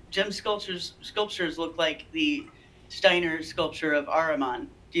the JEM sculptures look like the Steiner sculpture of Ahriman.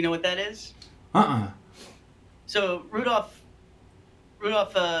 Do you know what that is? So Rudolf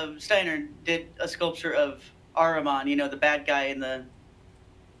Steiner did a sculpture of Ahriman, you know, the bad guy in the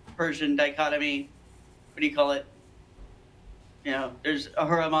Persian dichotomy. What do you call it? You know, there's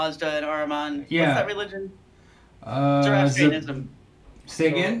Ahura Mazda and Ahriman. Yeah. What's that religion? Zoroastrianism. Say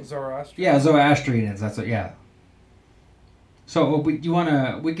again? Zoroastrian. Yeah, Zoroastrian is. That's what. Yeah. So we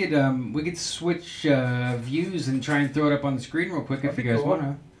could switch views and try and throw it up on the screen real quick if you guys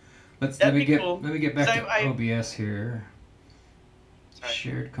wanna. Let me get back to OBS here. Sorry.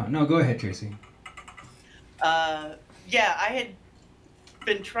 Shared No, go ahead, Tracy. Yeah, I had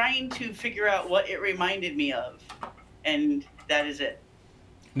been trying to figure out what it reminded me of, and that is it.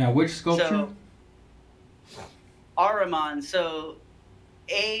 Now, which sculpture? So, Ahriman. So,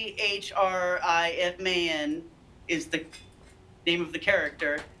 Ahriman is the name of the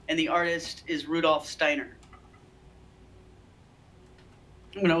character, and the artist is Rudolf Steiner.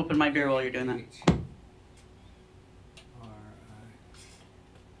 I'm gonna open my beer while you're doing that.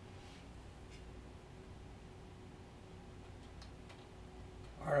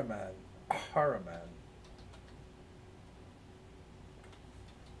 Ahriman.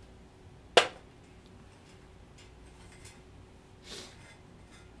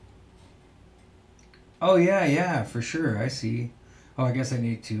 Oh yeah, for sure. I see. Oh, I guess I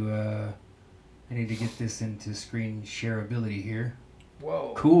need to get this into screen shareability here.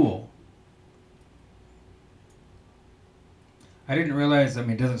 Whoa. Cool. I didn't realize. I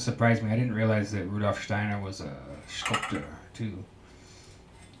mean, it doesn't surprise me. I didn't realize that Rudolf Steiner was a sculptor too.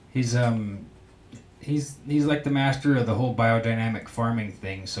 He's like the master of the whole biodynamic farming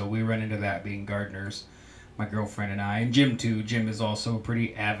thing. So we run into that being gardeners, my girlfriend and I, and Jim too. Jim is also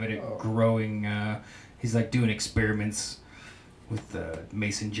pretty avid at growing. He's like doing experiments with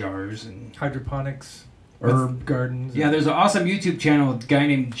mason jars and Hydroponics, herb gardens. Yeah, there's an awesome YouTube channel, a guy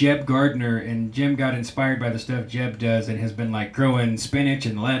named Jeb Gardner, and Jim got inspired by the stuff Jeb does and has been like growing spinach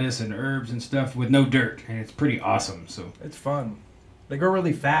and lettuce and herbs and stuff with no dirt, and it's pretty awesome. So It's fun. They grow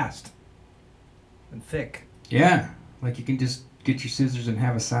really fast and thick. yeah, like you can just get your scissors and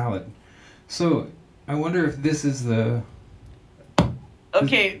have a salad. So I wonder if this is the...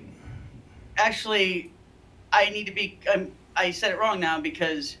 Okay, actually, I need to be. I said it wrong now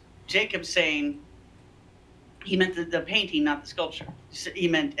because Jacob's saying he meant the painting, not the sculpture. He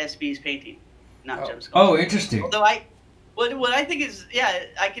meant SB's painting, not Jim's sculpture. Oh, interesting. Although what I think is, yeah,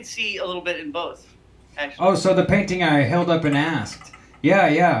 I could see a little bit in both, actually. Oh, so the painting I held up and asked.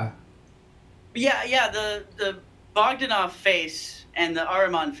 Yeah. But yeah, the Bogdanov face and the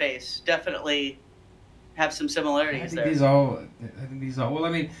Ahriman face definitely have some similarities I think there. these all. Well, I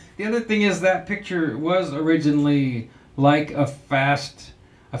mean, the other thing is that picture was originally like a fast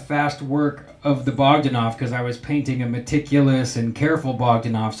a fast work of the Bogdanov because I was painting a meticulous and careful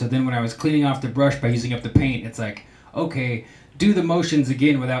Bogdanov. So then when I was cleaning off the brush by using up the paint, it's like, okay, do the motions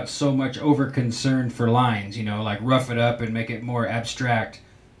again without so much over concern for lines, you know, like rough it up and make it more abstract.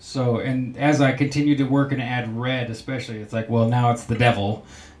 So, and as I continue to work and add red especially, it's like, well, now it's the devil,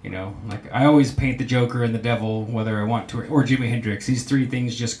 you know, like I always paint the Joker and the devil whether I want to, or Jimi Hendrix. These three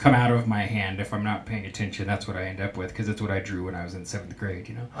things just come out of my hand if I'm not paying attention. That's what I end up with because it's what I drew when I was in 7th grade,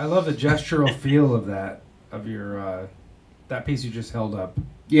 you know. I love the gestural feel of that, of your, that piece you just held up.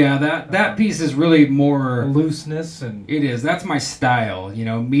 Yeah, that piece is really more looseness, and it is. That's my style, you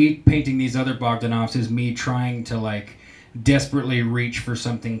know. Me painting these other Bogdanovs is me trying to like desperately reach for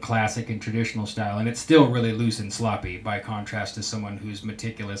something classic and traditional style, and it's still really loose and sloppy by contrast to someone who's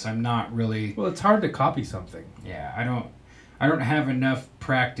meticulous. I'm not really. Well, it's hard to copy something. Yeah, I don't have enough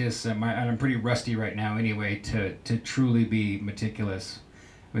practice, and I'm pretty rusty right now anyway to truly be meticulous.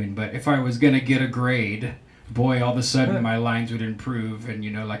 I mean, but if I was gonna get a grade, boy, all of a sudden my lines would improve, and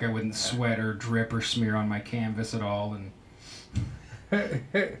you know, like I wouldn't sweat or drip or smear on my canvas at all,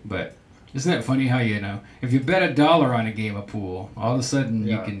 and but. Isn't it funny how, you know, if you bet $1 on a game of pool, all of a sudden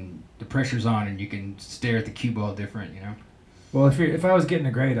the pressure's on and you can stare at the cue ball different, you know? Well, if I was getting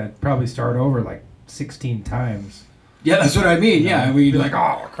a grade, I'd probably start over like 16 times. Yeah, that's what I mean. Yeah, I mean, like,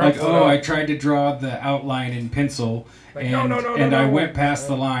 oh, crap, I tried to draw the outline in pencil, like, and I went past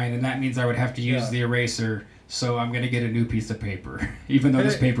the line, and that means I would have to use the eraser, so I'm going to get a new piece of paper, even though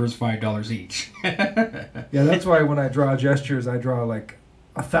this paper is $5 each. Yeah, that's why when I draw gestures, I draw like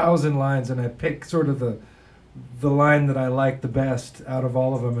 1,000 lines, and I pick sort of the line that I like the best out of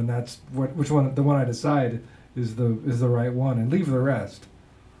all of them, and that's the one I decide is the right one, and leave the rest.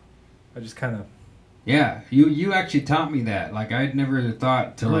 I just kind of. Yeah, you actually taught me that. Like I'd never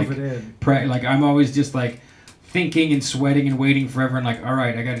thought to prove like it in. Like I'm always just like thinking and sweating and waiting forever, and like, all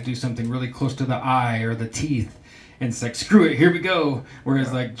right, I got to do something really close to the eye or the teeth. And it's like, screw it, here we go.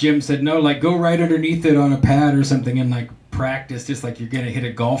 Whereas like Jim said, no, like go right underneath it on a pad or something and like practice just like you're going to hit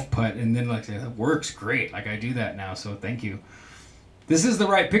a golf putt. And then like, it works great. Like I do that now, so thank you. This is the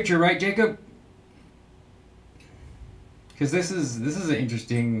right picture, right, Jacob? Because this is an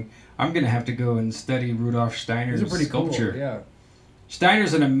interesting, I'm going to have to go and study Rudolf Steiner's sculpture. Cool, yeah.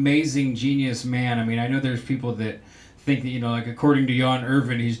 Steiner's an amazing genius man. I mean, I know there's people that think that, you know, like according to Jan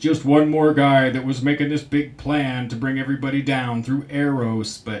Irvin, he's just one more guy that was making this big plan to bring everybody down through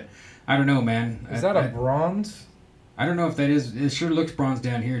Eros, but I don't know, man. Is that a bronze? I don't know if that is. It sure looks bronze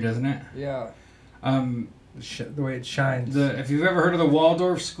down here, doesn't it? Yeah. The way it shines. If you've ever heard of the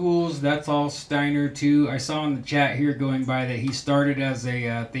Waldorf schools, that's all Steiner too. I saw in the chat here going by that he started as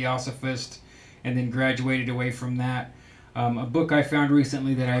a theosophist and then graduated away from that. A book I found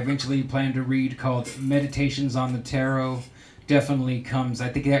recently that I eventually plan to read called Meditations on the Tarot definitely comes. I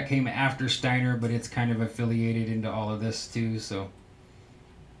think that came after Steiner, but it's kind of affiliated into all of this too. So,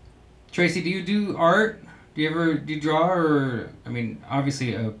 Tracy, do you do art? Do you draw? Or I mean,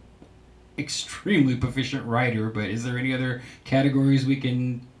 obviously a extremely proficient writer, but is there any other categories we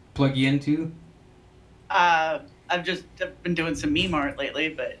can plug you into? I've been doing some meme art lately,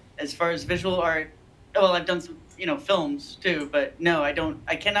 but as far as visual art, well, I've done some, films too, but no,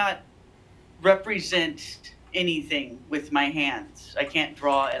 I cannot represent anything with my hands. I can't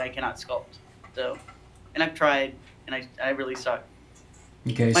draw and I cannot sculpt. So, and I've tried and I really suck.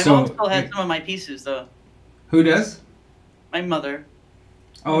 Okay, my mom still has some of my pieces though. Who does? My mother.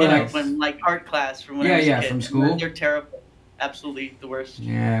 Oh, nice. From like art class from when I was a kid. From school. They're terrible. Absolutely the worst.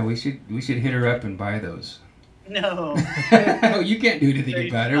 Yeah, we should hit her up and buy those. No. Oh, you can't do anything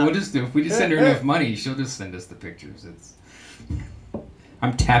about it. If we just send her enough money, she'll just send us the pictures.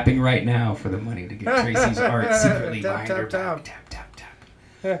 I'm tapping right now for the money to get Tracy's art secretly behind her back.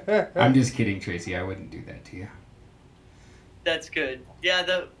 Tap. I'm just kidding, Tracy. I wouldn't do that to you. That's good. Yeah,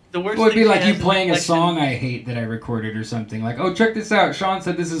 the worst. Well, it'd be like you playing a song I hate that I recorded or something. Like, oh, check this out. Sean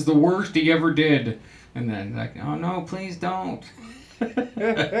said this is the worst he ever did. And then like, oh no, please don't.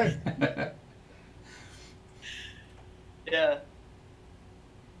 Yeah.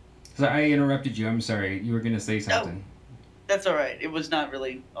 So I interrupted you. I'm sorry. You were going to say something. No, that's all right. It was not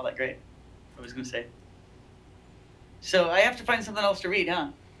really all that great. I was going to say. So I have to find something else to read,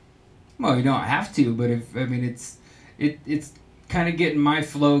 huh? Well, you don't have to, but it's kind of getting my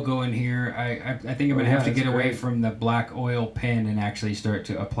flow going here. I think I'm going to have to get away from the black oil pen and actually start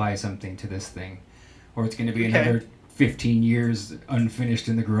to apply something to this thing. Or it's going to be another 15 years unfinished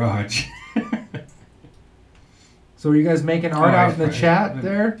in the garage. So are you guys making art out in the chat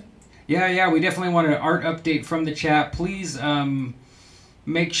there? Yeah, we definitely want an art update from the chat. Please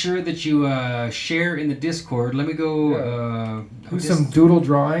make sure that you share in the Discord. Let me go. Do some doodle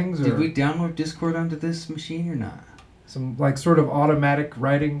drawings. Did or we download Discord onto this machine or not? some like sort of automatic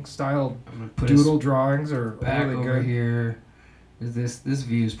writing style I'm gonna put doodle drawings are back really over good. here. Is this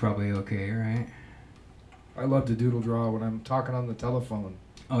view is probably okay, right? I love to doodle draw when I'm talking on the telephone.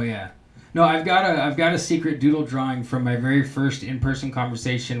 Oh yeah. No, I've got a secret doodle drawing from my very first in-person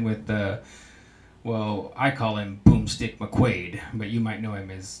conversation with well, I call him Boomstick McQuaid, but you might know him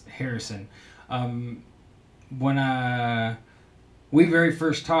as Harrison. When we very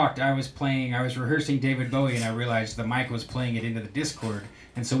first talked, I was rehearsing David Bowie, and I realized the mic was playing it into the Discord,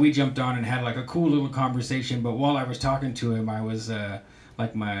 and so we jumped on and had like a cool little conversation. But while I was talking to him, I was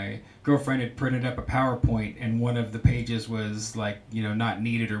like my girlfriend had printed up a PowerPoint, and one of the pages was like, not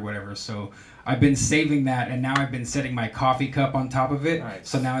needed or whatever. So I've been saving that, and now I've been setting my coffee cup on top of it. Nice.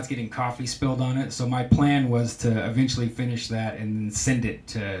 So now it's getting coffee spilled on it. So my plan was to eventually finish that and then send it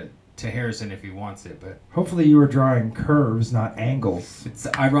to Harrison if he wants it. But Hopefully you were drawing curves, not angles. it's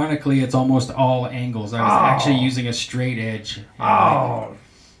ironically it's almost all angles. I was actually using a straight edge. Oh.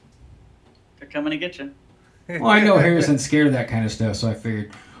 They're coming to get you. Well, I know Harrison's scared of that kind of stuff, so I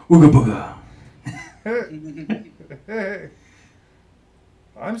figured, ooga booga.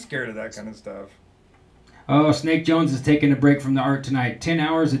 I'm scared of that kind of stuff. Oh, Snake Jones is taking a break from the art tonight. 10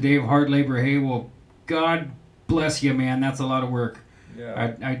 hours a day of hard labor. Hey, well, God bless you, man. That's a lot of work.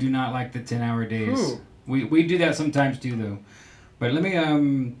 Yeah. I do not like the 10-hour days. Ooh. We do that sometimes too, though. But let me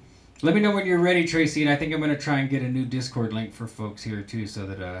know when you're ready, Tracy, and I think I'm going to try and get a new Discord link for folks here too, so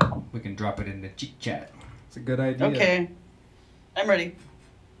that we can drop it in the chit chat. It's a good idea. Okay, I'm ready.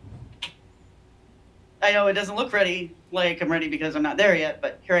 I know it doesn't look ready, like I'm ready because I'm not there yet,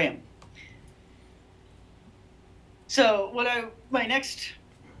 but here I am. So my next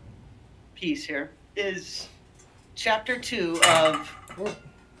piece here is chapter 2 of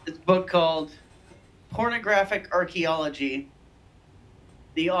this book called Pornographic Archaeology.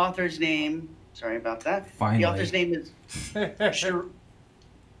 The author's name, sorry about that. Finally. The author's name is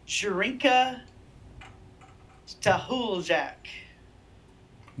Sharinka Stahuljak.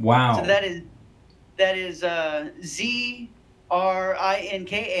 Wow. So that is Zrinka.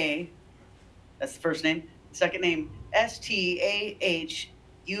 That's the first name. Second name Stahuljak,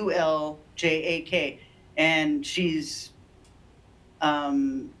 and she's a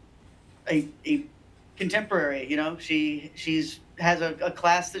contemporary. She's has a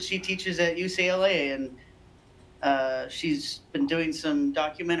class that she teaches at UCLA, and she's been doing some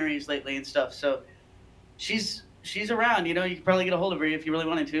documentaries lately and stuff. So she's around. You could probably get a hold of her if you really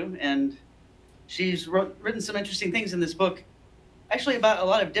wanted to, and she's written some interesting things in this book, actually about a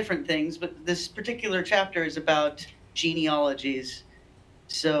lot of different things, but this particular chapter is about genealogies.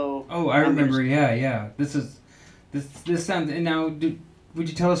 So I remember. Yeah. This sounds. And now, would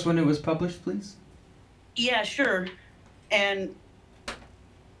you tell us when it was published, please? Yeah, sure. And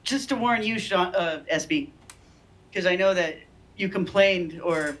just to warn you, Sean, SB, because I know that you complained,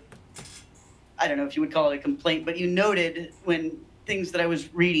 or I don't know if you would call it a complaint, but you noted when things that I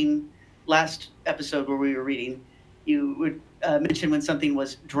was reading last episode where we were reading, you would mention when something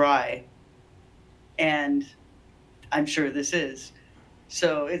was dry, and I'm sure this is.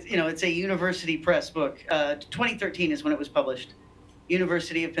 So it's a University Press book. 2013 is when it was published.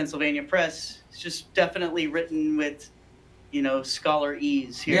 University of Pennsylvania Press. It's just definitely written with, scholar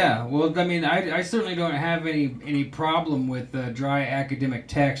ease here. Yeah, well, I mean, I certainly don't have any problem with dry academic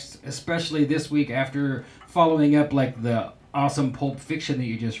text, especially this week after following up like the awesome Pulp Fiction that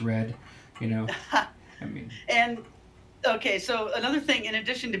you just read. I mean. And okay, so another thing, in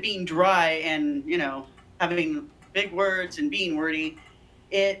addition to being dry and having big words and being wordy,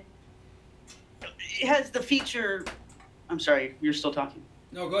 it has the feature. I'm sorry, you're still talking.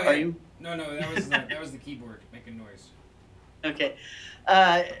 No, go ahead. Are you? No, that was the keyboard making noise. Okay.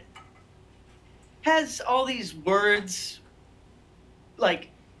 Has all these words, like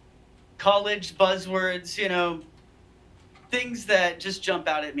college buzzwords, things that just jump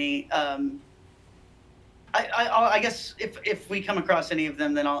out at me. I guess if we come across any of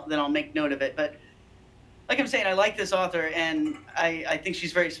them, then I'll make note of it. But like I'm saying, I like this author, and I think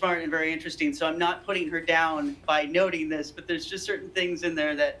she's very smart and very interesting. So I'm not putting her down by noting this, but there's just certain things in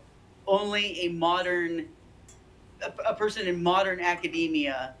there that only a person in modern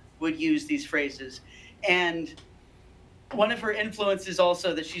academia would use these phrases. And one of her influences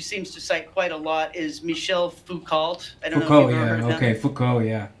also that she seems to cite quite a lot is Michel Foucault. I don't know if you've ever heard of him. Okay, Foucault,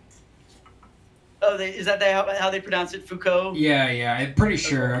 yeah. Oh, is that how they pronounce it, Foucault? Yeah, I'm pretty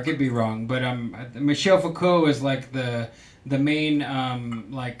sure. I could be wrong, but Michel Foucault is like the main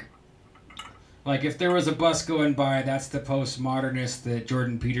Like if there was a bus going by, that's the postmodernist that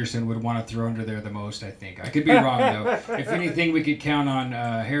Jordan Peterson would want to throw under there the most, I think. I could be wrong, though. If anything, we could count on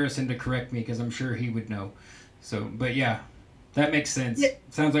Harrison to correct me, because I'm sure he would know. So, but yeah, that makes sense. Yeah.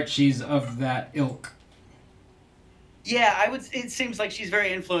 Sounds like she's of that ilk. Yeah, it seems like she's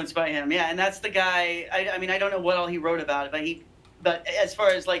very influenced by him. Yeah, and that's the guy. I mean, I don't know what all he wrote about it, but as far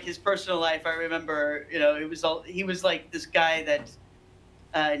as like his personal life, I remember, he was like this guy that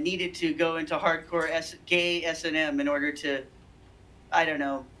needed to go into hardcore gay S&M in order to, I don't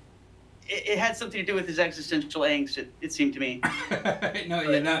know. It had something to do with his existential angst. It seemed to me. No,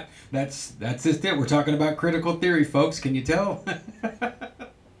 you're not. That's just it. We're talking about critical theory, folks. Can you tell?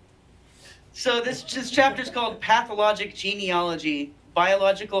 So this chapter is called Pathologic Genealogy,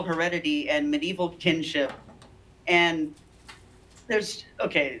 Biological Heredity, and Medieval Kinship. And there's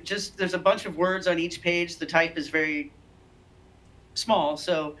a bunch of words on each page. The type is very small,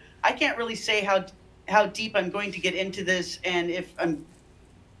 so I can't really say how deep I'm going to get into this, and if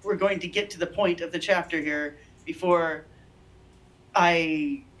we're going to get to the point of the chapter here before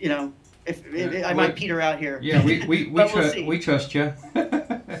I might peter out here. Yeah, we trust you.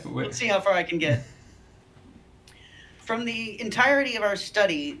 Let's see how far I can get. From the entirety of our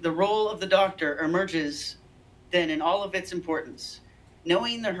study, the role of the doctor emerges then in all of its importance.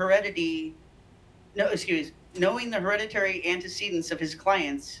 Knowing the hereditary antecedents of his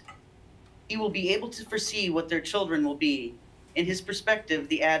clients, he will be able to foresee what their children will be. In his perspective,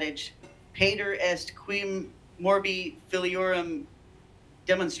 the adage, pater est quim morbi filiorum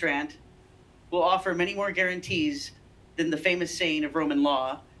demonstrant, will offer many more guarantees than the famous saying of Roman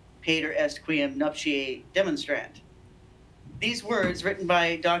law, pater est quiem nuptiae demonstrant. These words, written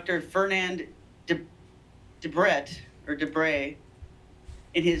by Dr. Fernand Debray,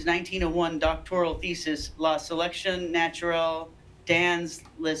 in his 1901 doctoral thesis, La sélection naturelle dans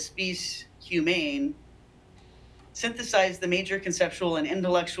l'espèce humaine, synthesized the major conceptual and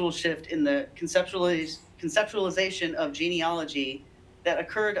intellectual shift in the conceptualization of genealogy that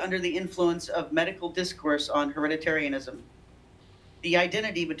occurred under the influence of medical discourse on hereditarianism. The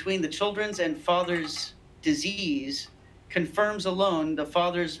identity between the children's and father's disease confirms alone the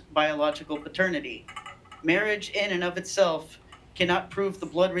father's biological paternity. Marriage in and of itself cannot prove the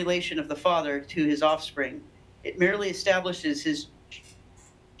blood relation of the father to his offspring. It merely establishes his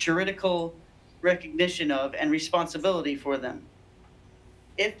juridical recognition of and responsibility for them.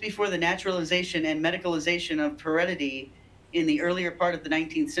 If before the naturalization and medicalization of heredity in the earlier part of the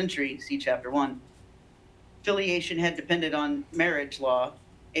 19th century, see Chapter 1, filiation had depended on marriage law,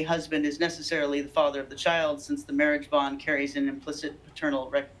 a husband is necessarily the father of the child since the marriage bond carries an implicit paternal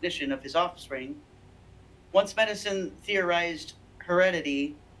recognition of his offspring. Once medicine theorized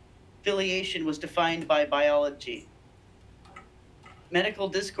heredity, filiation was defined by biology. Medical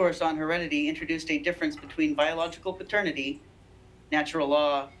discourse on heredity introduced a difference between biological paternity, natural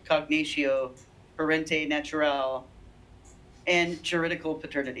law, cognatio, parente naturale, and juridical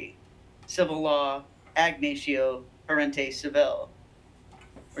paternity, civil law, agnatio, parente civile,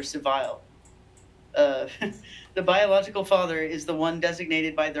 or civile. The biological father is the one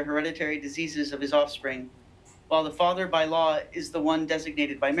designated by the hereditary diseases of his offspring, while the father by law is the one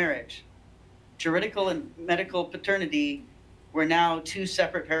designated by marriage. Juridical and medical paternity were now two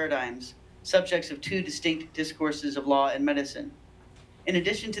separate paradigms, subjects of two distinct discourses of law and medicine. In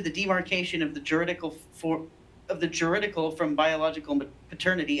addition to the demarcation of the juridical from biological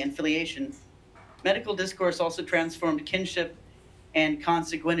paternity and filiation, medical discourse also transformed kinship and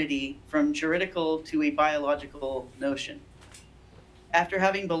consanguinity from juridical to a biological notion. After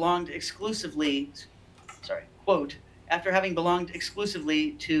having belonged exclusively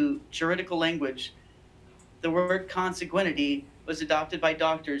to juridical language, the word consanguinity was adopted by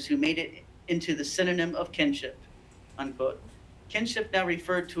doctors who made it into the synonym of kinship, unquote. Kinship now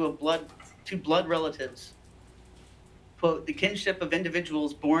referred to blood relatives. Quote, the kinship of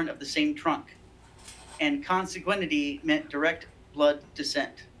individuals born of the same trunk. And consanguinity meant direct blood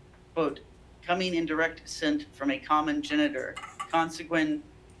descent. Quote, coming in direct descent from a common genitor. Consanguine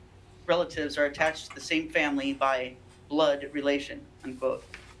relatives are attached to the same family by blood relation, unquote.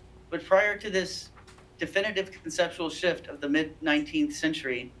 But prior to this definitive conceptual shift of the mid-19th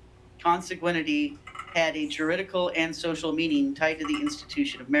century, consanguinity had a juridical and social meaning tied to the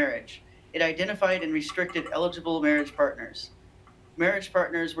institution of marriage. It identified and restricted eligible marriage partners. Marriage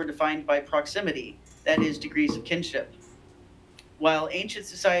partners were defined by proximity, that is, degrees of kinship. While ancient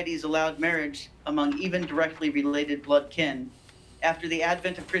societies allowed marriage among even directly related blood kin, after the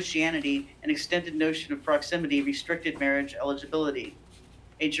advent of Christianity, an extended notion of proximity restricted marriage eligibility.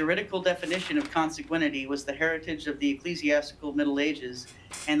 A juridical definition of consanguinity was the heritage of the ecclesiastical Middle Ages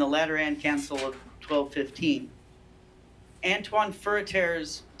and the Lateran Council of 1215. Antoine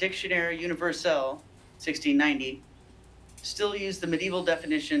Furetière's Dictionnaire Universel, 1690, still used the medieval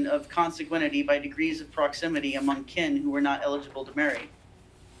definition of consanguinity by degrees of proximity among kin who were not eligible to marry.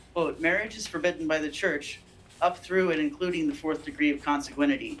 Quote, marriage is forbidden by the church up through and including the fourth degree of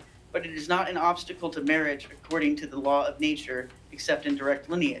consanguinity, but it is not an obstacle to marriage according to the law of nature, except in direct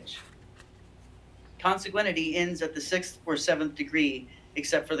lineage. Consanguinity ends at the sixth or seventh degree,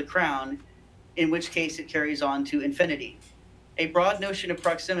 except for the crown, in which case it carries on to infinity. A broad notion of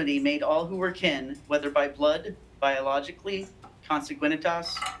proximity made all who were kin, whether by blood, biologically,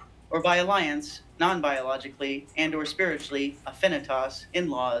 consanguinitas, or by alliance, non-biologically, and or spiritually, affinitas,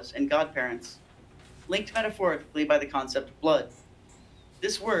 in-laws, and godparents, linked metaphorically by the concept of blood.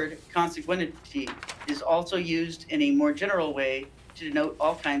 This word, consanguinity, is also used in a more general way to denote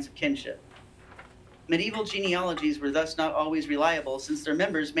all kinds of kinship. Medieval genealogies were thus not always reliable, since their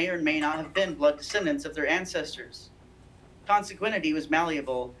members may or may not have been blood descendants of their ancestors. Consanguinity was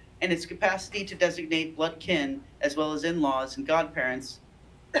malleable, and its capacity to designate blood kin, as well as in-laws and godparents,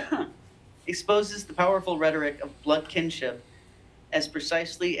 exposes the powerful rhetoric of blood kinship as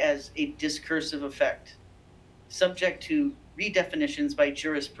precisely as a discursive effect, subject to redefinitions by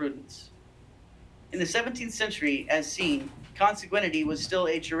jurisprudence. In the 17th century, as seen, consanguinity was still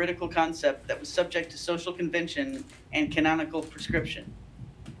a juridical concept that was subject to social convention and canonical prescription.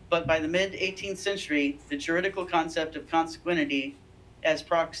 But by the mid-18th century, the juridical concept of consanguinity as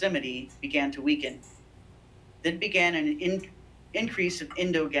proximity began to weaken. Then began an increase of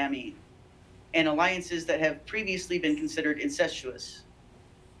endogamy and alliances that have previously been considered incestuous,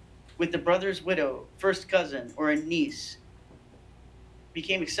 with the brother's widow, first cousin, or a niece,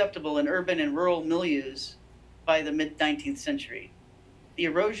 became acceptable in urban and rural milieus by the mid-19th century. The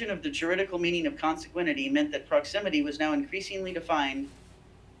erosion of the juridical meaning of consanguinity meant that proximity was now increasingly defined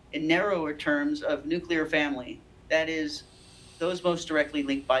in narrower terms of nuclear family, that is, those most directly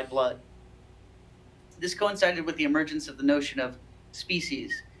linked by blood. This coincided with the emergence of the notion of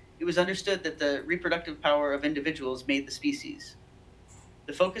species. It was understood that the reproductive power of individuals made the species.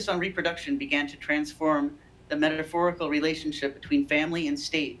 The focus on reproduction began to transform the metaphorical relationship between family and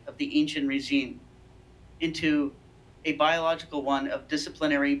state of the ancient regime into a biological one of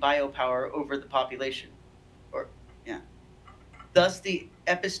disciplinary biopower over the population. Thus, the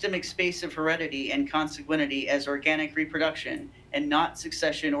epistemic space of heredity and consanguinity as organic reproduction and not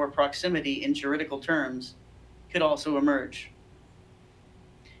succession or proximity in juridical terms could also emerge.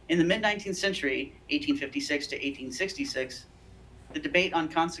 In the mid-19th century, 1856 to 1866, the debate on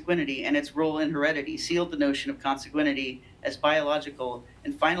consanguinity and its role in heredity sealed the notion of consanguinity as biological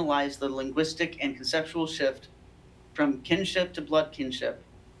and finalized the linguistic and conceptual shift from kinship to blood kinship,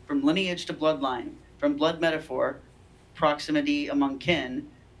 from lineage to bloodline, from blood metaphor, proximity among kin,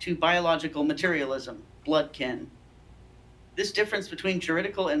 to biological materialism, blood kin. This difference between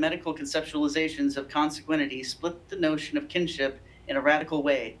juridical and medical conceptualizations of consanguinity split the notion of kinship in a radical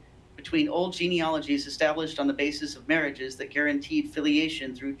way between old genealogies established on the basis of marriages that guaranteed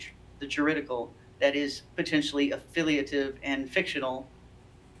filiation through the juridical, that is, potentially affiliative and fictional,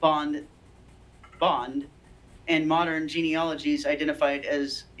 bond, and modern genealogies identified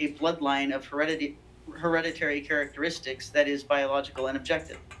as a bloodline of hereditary characteristics, that is, biological and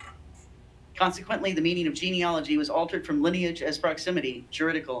objective. Consequently, the meaning of genealogy was altered from lineage as proximity,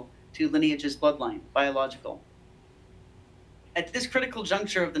 juridical, to lineage as bloodline, biological. At this critical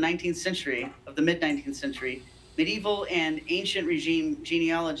juncture of the 19th century, of the mid-19th century, medieval and ancient regime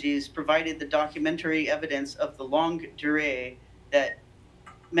genealogies provided the documentary evidence of the longue durée that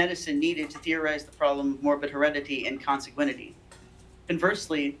medicine needed to theorize the problem of morbid heredity and consanguinity.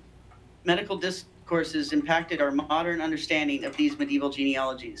 Conversely, medical discourses impacted our modern understanding of these medieval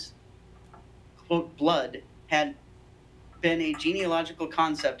genealogies. Quote, blood had been a genealogical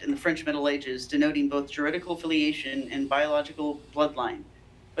concept in the French Middle Ages, denoting both juridical filiation and biological bloodline.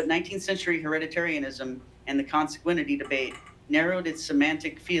 But 19th century hereditarianism and the consanguinity debate narrowed its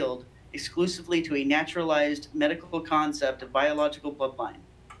semantic field exclusively to a naturalized medical concept of biological bloodline.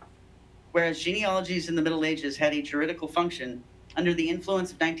 Whereas genealogies in the Middle Ages had a juridical function, under the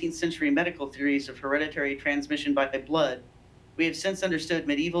influence of 19th century medical theories of hereditary transmission by blood, we have since understood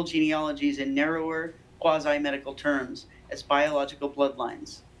medieval genealogies in narrower, quasi-medical terms as biological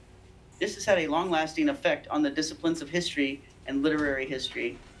bloodlines. This has had a long-lasting effect on the disciplines of history and literary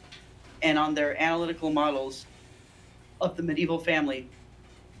history, and on their analytical models of the medieval family,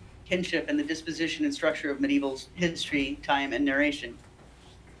 kinship, and the disposition and structure of medieval history, time, and narration.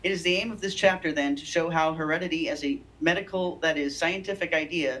 It is the aim of this chapter, then, to show how heredity as a medical, that is, scientific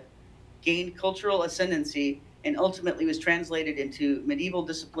idea, gained cultural ascendancy and ultimately was translated into medieval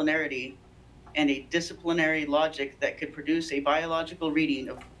disciplinarity and a disciplinary logic that could produce a biological reading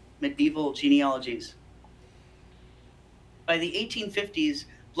of medieval genealogies. By the 1850s,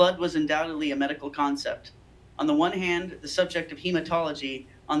 blood was undoubtedly a medical concept. On the one hand, the subject of hematology,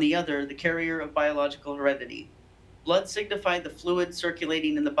 on the other, the carrier of biological heredity. Blood signified the fluid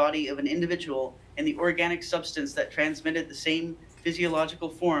circulating in the body of an individual and the organic substance that transmitted the same physiological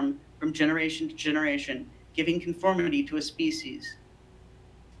form from generation to generation, giving conformity to a species.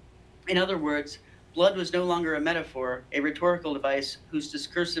 In other words, blood was no longer a metaphor, a rhetorical device whose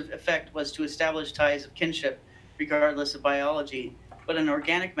discursive effect was to establish ties of kinship regardless of biology, but an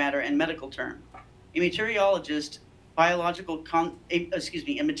organic matter and medical term. A material biological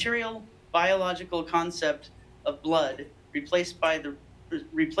concept of blood replaced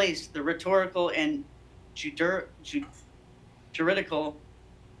the rhetorical and juridical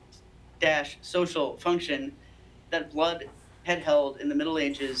social function that blood had held in the Middle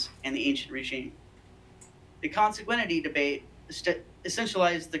Ages and the ancient regime. The consanguinity debate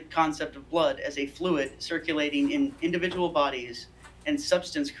essentialized the concept of blood as a fluid circulating in individual bodies and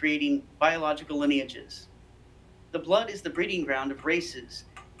substance creating biological lineages. The blood is the breeding ground of races.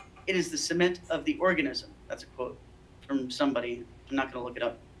 It is the cement of the organism. That's a quote from somebody. I'm not going to look it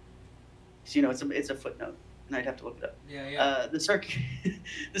up. So, it's a footnote, and I'd have to look it up. Yeah.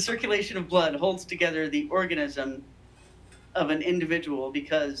 The circulation of blood holds together the organism of an individual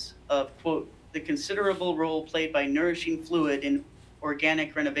because of, quote, the considerable role played by nourishing fluid in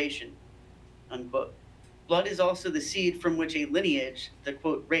organic renovation, unquote. Blood is also the seed from which a lineage, the,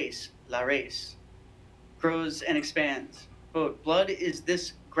 quote, race, la race, grows and expands. Quote, blood is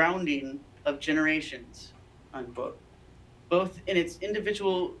this grounding of generations, unquote. Both in its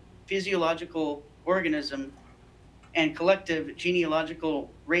individual physiological organism and collective genealogical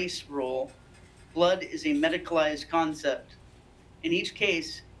race role, blood is a medicalized concept. In each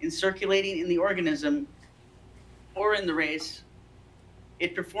case, in circulating in the organism or in the race,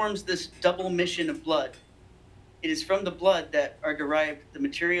 it performs this double mission of blood. It is from the blood that are derived the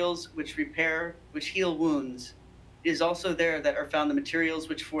materials which repair, which heal wounds. It is also there that are found the materials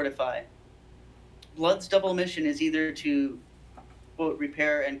which fortify. Blood's double mission is either to, quote,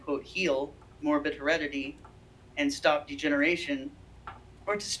 repair and, quote, heal morbid heredity and stop degeneration,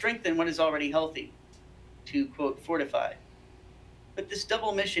 or to strengthen what is already healthy, to, quote, fortify. But this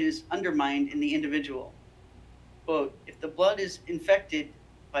double mission is undermined in the individual. Quote, if the blood is infected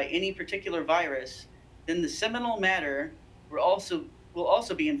by any particular virus, then the seminal matter will also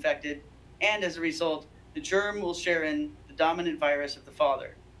be infected, and as a result, the germ will share in the dominant virus of the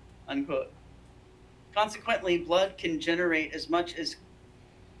father, unquote. Consequently, blood can regenerate as much as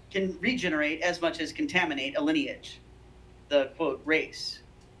contaminate a lineage, the, quote, race.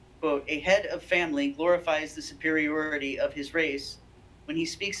 Quote, a head of family glorifies the superiority of his race when he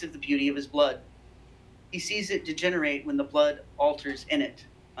speaks of the beauty of his blood. He sees it degenerate when the blood alters in it,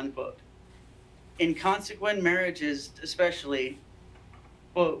 unquote. In consanguine marriages especially,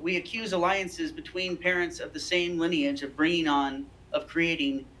 quote, we accuse alliances between parents of the same lineage of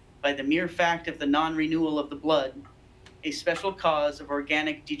creating, by the mere fact of the non-renewal of the blood, a special cause of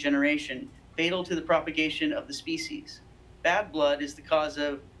organic degeneration, fatal to the propagation of the species. Bad blood is the cause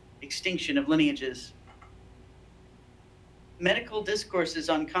of extinction of lineages. Medical discourses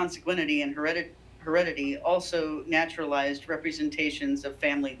on consanguinity and heredity also naturalized representations of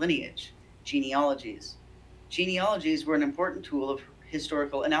family lineage, genealogies. Genealogies were an important tool of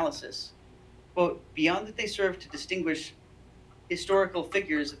historical analysis. Quote, beyond that they serve to distinguish historical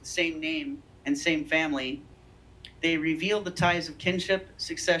figures of the same name and same family, they reveal the ties of kinship,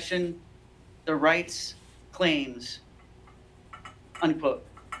 succession, the rights, claims, unquote.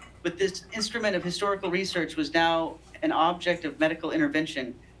 But this instrument of historical research was now an object of medical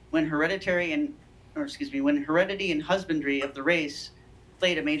intervention when heredity and husbandry of the race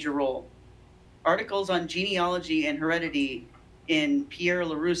played a major role. Articles on genealogy and heredity in Pierre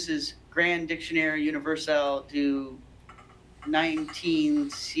Larousse's Grand Dictionnaire Universel du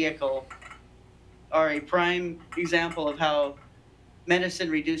XIXe siècle are a prime example of how medicine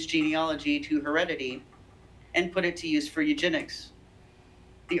reduced genealogy to heredity and put it to use for eugenics.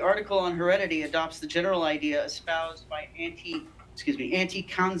 The article on heredity adopts the general idea espoused by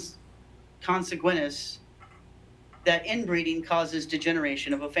anti-consanguinists that inbreeding causes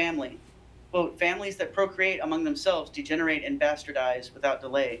degeneration of a family. Quote, families that procreate among themselves degenerate and bastardize without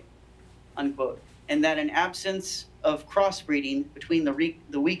delay, unquote. And that an absence of crossbreeding between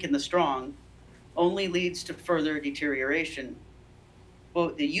the weak and the strong only leads to further deterioration.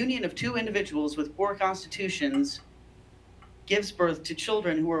 quote, the union of two individuals with poor constitutions gives birth to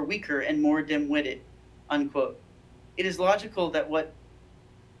children who are weaker and more dim-witted, unquote. It is logical then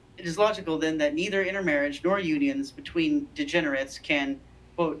that neither intermarriage nor unions between degenerates can,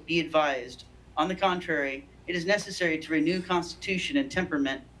 quote, be advised. On the contrary, it is necessary to renew constitution and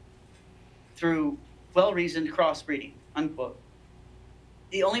temperament through well-reasoned crossbreeding, unquote.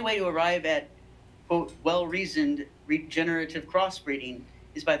 The only way to arrive at, quote, well-reasoned regenerative crossbreeding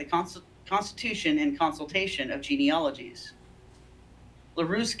is by the constitution and consultation of genealogies.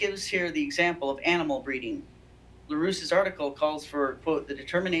 Larousse gives here the example of animal breeding. Larousse's article calls for, quote, the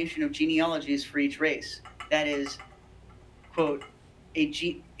determination of genealogies for each race. That is, quote, a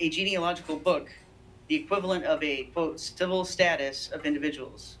genealogical book, the equivalent of a, quote, civil status of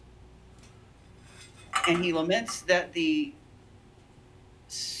individuals. And he laments that the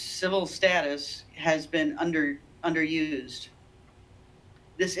civil status has been underused.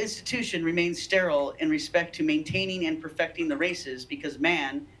 This institution remains sterile in respect to maintaining and perfecting the races because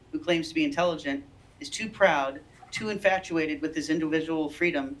man, who claims to be intelligent, is too proud, too infatuated with his individual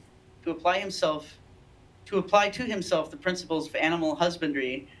freedom to apply to himself the principles of animal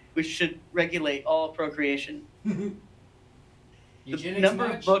husbandry, which should regulate all procreation. Eugenics number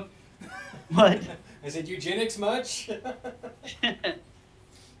much? of book. What? I said eugenics much?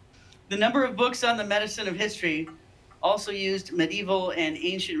 The number of books on the medicine of history also used medieval and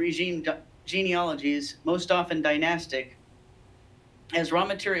ancient regime genealogies, most often dynastic, as raw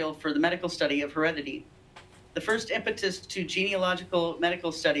material for the medical study of heredity. The first impetus to genealogical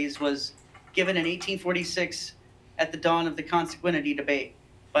medical studies was given in 1846 at the dawn of the consanguinity debate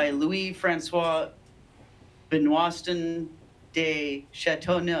by Louis-François Benoiston de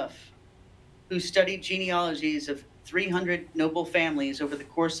Chateauneuf, who studied genealogies of 300 noble families over the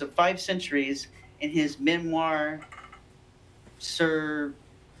course of 5 centuries in his Memoir sur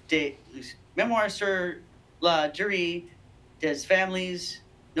la durée des families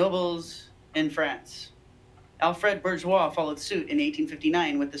nobles in France. Alfred Bourgeois followed suit in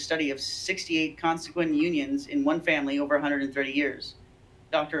 1859 with the study of 68 consanguine unions in one family over 130 years.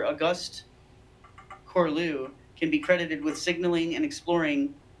 Dr. Auguste Corlu can be credited with signaling and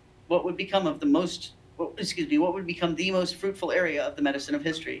exploring what would become the most fruitful area of the medicine of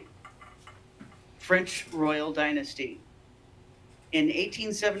history. French royal dynasty. In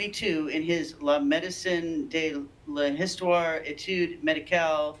 1872, in his La médecine de l'histoire étude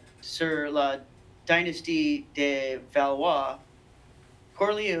médicale sur la dynastie des Valois,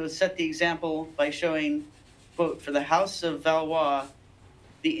 Corlieu set the example by showing, quote, for the house of Valois,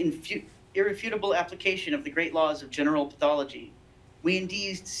 the irrefutable application of the great laws of general pathology. We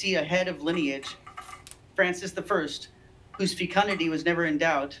indeed see a head of lineage, Francis I, whose fecundity was never in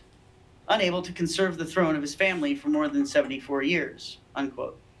doubt, unable to conserve the throne of his family for more than 74 years,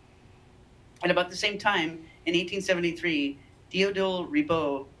 unquote. At about the same time, in 1873, Théodule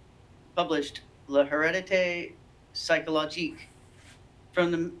Ribot published La Hérédité psychologique.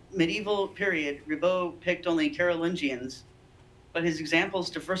 From the medieval period, Ribot picked only Carolingians, but his examples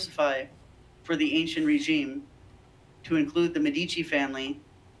diversify for the ancient regime to include the Medici family,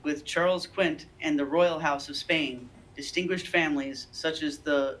 with Charles Quint and the royal house of Spain, distinguished families such as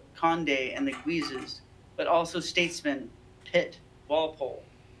the Condé and the Guises, but also statesmen Pitt, Walpole.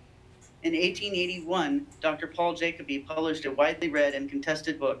 In 1881, Dr. Paul Jacobi published a widely read and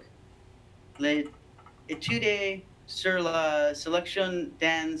contested book, L'étude sur la sélection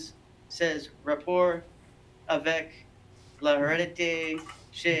dans ses rapports avec la hérédité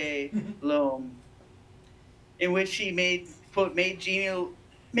chez l'homme, in which he made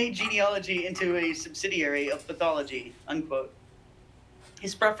genealogy into a subsidiary of pathology, unquote.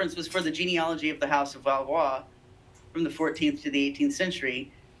 His preference was for the genealogy of the House of Valois from the 14th to the 18th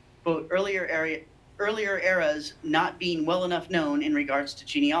century, quote, earlier eras not being well enough known in regards to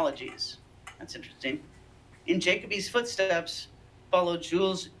genealogies. That's interesting. In Jacobi's footsteps followed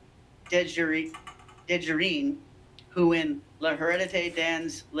Jules Desjardins, who in La Hérédité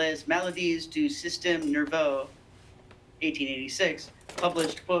dans les maladies du système nerveux, 1886,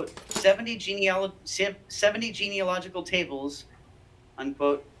 published, quote, 70 genealogical tables,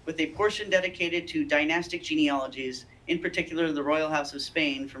 unquote, with a portion dedicated to dynastic genealogies, in particular the Royal House of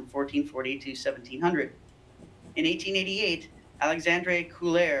Spain from 1440 to 1700. In 1888, Alexandre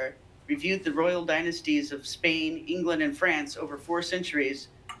Couler reviewed the royal dynasties of Spain, England, and France over 4 centuries,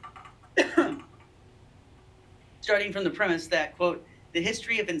 starting from the premise that, quote, the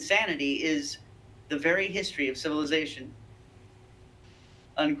history of insanity is the very history of civilization,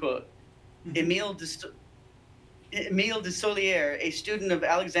 unquote. Emile de Solier, a student of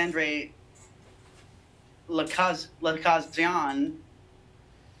Alexandre Lacazan,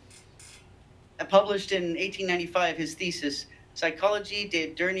 published in 1895 his thesis, Psychologie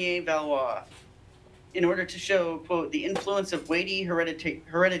des Derniers Valois, in order to show, quote, the influence of weighty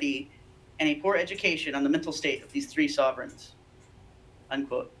heredity and a poor education on the mental state of these three sovereigns,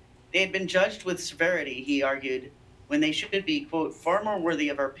 unquote. They had been judged with severity, he argued, when they should be, quote, far more worthy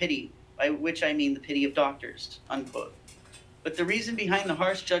of our pity, by which I mean the pity of doctors, unquote. But the reason behind the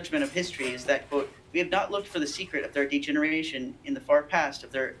harsh judgment of history is that, quote, we have not looked for the secret of their degeneration in the far past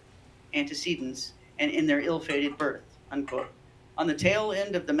of their antecedents and in their ill-fated birth, unquote. On the tail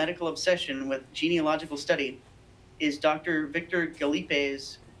end of the medical obsession with genealogical study is Dr. Victor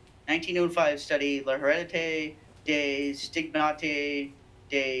Galipe's 1905 study, La Heredité des Stigmate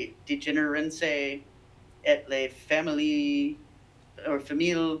des Dégénérances et les Familles or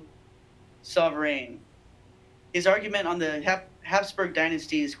Famille Souveraine. His argument on the Habsburg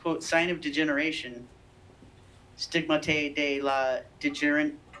dynasty's, quote, sign of degeneration, Stigmate de la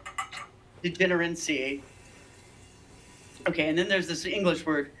Dégénérancie. Okay, and then there's this English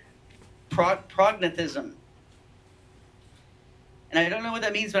word, prognathism. And I don't know what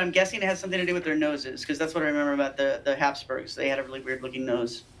that means, but I'm guessing it has something to do with their noses, because that's what I remember about the Habsburgs. They had a really weird-looking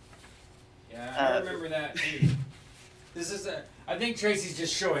nose. Yeah, I remember that too. I think Tracy's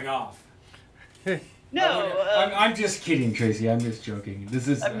just showing off. No, I'm just kidding, Tracy. I'm just joking.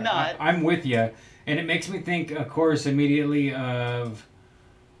 I'm not. I'm with you, and it makes me think, of course, immediately of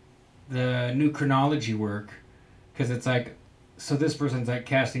the new chronology work, because it's like, so this person's like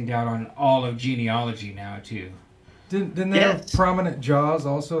casting doubt on all of genealogy now too. Didn't they have prominent jaws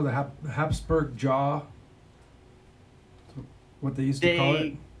also? The Habsburg jaw? What they used to call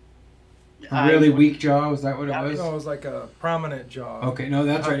it? A really weak jaw? Was that what it was? No, it was like a prominent jaw. Okay, no,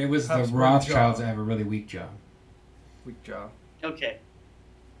 that's right. It was the Habsburg Rothschilds jaw. that have a really weak jaw. Weak jaw. Okay.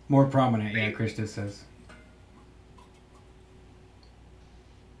 More prominent, yeah, Krista says.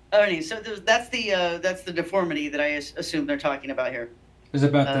 Alrighty, so that's the deformity that I assume they're talking about here. Is it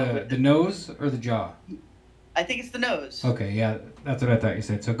about the nose or the jaw? I think it's the nose. Okay, yeah, that's what I thought you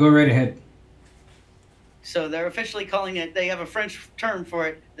said. So go right ahead. So they're officially calling it, they have a French term for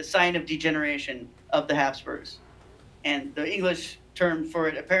it, the sign of degeneration of the Habsburgs. And the English term for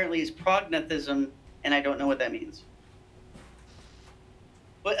it apparently is prognathism, and I don't know what that means.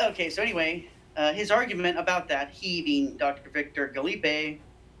 But okay, so anyway, his argument about that, he being Dr. Victor Galipe,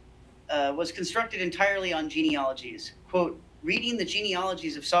 was constructed entirely on genealogies. Quote, reading the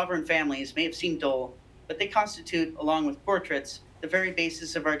genealogies of sovereign families may have seemed dull, but they constitute, along with portraits, the very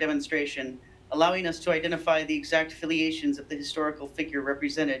basis of our demonstration, allowing us to identify the exact affiliations of the historical figure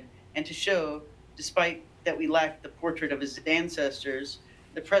represented and to show, despite that we lack the portrait of his ancestors,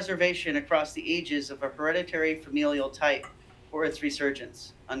 the preservation across the ages of a hereditary familial type or its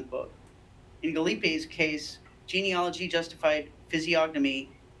resurgence, unquote. In Galipe's case, genealogy justified physiognomy,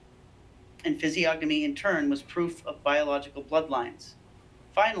 and physiognomy in turn was proof of biological bloodlines.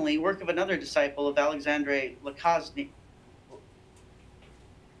 Finally, work of another disciple of Alexandre Lacazette.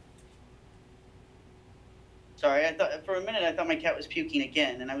 Sorry, I thought for a minute I thought my cat was puking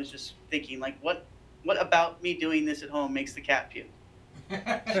again, and I was just thinking, like, what about me doing this at home makes the cat puke?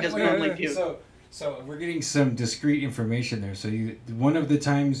 She doesn't normally puke. So we're getting some discrete information there. So one of the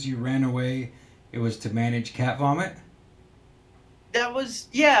times you ran away, it was to manage cat vomit? That was,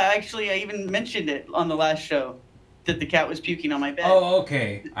 yeah, actually I even mentioned it on the last show, that the cat was puking on my bed. Oh,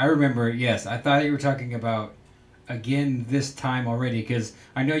 okay. I remember, yes. I thought you were talking about, again, this time already, because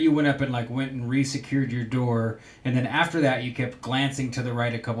I know you went up and went and re-secured your door, and then after that you kept glancing to the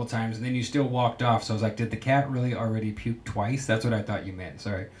right a couple times, and then you still walked off. So I was like, did the cat really already puke twice? That's what I thought you meant.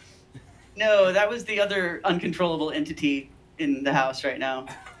 Sorry. No, that was the other uncontrollable entity in the house right now,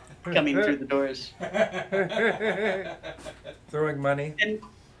 coming through the doors. Throwing money. And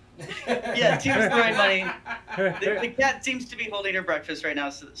yeah, she was throwing money. The cat seems to be holding her breakfast right now,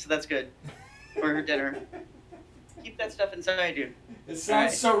 so that's good. Or her dinner. Keep that stuff inside you. It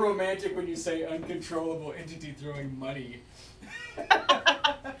sounds so romantic when you say uncontrollable entity throwing money.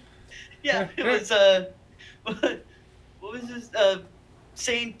 Yeah, it was what was this?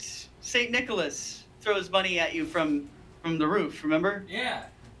 Saint Nicholas throws money at you from the roof. Remember? Yeah.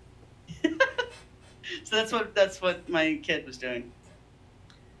 So that's what my kid was doing.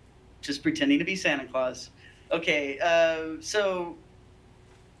 Just pretending to be Santa Claus. Okay,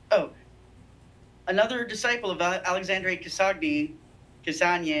 another disciple of Alexandre Cassagne,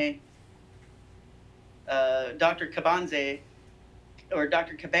 Dr. Cabanze, or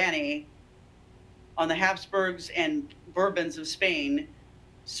Dr. Cabane, on the Habsburgs and Bourbons of Spain,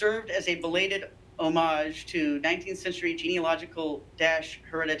 served as a belated homage to 19th century genealogical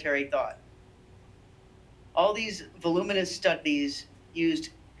hereditary thought. All these voluminous studies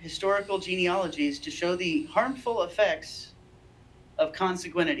used historical genealogies to show the harmful effects of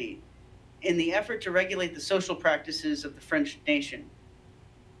consanguinity in the effort to regulate the social practices of the French nation.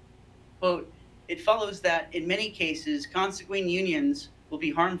 Quote, it follows that in many cases, consanguine unions will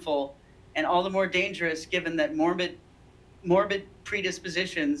be harmful and all the more dangerous given that morbid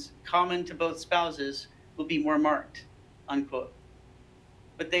predispositions common to both spouses will be more marked, unquote.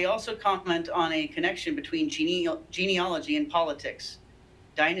 But they also comment on a connection between genealogy and politics,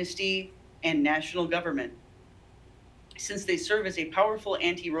 dynasty, and national government, since they serve as a powerful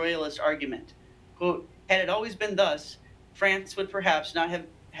anti-royalist argument. Quote, had it always been thus, France would perhaps not have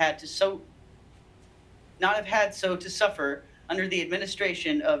had so to suffer under the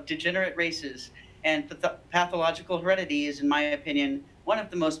administration of degenerate races, and pathological heredity is, in my opinion, one of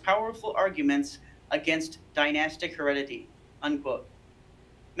the most powerful arguments against dynastic heredity, unquote.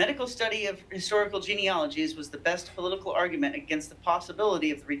 Medical study of historical genealogies was the best political argument against the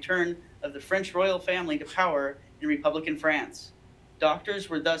possibility of the return of the French royal family to power in Republican France. Doctors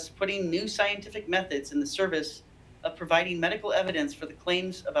were thus putting new scientific methods in the service of providing medical evidence for the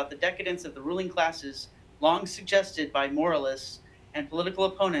claims about the decadence of the ruling classes long suggested by moralists and political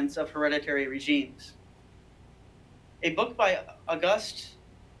opponents of hereditary regimes. A book by Auguste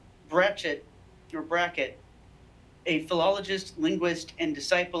Bracket, a philologist, linguist, and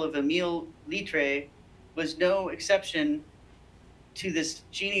disciple of Émile Littré, was no exception to this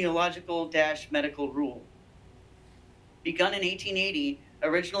genealogical-medical rule. Begun in 1880,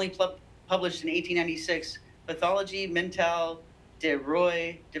 originally published in 1896, Pathologie mentale de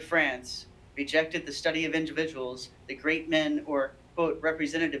Roy de France rejected the study of individuals, the great men or, quote,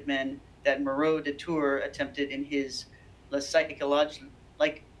 representative men that Moreau de Tours attempted in his La Psychologie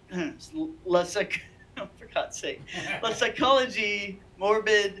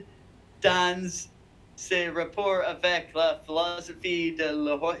morbide dans ses rapports avec la philosophie de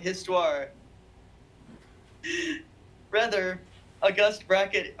l'histoire. Rather, Auguste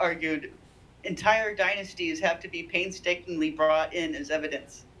Bracket argued, entire dynasties have to be painstakingly brought in as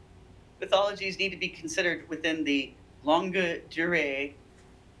evidence. Pathologies need to be considered within the longue durée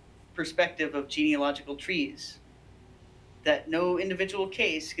perspective of genealogical trees, that no individual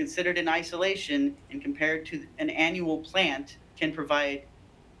case considered in isolation and compared to an annual plant can provide.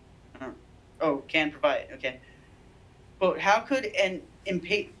 Okay. Quote, how could an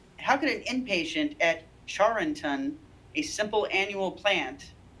inpatient at Charenton, a simple annual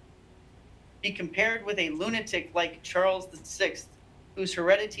plant, be compared with a lunatic like Charles VI, whose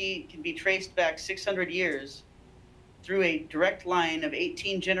heredity can be traced back 600 years through a direct line of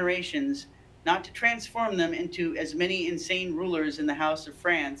 18 generations, not to transform them into as many insane rulers in the House of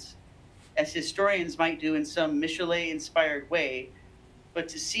France as historians might do in some Michelet-inspired way, but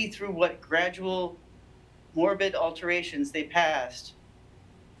to see through what gradual morbid alterations they passed,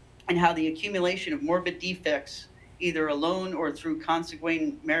 and how the accumulation of morbid defects, either alone or through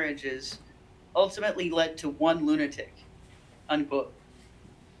consanguine marriages, ultimately led to one lunatic, unquote.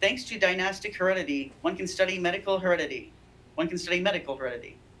 Thanks to dynastic heredity, one can study medical heredity.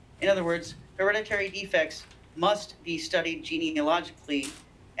 In other words, hereditary defects must be studied genealogically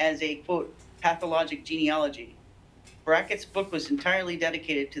as a, quote, pathologic genealogy. Brackett's book was entirely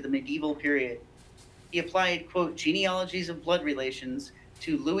dedicated to the medieval period. He applied, quote, genealogies of blood relations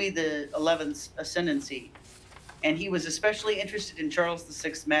to Louis XI's ascendancy, and he was especially interested in Charles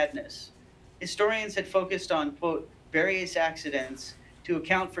VI's madness. Historians had focused on, quote, various accidents to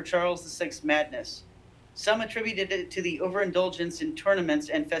account for Charles VI's madness. Some attributed it to the overindulgence in tournaments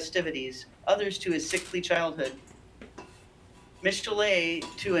and festivities, others to his sickly childhood. Michelet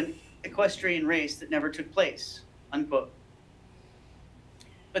to an equestrian race that never took place, unquote.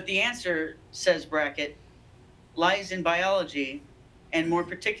 But the answer, says Bracket, lies in biology, and more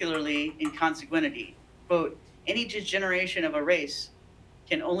particularly in consanguinity. Quote, any degeneration of a race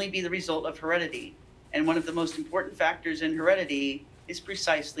can only be the result of heredity, and one of the most important factors in heredity is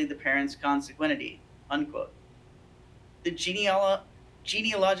precisely the parent's consanguinity, unquote. The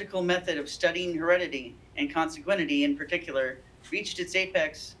genealogical method of studying heredity and consanguinity in particular reached its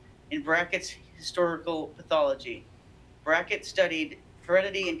apex in Brackett's historical pathology. Bracket studied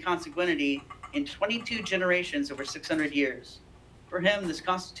heredity and consanguinity in 22 generations over 600 years. For him, this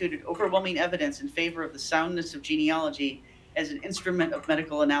constituted overwhelming evidence in favor of the soundness of genealogy as an instrument of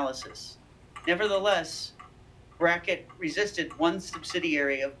medical analysis. Nevertheless, Bracket resisted one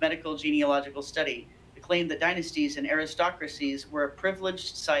subsidiary of medical genealogical study, the claim that dynasties and aristocracies were a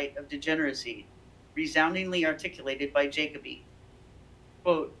privileged site of degeneracy, resoundingly articulated by Jacobi.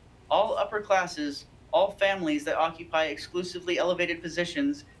 Quote, all upper classes, all families that occupy exclusively elevated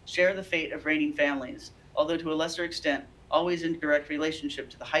positions share the fate of reigning families, although to a lesser extent. always in direct relationship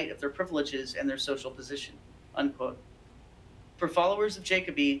to the height of their privileges and their social position, unquote. For followers of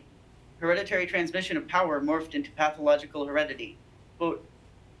Jacobi, hereditary transmission of power morphed into pathological heredity. Quote,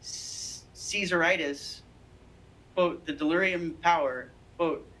 Caesaritis, quote, the delirium power,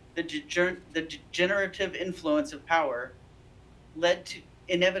 quote, the degenerative influence of power led to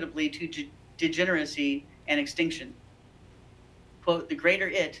inevitably to degeneracy and extinction. Quote, the greater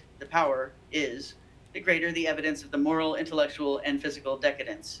it, the power, is, the greater the evidence of the moral, intellectual, and physical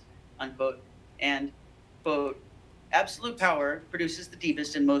decadence, unquote. And, quote, absolute power produces the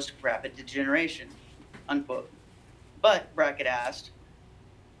deepest and most rapid degeneration, unquote. But, Brackett asked,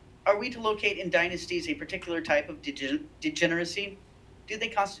 are we to locate in dynasties a particular type of degeneracy? Do they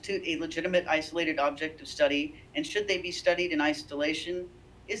constitute a legitimate isolated object of study, and should they be studied in isolation?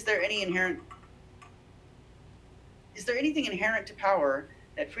 Is there anything inherent to power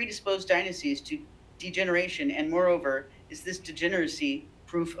that predisposed dynasties to degeneration, and moreover, is this degeneracy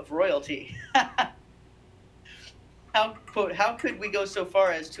proof of royalty? Quote, how could we go so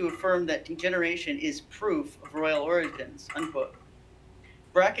far as to affirm that degeneration is proof of royal origins, unquote.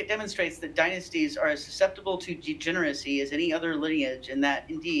 Brackett demonstrates that dynasties are as susceptible to degeneracy as any other lineage, and that,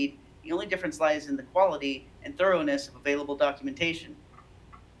 indeed, the only difference lies in the quality and thoroughness of available documentation.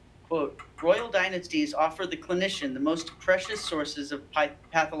 Quote, royal dynasties offer the clinician the most precious sources of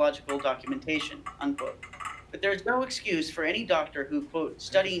pathological documentation, unquote. But there is no excuse for any doctor who, quote,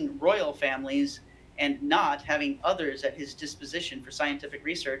 studying royal families and not having others at his disposition for scientific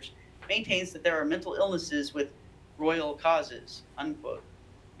research, maintains that there are mental illnesses with royal causes, unquote.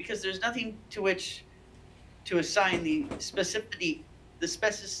 Because there's nothing to which to assign the specificity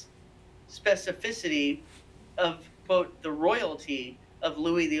of, quote, the royalty of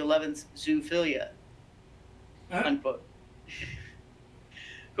Louis XI's zoophilia, unquote.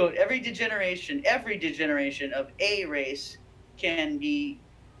 Quote, every degeneration of a race can be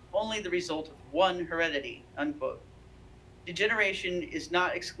only the result of one heredity, unquote. Degeneration is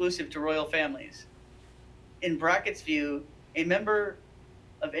not exclusive to royal families. In Brackett's view, a member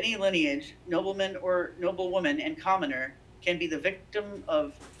of any lineage, nobleman or noblewoman and commoner, can be the victim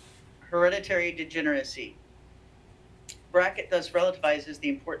of hereditary degeneracy. Brackett thus relativizes the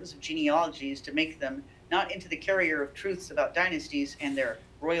importance of genealogies to make them not into the carrier of truths about dynasties and their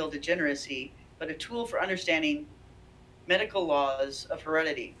royal degeneracy, but a tool for understanding medical laws of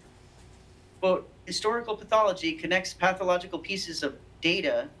heredity. Quote, historical pathology connects pathological pieces of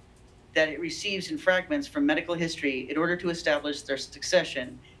data that it receives in fragments from medical history in order to establish their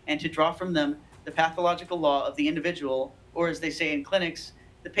succession and to draw from them the pathological law of the individual, or as they say in clinics,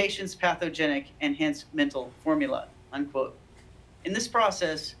 the patient's pathogenic and hence mental formula, unquote. In this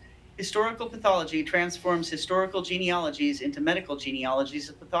process, historical pathology transforms historical genealogies into medical genealogies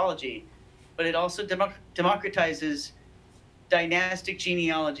of pathology, but it also democratizes dynastic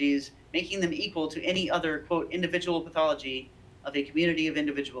genealogies, making them equal to any other, quote, individual pathology of a community of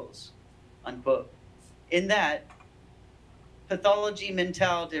individuals, unquote. In that, Pathologie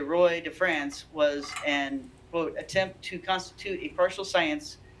Mentale de Roy de France was an, quote, attempt to constitute a partial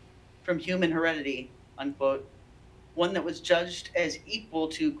science from human heredity, unquote, one that was judged as equal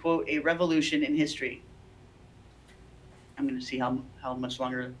to, quote, a revolution in history. I'm going to see how much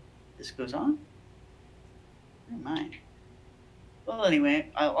longer this goes on. Never mind. Well, anyway,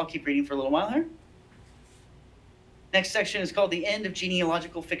 I'll keep reading for a little while here. Next section is called The End of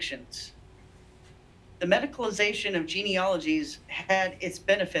Genealogical Fictions. The medicalization of genealogies had its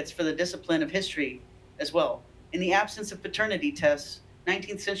benefits for the discipline of history as well. In the absence of paternity tests,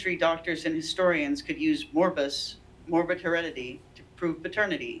 19th century doctors and historians could use morbid heredity to prove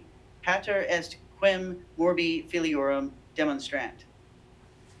paternity. Pater est quem morbi filiorum demonstrant.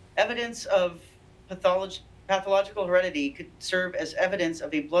 Evidence of pathological heredity could serve as evidence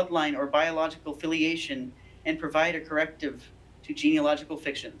of a bloodline or biological filiation and provide a corrective to genealogical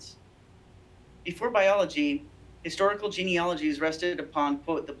fictions. Before biology, historical genealogies rested upon,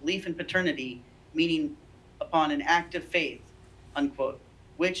 quote, the belief in paternity, meaning upon an act of faith, unquote,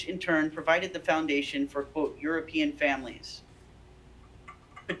 which in turn provided the foundation for, quote, European families.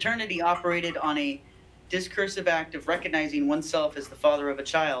 Paternity operated on a discursive act of recognizing oneself as the father of a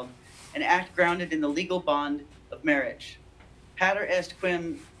child, an act grounded in the legal bond of marriage. Pater est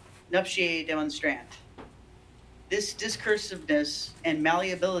quem nuptiae demonstrant. This discursiveness and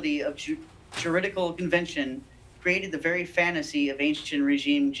malleability of juridical convention created the very fantasy of ancient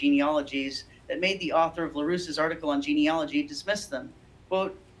regime genealogies that made the author of Larousse's article on genealogy dismiss them.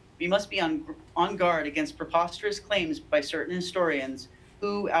 Quote, we must be on guard against preposterous claims by certain historians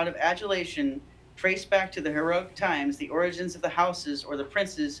who, out of adulation, trace back to the heroic times the origins of the houses or the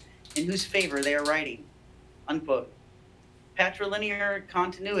princes in whose favor they are writing, unquote. patrilineal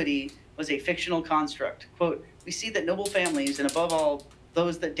continuity was a fictional construct. Quote, we see that noble families, and above all,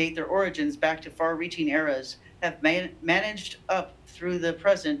 those that date their origins back to far-reaching eras, have managed up through the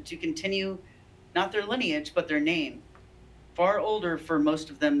present to continue not their lineage, but their name, far older for most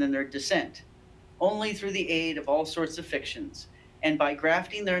of them than their descent, only through the aid of all sorts of fictions, and by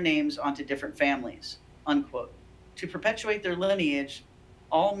grafting their names onto different families, unquote. To perpetuate their lineage,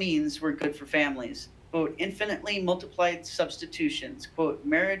 all means were good for families. Quote, infinitely multiplied substitutions, quote,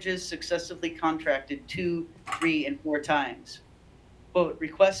 marriages successively contracted 2, 3, and 4 times, quote,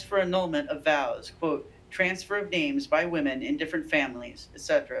 requests for annulment of vows, quote, transfer of names by women in different families,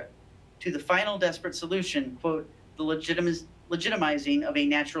 etc., to the final desperate solution, quote, the legitimizing of a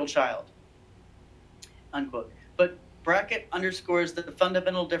natural child, unquote. But Brackett underscores the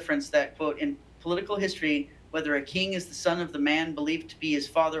fundamental difference that, quote, in political history, whether a king is the son of the man believed to be his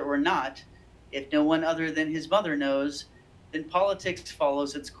father or not, if no one other than his mother knows, then politics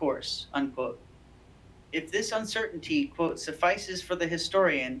follows its course, unquote. If this uncertainty, quote, suffices for the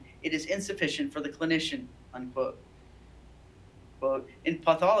historian, it is insufficient for the clinician, unquote. Quote, in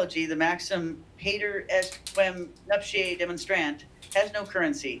pathology, the maxim pater est quem nuptiae demonstrant has no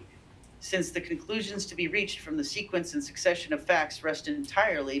currency, since the conclusions to be reached from the sequence and succession of facts rest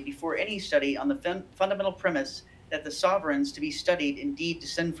entirely before any study on the fundamental premise that the sovereigns to be studied indeed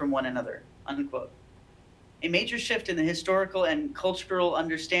descend from one another, unquote. A major shift in the historical and cultural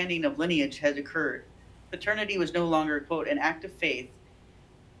understanding of lineage has occurred. Paternity was no longer, quote, an act of faith,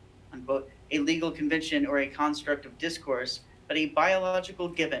 unquote, a legal convention or a construct of discourse, but a biological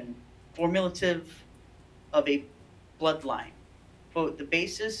given, formulative of a bloodline. Quote,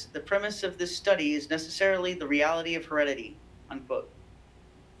 the premise of this study is necessarily the reality of heredity, unquote.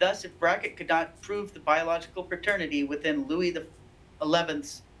 Thus, if Brackett could not prove the biological paternity within Louis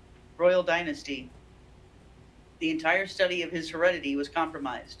XI's royal dynasty, the entire study of his heredity was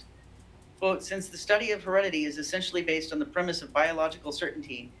compromised. Quote, since the study of heredity is essentially based on the premise of biological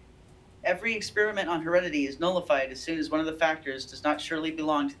certainty, every experiment on heredity is nullified as soon as one of the factors does not surely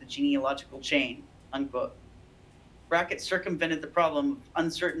belong to the genealogical chain, unquote. Brackett circumvented the problem of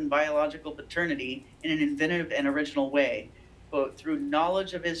uncertain biological paternity in an inventive and original way, quote, through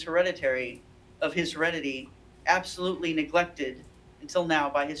knowledge of his heredity, absolutely neglected until now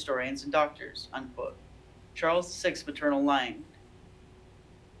by historians and doctors, unquote. Charles VI maternal line.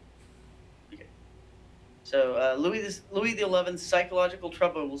 Okay. So Louis XI's psychological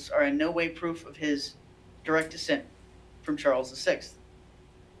troubles are in no way proof of his direct descent from Charles VI.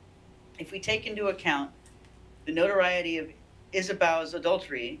 If we take into account the notoriety of Isabeau's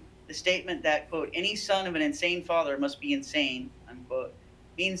adultery, the statement that, quote, any son of an insane father must be insane, unquote,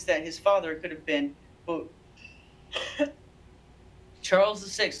 means that his father could have been, quote,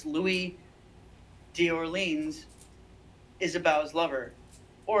 Charles VI, Louis d'Orleans, Isabeau's lover,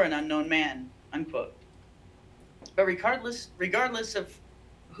 or an unknown man, unquote. But regardless of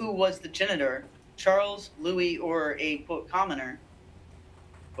who was the genitor, Charles, Louis, or a, quote, commoner,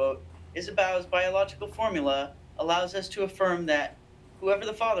 quote, Isabeau's biological formula allows us to affirm that whoever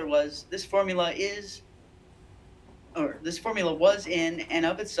the father was, this formula was in and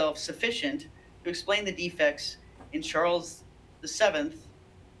of itself sufficient to explain the defects in Charles VII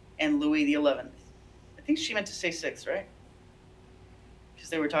and Louis XI. I think she meant to say 6th, right? Because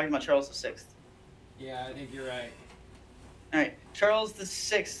they were talking about Charles VI. Yeah, I think you're right. All right, Charles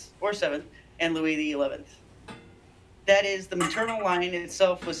VI or 7th and Louis XI. That is, the maternal line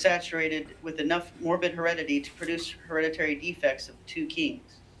itself was saturated with enough morbid heredity to produce hereditary defects of 2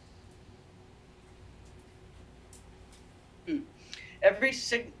 kings. Every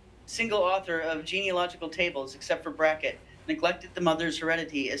single author of genealogical tables, except for Brackett, neglected the mother's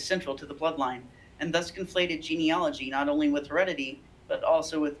heredity as central to the bloodline, and thus conflated genealogy not only with heredity, but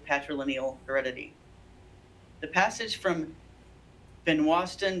also with patrilineal heredity. The passage from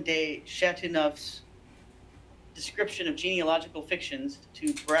Benoiston de Chateauneuf's description of genealogical fictions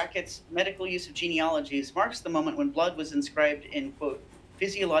to Brackett's medical use of genealogies marks the moment when blood was inscribed in, quote,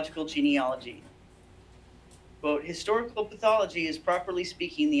 physiological genealogy. Quote, historical pathology is, properly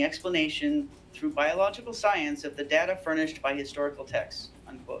speaking, the explanation through biological science of the data furnished by historical texts,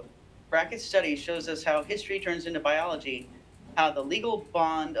 unquote. Brackett's study shows us how history turns into biology, how the legal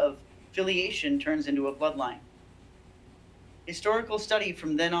bond of filiation turns into a bloodline. Historical study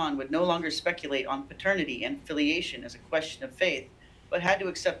from then on would no longer speculate on paternity and filiation as a question of faith, but had to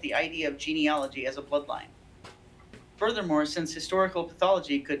accept the idea of genealogy as a bloodline. Furthermore, since historical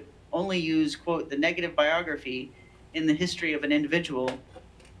pathology could only use, quote, the negative biography in the history of an individual,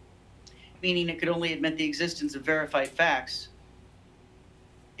 meaning it could only admit the existence of verified facts,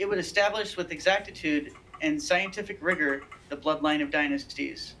 it would establish with exactitude and scientific rigor the bloodline of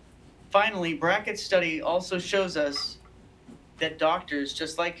dynasties. Finally, Brackett's study also shows us that doctors,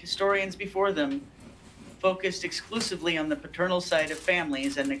 just like historians before them, focused exclusively on the paternal side of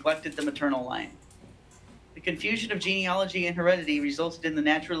families and neglected the maternal line. The confusion of genealogy and heredity resulted in the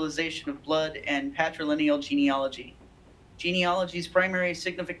naturalization of blood and patrilineal genealogy. Genealogy's primary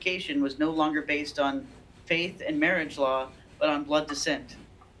signification was no longer based on faith and marriage law, but on blood descent,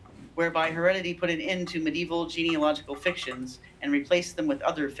 whereby heredity put an end to medieval genealogical fictions and replaced them with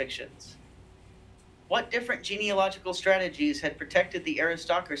other fictions. What different genealogical strategies had protected the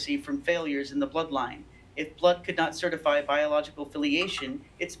aristocracy from failures in the bloodline? If blood could not certify biological filiation,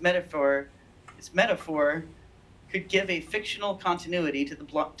 its metaphor could give a fictional continuity to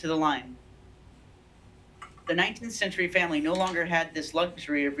the line. The 19th century family no longer had this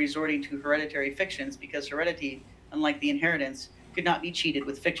luxury of resorting to hereditary fictions because heredity, unlike the inheritance, could not be cheated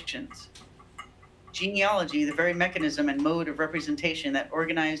with fictions. Genealogy, the very mechanism and mode of representation that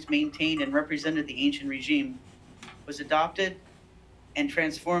organized, maintained, and represented the ancient regime, was adopted and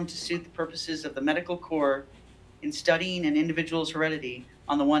transformed to suit the purposes of the medical corps in studying an individual's heredity,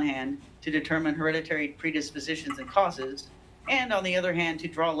 on the one hand, to determine hereditary predispositions and causes, and on the other hand, to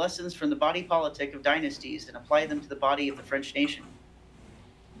draw lessons from the body politic of dynasties and apply them to the body of the French nation.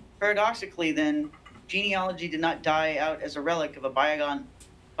 Paradoxically, then, genealogy did not die out as a relic of a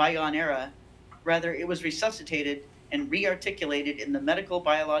bygone era. Rather, it was resuscitated and rearticulated in the medical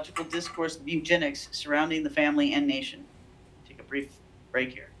biological discourse of eugenics surrounding the family and nation. Take a brief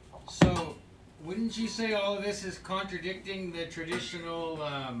break here. So, wouldn't you say all of this is contradicting the traditional,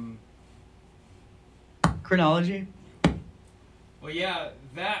 Chronology? well, yeah,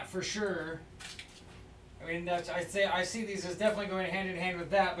 that for sure. I mean, I see these as definitely going hand in hand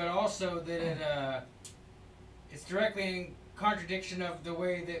with that, but also that it's directly in contradiction of the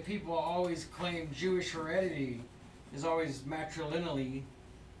way that people always claim Jewish heredity is always matrilineally.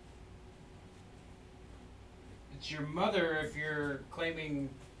 It's your mother if you're claiming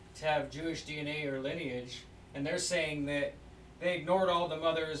to have Jewish DNA or lineage, and they're saying that they ignored all the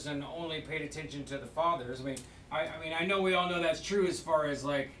mothers and only paid attention to the fathers. I mean, I know we all know that's true as far as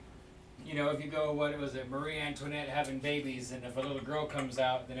like, you know, if you go, what was it, Marie Antoinette having babies, and if a little girl comes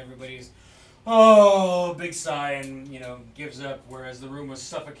out, then everybody's, oh, big sigh, and, you know, gives up, whereas the room was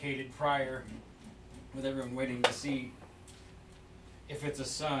suffocated prior with everyone waiting to see if it's a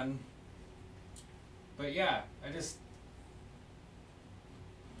son. But yeah,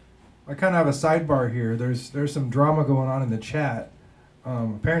 I kind of have a sidebar here. There's some drama going on in the chat.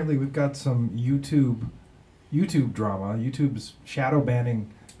 Apparently, we've got some YouTube drama. YouTube's shadow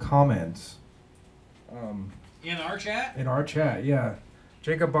banning comments. in our chat? In our chat, yeah.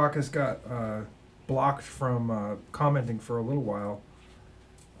 Jacob Bacchus got blocked from commenting for a little while.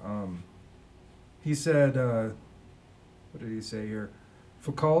 He said, what did he say here?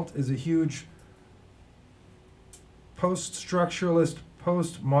 Foucault is a huge post-structuralist,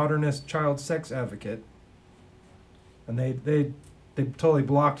 post-modernist child sex advocate. And they totally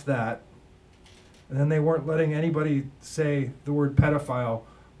blocked that. And then they weren't letting anybody say the word pedophile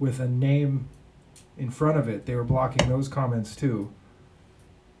with a name in front of it. They were blocking those comments too.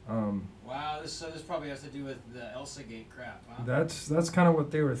 Wow, this probably has to do with the Elsagate crap, huh? That's kind of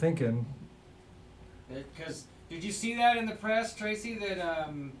what they were thinking. Because did you see that in the press, Tracy, that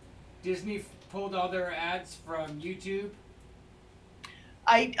Disney pulled all their ads from YouTube?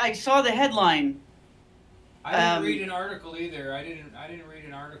 I saw the headline. I didn't read an article either. I didn't read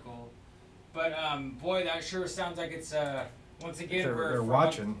an article, but boy, that sure sounds like it's once again they're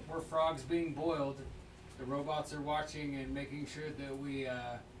watching. We're frogs being boiled. The robots are watching and making sure that we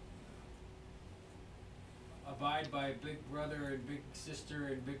abide by Big Brother and Big Sister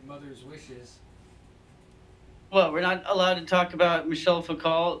and Big Mother's wishes. Well, we're not allowed to talk about Michel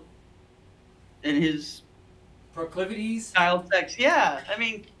Foucault and his proclivities. Child sex. Yeah, I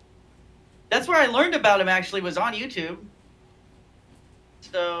mean, that's where I learned about him. Actually, was on YouTube.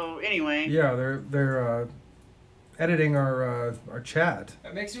 So anyway. Yeah, they're editing our chat.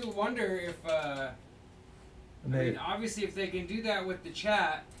 It makes me wonder if. I mean, obviously, if they can do that with the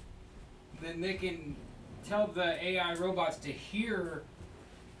chat, then they can tell the AI robots to hear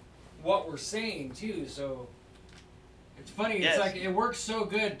what we're saying too. So it's funny. Yes. It's like it works so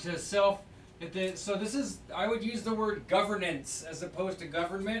good to self. So this is. I would use the word governance as opposed to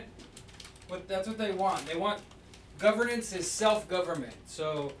government. But that's what they want. They want governance is self-government.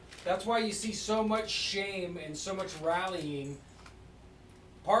 So that's why you see so much shame and so much rallying.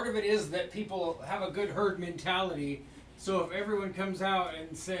 Part of it is that people have a good herd mentality. So if everyone comes out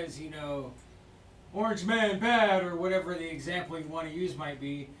and says, you know, Orange Man bad, or whatever the example you want to use might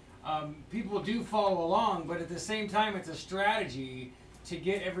be, people do follow along, but at the same time, it's a strategy to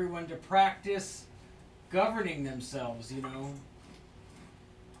get everyone to practice governing themselves, you know.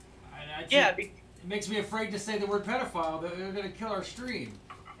 And Yeah. it makes me afraid to say the word pedophile. They're going to kill our stream.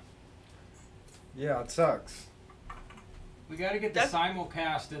 Yeah, it sucks. We got to get the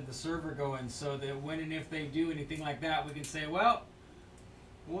simulcast of the server going so that when and if they do anything like that, we can say, well,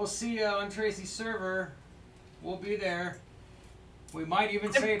 we'll see you on Tracy's server. We'll be there. We might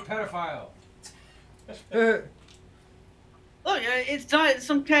even say pedophile. Look, it's not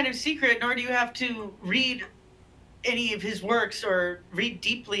some kind of secret, nor do you have to read any of his works or read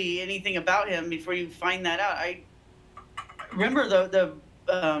deeply anything about him before you find that out. I remember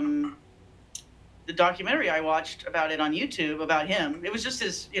the documentary I watched about it on YouTube about him. It was just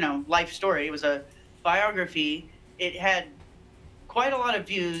his, life story. It was a biography. It had quite a lot of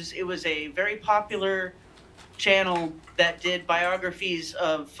views. It was a very popular channel that did biographies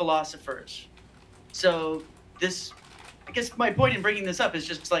of philosophers. So I guess my point in bringing this up is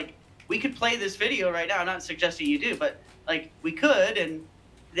just like, we could play this video right now. I'm not suggesting you do, but like we could, and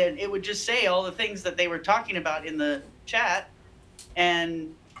then it would just say all the things that they were talking about in the chat.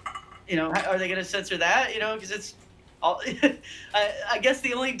 And, are they going to censor that? Because it's all, I guess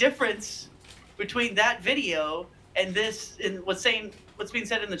the only difference between that video and this, and what's being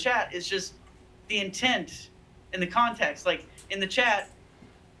said in the chat is just the intent and the context. Like in the chat,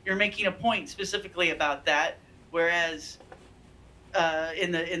 you're making a point specifically about that, whereas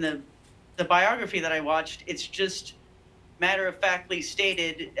in the biography that I watched, it's just matter-of-factly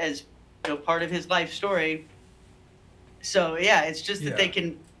stated as part of his life story. So yeah, it's just that they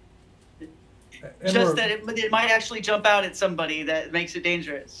can, that it might actually jump out at somebody that makes it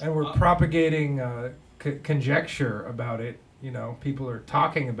dangerous. And we're propagating conjecture about it. People are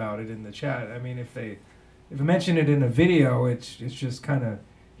talking about it in the chat. I mean, if I mention it in a video, it's just kind of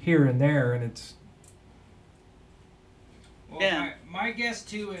here and there, and it's. Well, yeah. My guess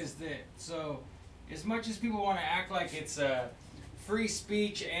too is that, so as much as people want to act like it's a free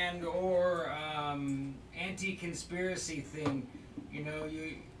speech and or anti-conspiracy thing,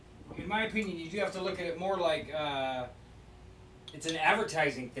 in my opinion, you do have to look at it more like it's an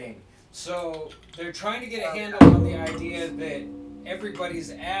advertising thing. So they're trying to get a handle on the idea that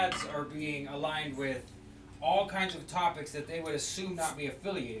everybody's ads are being aligned with all kinds of topics that they would assume not be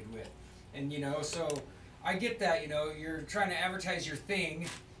affiliated with. And, so I get that, you're trying to advertise your thing.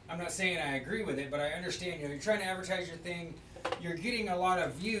 I'm not saying I agree with it, but I understand, you're trying to advertise your thing. You're getting a lot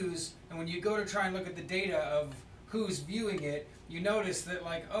of views, and when you go to try and look at the data of who's viewing it, you notice that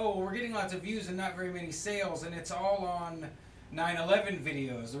we're getting lots of views and not very many sales, and it's all on 9/11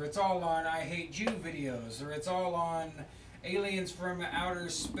 videos, or it's all on I Hate Jew videos, or it's all on aliens from outer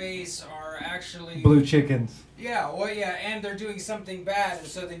space are actually blue chickens. Yeah, well, yeah, and they're doing something bad, and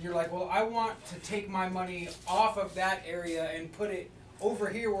so then you're like, well, I want to take my money off of that area and put it over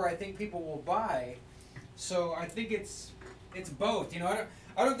here where I think people will buy. So I think it's both.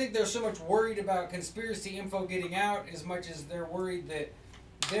 I don't think they're so much worried about conspiracy info getting out as much as they're worried that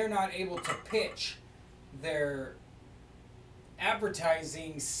they're not able to pitch their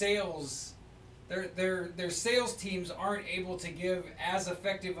advertising sales. Their sales teams aren't able to give as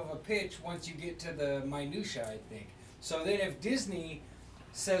effective of a pitch once you get to the minutia, I think. So then if Disney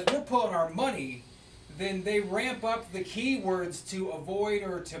says we're pulling our money, then they ramp up the keywords to avoid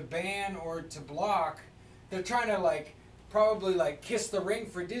or to ban or to block. They're trying to probably kiss the ring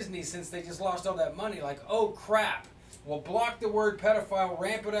for Disney since they just lost all that money. Oh crap, we'll block the word pedophile,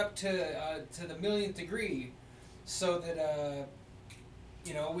 ramp it up to the millionth degree, so that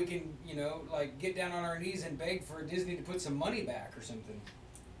we can get down on our knees and beg for Disney to put some money back or something.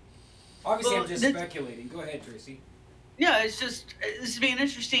 Obviously, I'm just speculating. Go ahead, Tracy. Yeah, this would be an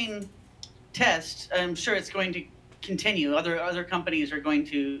interesting test. I'm sure it's going to continue. Other companies are going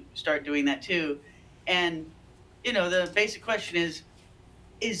to start doing that too, and the basic question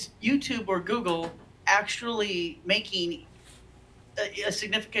is YouTube or Google actually making a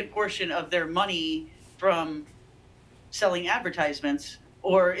significant portion of their money from selling advertisements,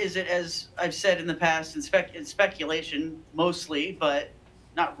 or is it, as I've said in the past, in speculation mostly, but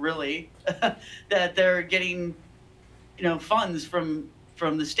not really, that they're getting funds from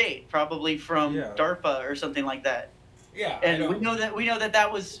the state, probably from DARPA or something like that. Yeah, and we know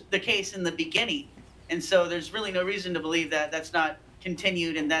that was the case in the beginning. And so there's really no reason to believe that that's not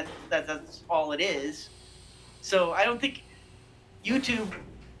continued and that's all it is. So I don't think YouTube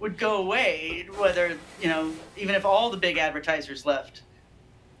would go away, whether, even if all the big advertisers left,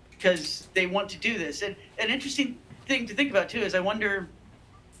 because they want to do this. And an interesting thing to think about too is I wonder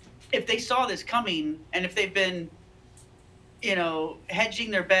if they saw this coming and if they've been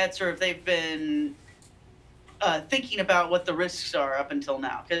hedging their bets, or if they've been thinking about what the risks are up until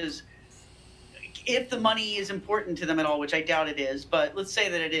now. Because if the money is important to them at all, which I doubt it is, but let's say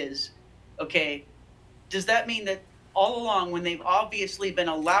that it is, okay, does that mean that all along, when they've obviously been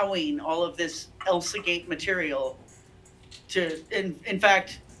allowing all of this ElsaGate material to, in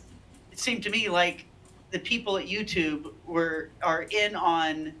fact, it seemed to me like the people at YouTube are in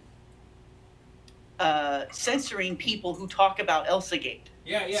on censoring people who talk about ElsaGate.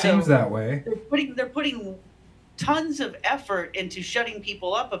 Yeah, yeah. Seems that way. They're putting tons of effort into shutting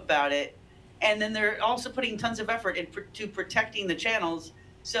people up about it, and then they're also putting tons of effort into protecting the channels.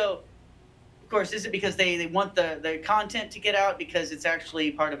 So, of course, is it because they want the content to get out because it's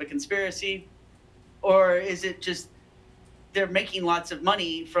actually part of a conspiracy? Or is it just they're making lots of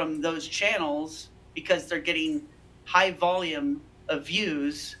money from those channels because they're getting high volume of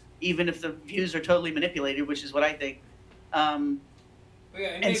views, even if the views are totally manipulated, which is what I think. Yeah,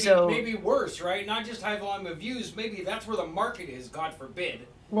 and maybe worse, right? Not just high volume of views. Maybe that's where the market is. God forbid.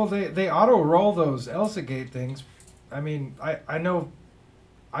 Well, they auto roll those ElsaGate things. I mean, I know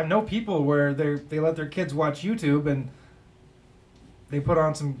people where they let their kids watch YouTube and they put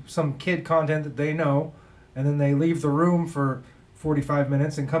on some kid content that they know, and then they leave the room for 45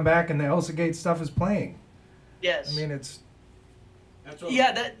 minutes and come back and the ElsaGate stuff is playing. Yes. I mean, That's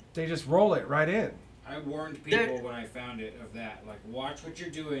what they just roll it right in. I warned people when I found it of that. Like, watch what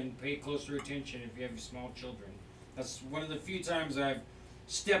you're doing. Pay closer attention if you have small children. That's one of the few times I've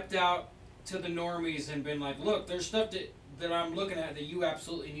stepped out to the normies and been like, look, there's stuff that I'm looking at that you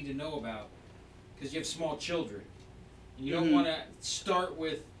absolutely need to know about because you have small children. And you don't want to start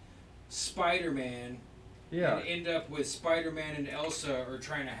with Spider-Man and end up with Spider-Man and Elsa, or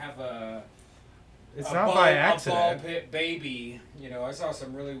trying to have a ball pit baby. I saw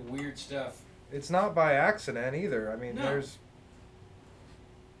some really weird stuff. It's not by accident either. I mean, there's...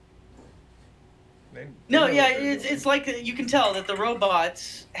 It's like you can tell that the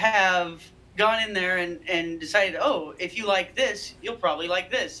robots have gone in there and decided, oh, if you like this, you'll probably like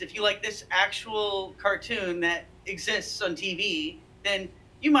this. If you like this actual cartoon that exists on TV, then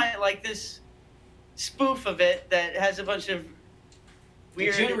you might like this spoof of it that has a bunch of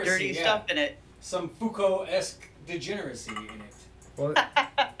weird, dirty stuff in it. Some Foucault-esque degeneracy in it. Well,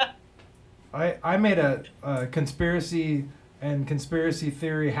 I made a conspiracy and conspiracy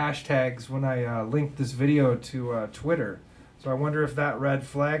theory hashtags when I linked this video to Twitter. So I wonder if that red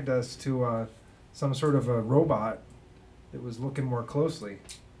flagged us to some sort of a robot that was looking more closely.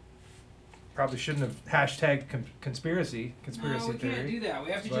 Probably shouldn't have hashtagged conspiracy theory. No, we can't do that.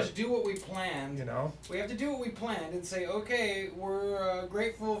 We have to just do what we planned. We have to do what we planned and say, okay, we're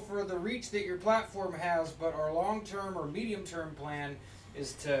grateful for the reach that your platform has, but our long-term or medium-term plan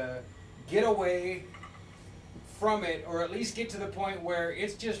is to get away from it, or at least get to the point where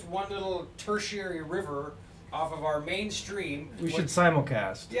it's just one little tertiary river off of our mainstream. We should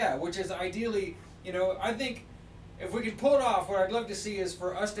simulcast. Yeah, which is ideally, I think if we could pull it off, what I'd love to see is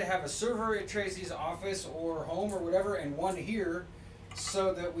for us to have a server at Tracy's office or home or whatever, and one here,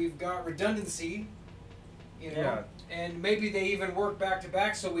 so that we've got redundancy, Yeah. And maybe they even work back to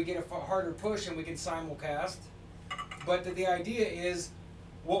back so we get a harder push and we can simulcast. But the idea is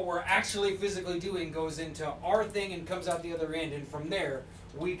what we're actually physically doing goes into our thing and comes out the other end, and from there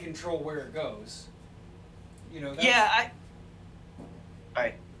we control where it goes. All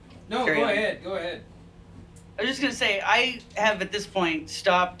right. No, go ahead. I was just going to say, I have at this point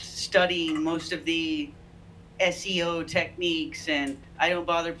stopped studying most of the SEO techniques, and I don't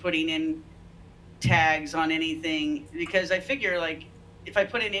bother putting in tags on anything, because I figure, like, if I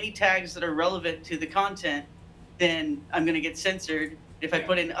put in any tags that are relevant to the content, then I'm going to get censored. If I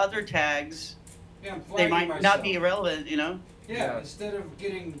put in other tags, they might not be irrelevant, Yeah, instead of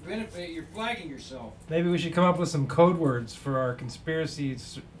getting benefit, you're flagging yourself. Maybe we should come up with some code words for our conspiracy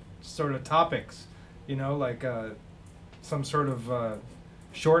sort of topics, like some sort of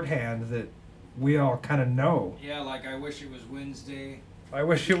shorthand that we all kind of know. Yeah, like I wish it was Wednesday. I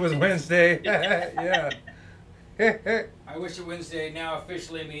wish it was Wednesday. Yeah. I wish it Wednesday now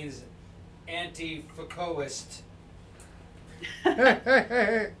officially means anti-Foucaultist.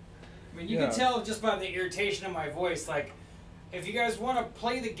 I mean, you can tell just by the irritation in my voice, like, if you guys want to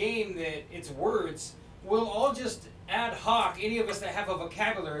play the game that it's words, we'll all just ad hoc, any of us that have a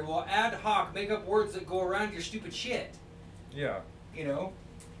vocabulary, will ad hoc make up words that go around your stupid shit. Yeah. We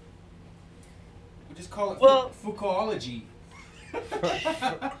just call it Foucaultology.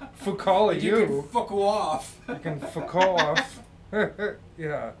 Foucault you. You can Foucault off. You can Foucault off.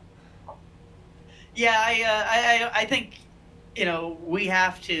 Yeah. Yeah, I think, we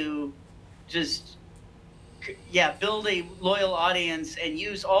have to just build a loyal audience and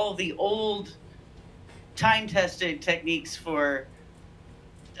use all the old time-tested techniques for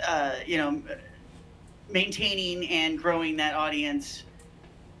maintaining and growing that audience,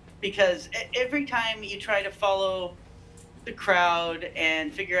 because every time you try to follow the crowd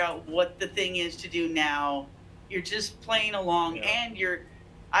and figure out what the thing is to do now, you're just playing along, and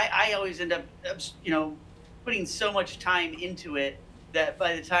I always end up putting so much time into it that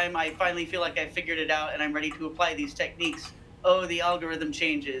by the time I finally feel like I figured it out and I'm ready to apply these techniques, the algorithm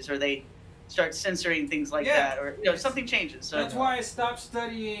changes, or they start censoring things like that, or something changes. So that's why I stopped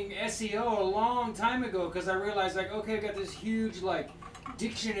studying SEO a long time ago, because I realized, like, okay, I've got this huge, like,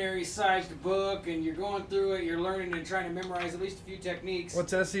 dictionary-sized book, and you're going through it, you're learning and trying to memorize at least a few techniques.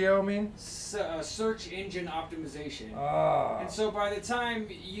 What's SEO mean? Search engine optimization. Ah. And so by the time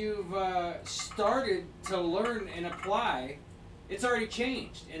you've started to learn and apply, it's already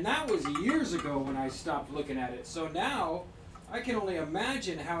changed. And that was years ago when I stopped looking at it. So now I can only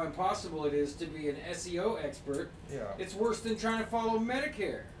imagine how impossible it is to be an SEO expert. Yeah. It's worse than trying to follow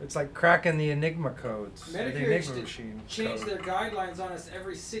Medicare. It's like cracking the Enigma codes. Medicare the used Enigma to machine change code. their guidelines on us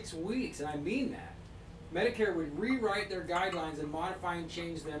every 6 weeks, and I mean that. Medicare would rewrite their guidelines and modify and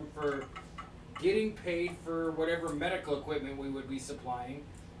change them for getting paid for whatever medical equipment we would be supplying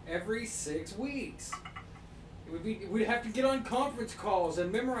every 6 weeks. We'd have to get on conference calls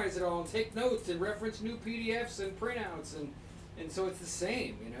and memorize it all and take notes and reference new PDFs and printouts, and so it's the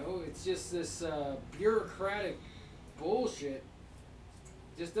same, It's just this bureaucratic bullshit.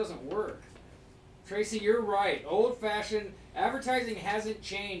 It just doesn't work. Tracy, you're right. Old-fashioned advertising hasn't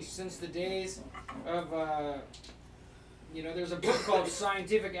changed since the days of, there's a book called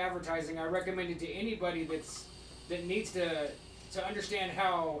Scientific Advertising. I recommend it to anybody that needs to understand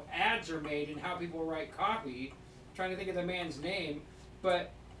how ads are made and how people write copy. I'm trying to think of the man's name.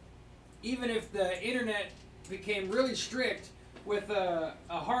 But even if the internet became really strict with a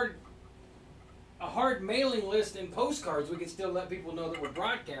hard mailing list and postcards, we could still let people know that we're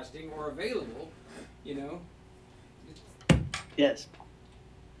broadcasting or available, Yes.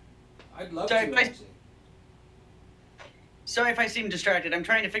 I'd love Sorry, to, I- actually. Sorry if I seem distracted. I'm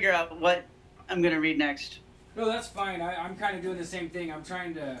trying to figure out what I'm going to read next. No, that's fine. I'm kind of doing the same thing. I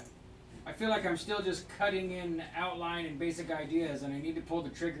feel like I'm still just cutting in outline and basic ideas, and I need to pull the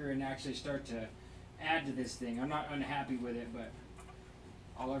trigger and actually start to add to this thing. I'm not unhappy with it, but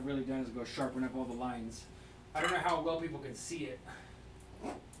all I've really done is go sharpen up all the lines. I don't know how well people can see it.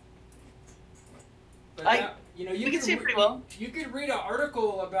 But we can see it pretty well. You could read an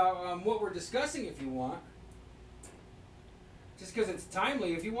article about what we're discussing if you want. Just because it's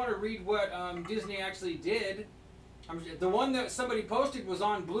timely. If you want to read what Disney actually did, the one that somebody posted was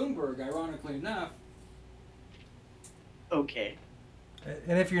on Bloomberg, ironically enough. Okay.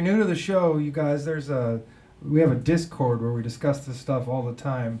 And if you're new to the show, you guys, we have a Discord where we discuss this stuff all the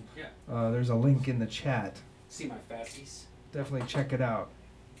time. Yeah. There's a link in the chat. See my fatsies. Definitely check it out.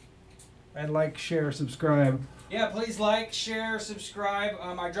 And like, share, subscribe. Yeah, please like, share, subscribe.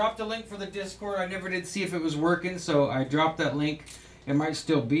 I dropped a link for the Discord. I never did see if it was working, so I dropped that link. It might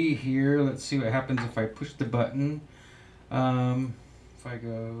still be here. Let's see what happens if I push the button. If I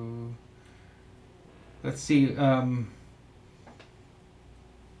go... Let's see.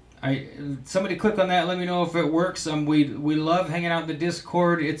 Somebody click on that. Let me know if it works. We love hanging out in the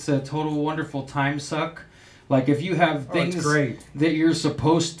Discord. It's a total wonderful time suck. Like if you have things that you're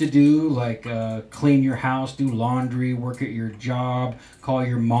supposed to do, like clean your house, do laundry, work at your job, call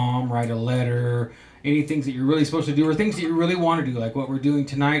your mom, write a letter, any things that you're really supposed to do, or things that you really want to do, like what we're doing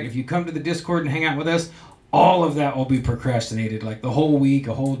tonight. If you come to the Discord and hang out with us, all of that will be procrastinated. Like the whole week,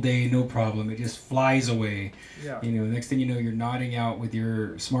 a whole day, no problem. It just flies away. Yeah. Next thing you know, you're nodding out with your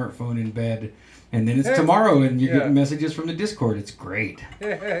smartphone in bed, and then it's tomorrow, and you're getting messages from the Discord. It's great.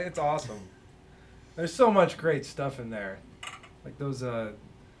 It's awesome. There's so much great stuff in there, like those the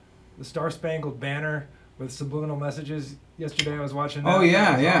Star Spangled Banner with subliminal messages. Yesterday I was watching that. Oh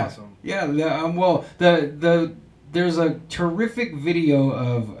yeah, that yeah, awesome. Yeah. There's a terrific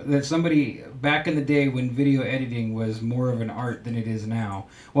video that somebody back in the day when video editing was more of an art than it is now.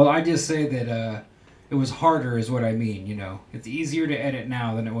 Well, I just say that it was harder is what I mean. It's easier to edit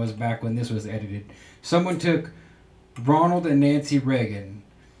now than it was back when this was edited. Someone took Ronald and Nancy Reagan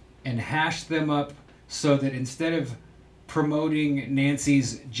and hashed them up so that instead of promoting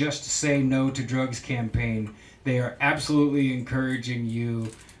Nancy's Just Say No to Drugs campaign, they are absolutely encouraging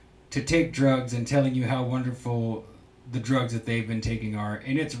you to take drugs and telling you how wonderful the drugs that they've been taking are,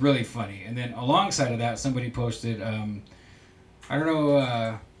 and it's really funny. And then alongside of that, somebody posted, I don't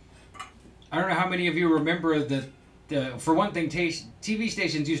know how many of you remember that, for one thing, TV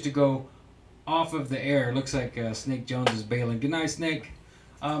stations used to go off of the air. Looks like Snake Jones is bailing. Good night, Snake.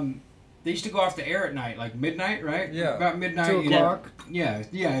 They used to go off the air at night, like midnight, right? Yeah. About midnight. 2 o'clock. Yeah,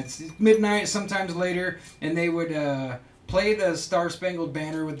 it's midnight, sometimes later, and they would play the Star Spangled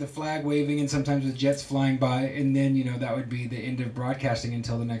Banner with the flag waving and sometimes with jets flying by, and then, that would be the end of broadcasting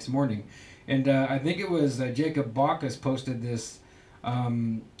until the next morning. And I think it was Jacob Bacchus posted this.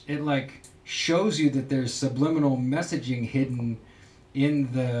 It, shows you that there's subliminal messaging hidden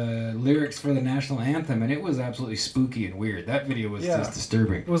in the lyrics for the national anthem, and it was absolutely spooky and weird. That video was just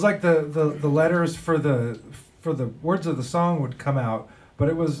disturbing. It was like the letters for the words of the song would come out, but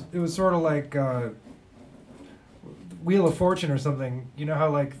it was sort of like Wheel of Fortune or something. You know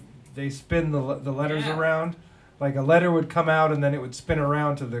how they spin the letters around? Like a letter would come out and then it would spin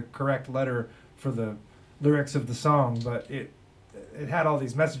around to the correct letter for the lyrics of the song, but it had all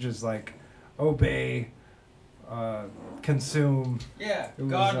these messages like obey, consume. Yeah,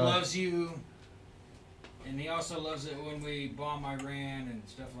 God loves you, and He also loves it when we bomb Iran and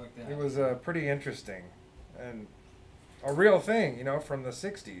stuff like that. It was pretty interesting, and a real thing, from the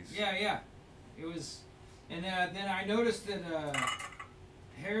 '60s. Yeah, it was, and then I noticed that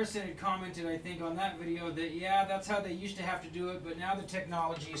Harrison had commented, I think, on that video that that's how they used to have to do it, but now the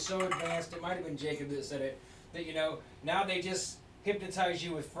technology is so advanced. It might have been Jacob that said it, that now they just hypnotize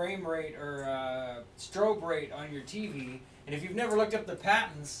you with frame rate or strobe rate on your TV. And if you've never looked up the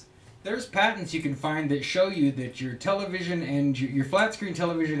patents, there's patents you can find that show you that your television and your flat screen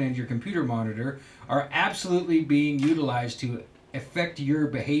television and your computer monitor are absolutely being utilized to affect your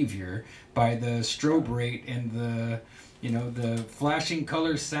behavior by the strobe rate, and the flashing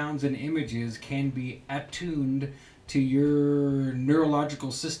colors, sounds, and images can be attuned to your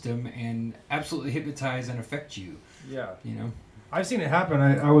neurological system and absolutely hypnotize and affect you. Yeah. I've seen it happen.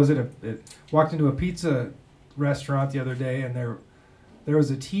 I was walked into a pizza restaurant the other day, and there was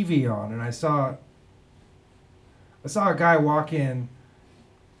a TV on, and I saw a guy walk in.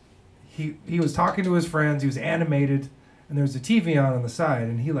 He was talking to his friends. He was animated, and there was a TV on the side,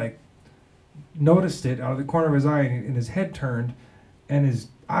 and he noticed it out of the corner of his eye, and his head turned, and his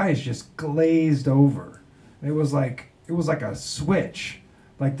eyes just glazed over. And it was like a switch.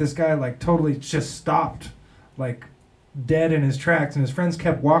 Like this guy totally just stopped, dead in his tracks, and his friends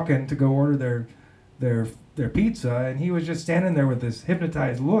kept walking to go order their pizza, and he was just standing there with this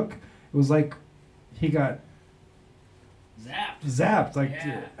hypnotized look. It was like he got zapped,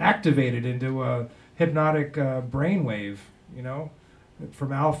 activated into a hypnotic brainwave,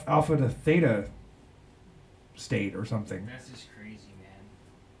 from alpha to theta state or something. That's just crazy, man.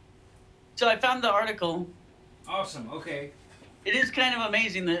 So I found the article. Awesome. Okay. It is kind of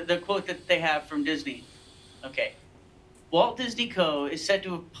amazing, the quote that they have from Disney. Okay. Walt Disney Co. is said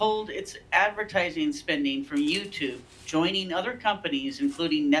to have pulled its advertising spending from YouTube, joining other companies,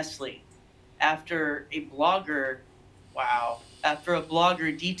 including Nestle, after a blogger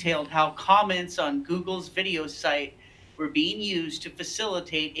detailed how comments on Google's video site were being used to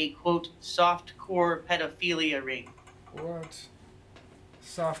facilitate a, quote, softcore pedophilia ring. What?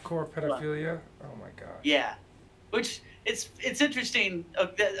 Softcore pedophilia? Oh my gosh. Yeah. Which, it's interesting.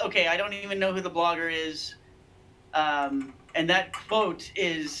 Okay, I don't even know who the blogger is. And that quote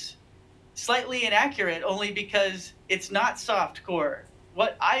is slightly inaccurate only because it's not softcore.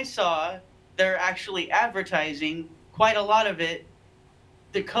 What I saw, they're actually advertising quite a lot of it.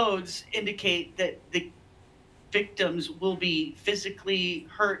 The codes indicate that the victims will be physically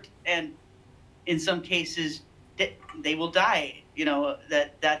hurt, and in some cases they will die.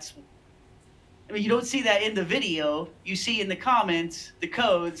 That's I mean, you don't see that in the video. You see in the comments the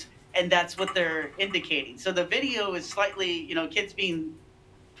codes, and that's what they're indicating. So the video is slightly, kids being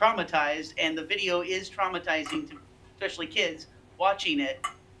traumatized, and the video is traumatizing to especially kids watching it.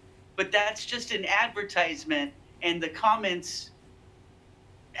 But that's just an advertisement, and the comments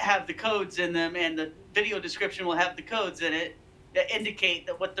have the codes in them, and the video description will have the codes in it that indicate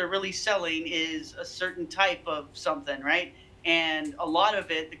that what they're really selling is a certain type of something, right? And a lot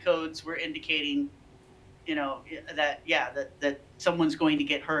of it, the codes were indicating, that someone's going to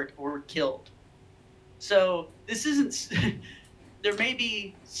get hurt or killed. So this isn't, there may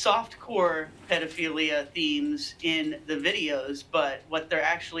be softcore pedophilia themes in the videos, but what they're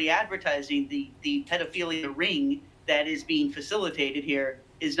actually advertising, the pedophilia ring that is being facilitated here,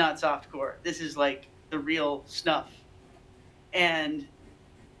 is not softcore. This is like the real snuff. And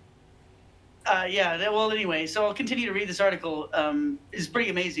anyway, so I'll continue to read this article. It's pretty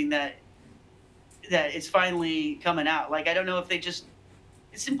amazing that it's finally coming out. I don't know if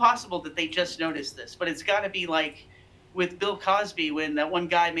it's impossible that they just noticed this, but it's got to be like with Bill Cosby, when that one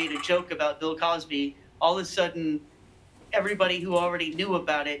guy made a joke about Bill Cosby, all of a sudden everybody who already knew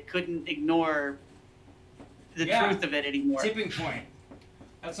about it couldn't ignore the truth of it anymore. Tipping point.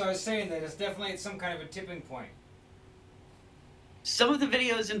 That's what I was saying, that it's definitely some kind of a tipping point. Some of the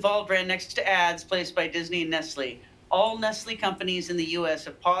videos involved ran next to ads placed by Disney and Nestle. All Nestle companies in the U.S.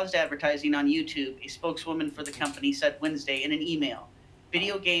 have paused advertising on YouTube, a spokeswoman for the company said Wednesday in an email.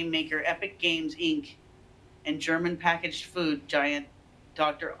 Video game maker Epic Games Inc. and German packaged food giant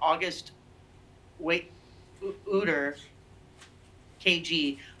Dr. August Uter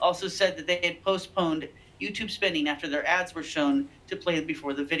KG also said that they had postponed YouTube spending after their ads were shown to play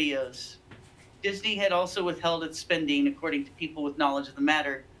before the videos. Disney had also withheld its spending, according to people with knowledge of the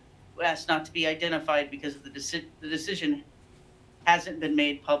matter, who asked not to be identified because of the decision hasn't been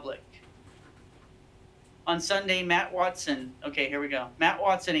made public. On Sunday, Matt Watson, here we go. Matt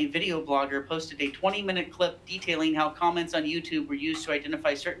Watson, a video blogger, posted a 20-minute clip detailing how comments on YouTube were used to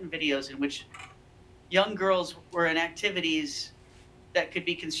identify certain videos in which young girls were in activities that could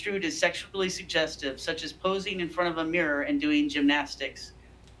be construed as sexually suggestive, such as posing in front of a mirror and doing gymnastics.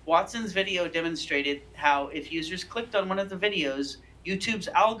 Watson's video demonstrated how if users clicked on one of the videos, YouTube's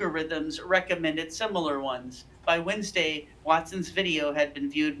algorithms recommended similar ones. By Wednesday, Watson's video had been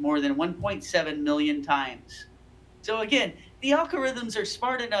viewed more than 1.7 million times. So again, the algorithms are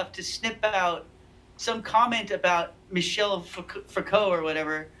smart enough to snip out some comment about Michelle Foucault or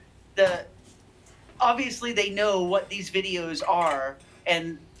whatever. Obviously they know what these videos are,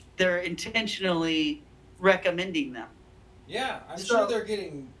 and they're intentionally recommending them. Yeah, I'm sure they're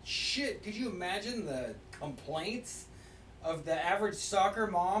getting shit. Could you imagine the complaints of the average soccer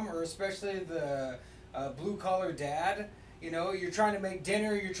mom, or especially the blue-collar dad? You know, you're trying to make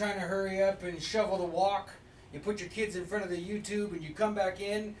dinner, you're trying to hurry up and shovel the wok. You put your kids in front of the YouTube, and you come back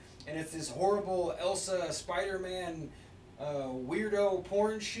in, and it's this horrible Elsa Spider-Man weirdo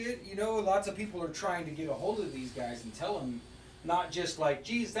porn shit. You know, lots of people are trying to get a hold of these guys and tell them, not just like,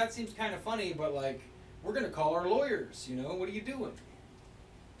 geez, that seems kind of funny, but like, we're going to call our lawyers, you know, what are you doing?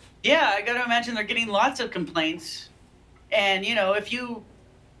 Yeah, I got to imagine they're getting lots of complaints. And, you know, if you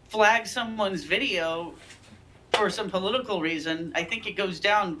flag someone's video for some political reason, I think it goes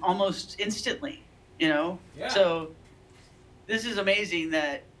down almost instantly, you know? Yeah. So this is amazing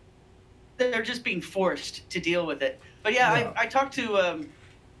that they're just being forced to deal with it. But yeah. I talked to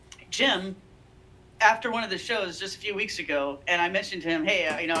Jim after one of the shows just a few weeks ago, and I mentioned to him,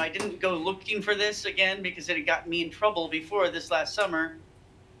 hey, you know, I didn't go looking for this again because it had gotten me in trouble before this last summer,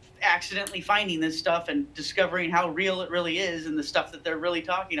 accidentally finding this stuff and discovering how real it really is and the stuff that they're really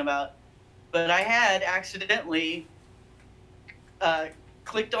talking about. But I had accidentally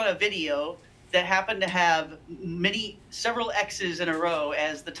clicked on a video that happened to have several X's in a row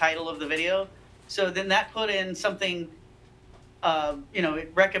as the title of the video. So then that put in something, you know,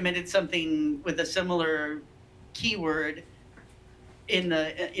 it recommended something with a similar keyword in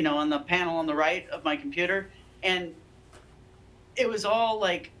the, you know, on the panel on the right of my computer. And it was all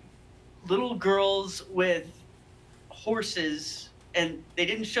like little girls with horses, and they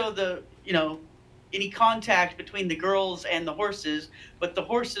didn't show the, you know, any contact between the girls and the horses, but the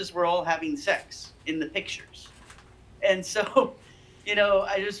horses were all having sex in the pictures. And so, you know,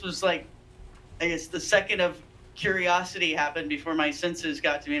 I just was like, I guess the second of curiosity happened before my senses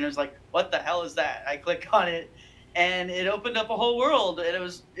got to me, and I was like, what the hell is that? I click on it, and it opened up a whole world, and it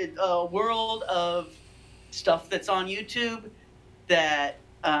was a world of stuff that's on YouTube that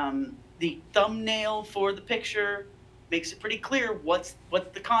the thumbnail for the picture makes it pretty clear what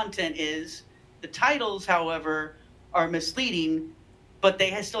the content is. The titles, however, are misleading, but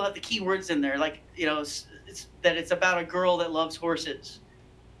they still have the keywords in there, like, you know, it's about a girl that loves horses.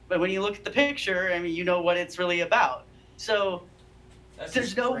 But when you look at the picture, I mean, you know what it's really about. So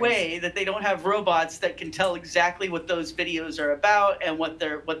there's no way that they don't have robots that can tell exactly what those videos are about and what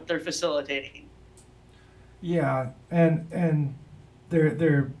they're facilitating. Yeah, and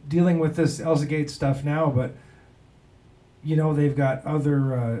they're dealing with this Elsa Gate stuff now, but you know, they've got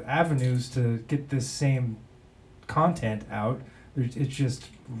other avenues to get this same content out. It's just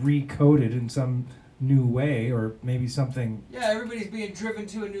recoded in some new way, or maybe something. Yeah, everybody's being driven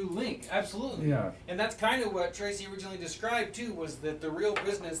to a new link. Absolutely. Yeah. And that's kind of what Tracy originally described too, was that the real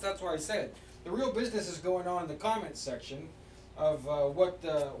business, that's why I said, the real business is going on in the comments section of what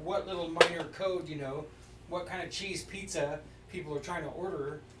little minor code, you know, what kind of cheese pizza people are trying to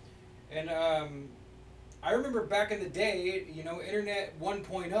order. And I remember back in the day, you know, Internet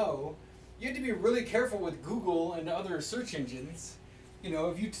 1.0, you had to be really careful with Google and other search engines. You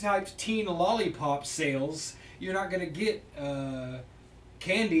know, if you typed teen lollipop sales, you're not going to get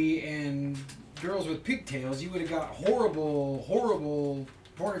candy and girls with pigtails. You would have got horrible, horrible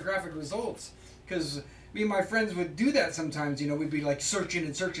pornographic results. Because me and my friends would do that sometimes. You know, we'd be like searching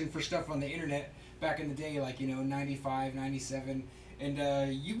and searching for stuff on the internet back in the day, like, you know, 95, 97.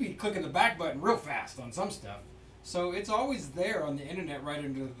 And you'd be clicking the back button real fast on some stuff. So it's always there on the internet right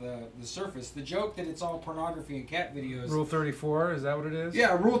under the surface. The joke that it's all pornography and cat videos. Rule 34, is that what it is?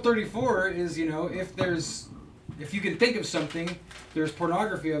 Yeah, Rule 34 is, you know, if you can think of something, there's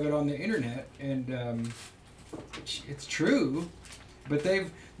pornography of it on the internet, and it's true. But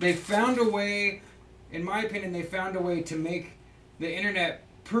they've found a way, in my opinion, they found a way to make the internet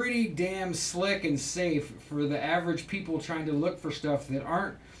pretty damn slick and safe for the average people trying to look for stuff that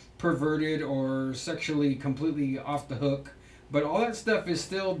aren't perverted or sexually completely off the hook. But all that stuff is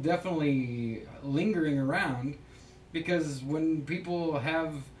still definitely lingering around, because when people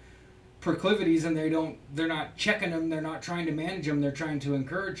have proclivities and they're not checking them, they're not trying to manage them, they're trying to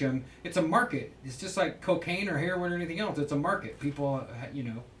encourage them. It's a market. It's just like cocaine or heroin or anything else. It's a market. People, you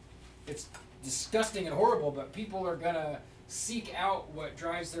know, it's disgusting and horrible, but people are gonna seek out what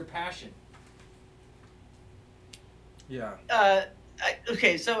drives their passion. Yeah.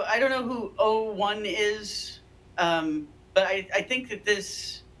 Okay, so I don't know who O1 is, but I think that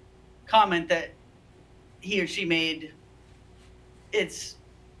this comment that he or she made, it's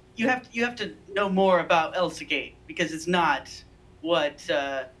you have to know more about ElsaGate, because it's not what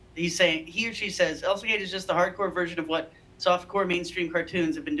he's saying. He or she says ElsaGate is just the hardcore version of what softcore mainstream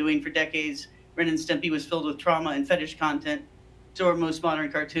cartoons have been doing for decades. Ren and Stimpy was filled with trauma and fetish content. So are most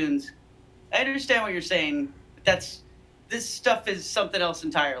modern cartoons. I understand what you're saying, but this stuff is something else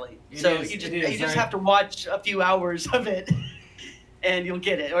entirely. You just have to watch a few hours of it, and you'll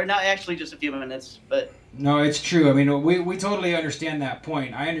get it. Or not actually just a few minutes, but. No, it's true. I mean, we totally understand that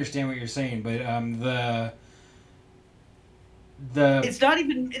point. I understand what you're saying, but it's not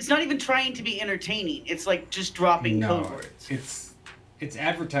even trying to be entertaining. It's like just dropping code words. It's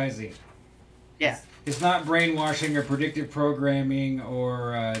advertising. Yeah. It's not brainwashing or predictive programming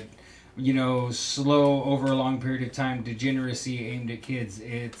or you know, slow over a long period of time degeneracy aimed at kids.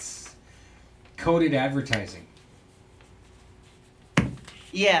 It's coded advertising.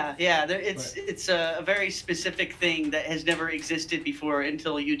 Yeah. It's a very specific thing that has never existed before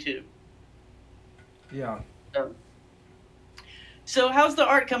until YouTube. Yeah. So how's the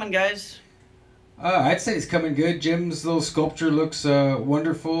art coming, guys? I'd say it's coming good. Jim's little sculpture looks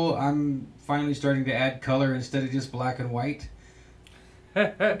wonderful. I'm finally starting to add color instead of just black and white.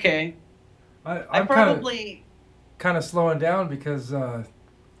 Okay. I'm probably kind of slowing down because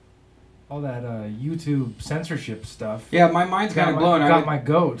all that YouTube censorship stuff. Yeah, my mind's kind of blown. Got my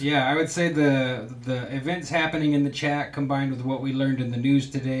goat. Yeah, I would say the events happening in the chat combined with what we learned in the news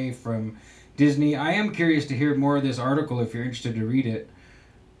today from Disney. I am curious to hear more of this article if you're interested to read it.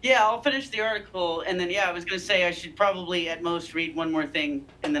 Yeah, I'll finish the article, and then I was going to say I should probably at most read one more thing,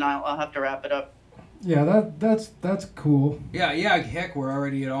 and then I'll have to wrap it up. Yeah, that's cool. Yeah, heck, we're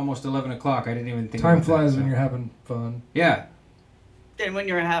already at almost 11 o'clock. I didn't even think Time about flies that, when you're having fun. Yeah. And when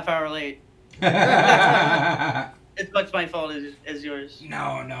you're a half hour late. It's much my fault as yours.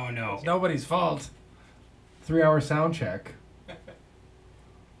 No. It's nobody's fault. 3-hour sound check.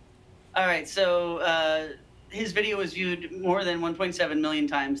 All right, so his video was viewed more than 1.7 million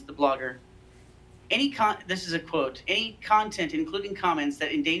times, the blogger. This is a quote, any content, including comments,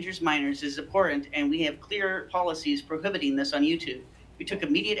 that endangers minors is abhorrent, and we have clear policies prohibiting this on YouTube. We took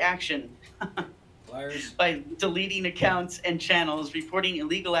immediate action by deleting accounts and channels, reporting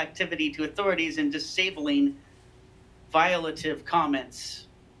illegal activity to authorities, and disabling violative comments,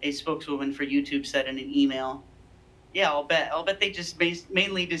 a spokeswoman for YouTube said in an email. Yeah, I'll bet they just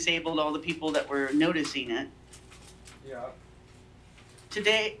mainly disabled all the people that were noticing it. Yeah.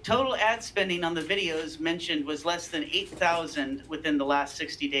 Today, total ad spending on the videos mentioned was less than $8,000 within the last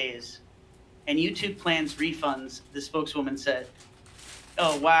 60 days. And YouTube plans refunds, the spokeswoman said.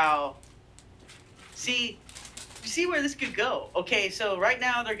 Oh, wow. See where this could go. Okay, so right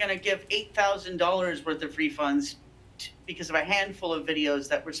now they're going to give $8,000 worth of refunds because of a handful of videos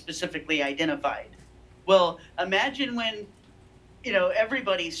that were specifically identified. Well, imagine when,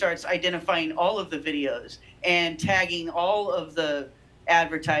 everybody starts identifying all of the videos and tagging all of the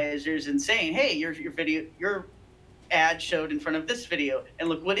advertisers and saying, hey, your ad showed in front of this video, and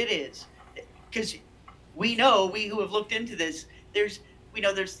look what it is. Because we who have looked into this, there's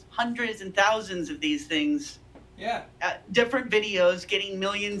hundreds and thousands of these things. Yeah. Different videos getting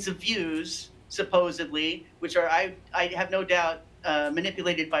millions of views, supposedly, which are, I have no doubt,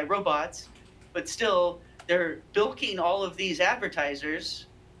 manipulated by robots. But still, they're bilking all of these advertisers.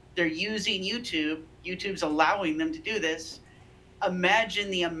 They're using YouTube. YouTube's allowing them to do this. Imagine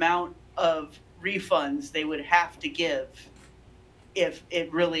the amount of refunds they would have to give if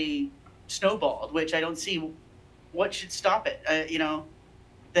it really snowballed, which I don't see what should stop it.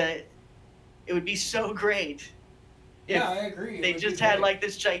 That it would be so great if Yeah, I agree. they just had like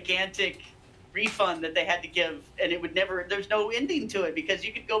this gigantic refund that they had to give, and it would never, there's no ending to it, because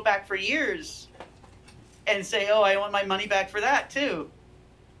you could go back for years and say, oh, I want my money back for that too.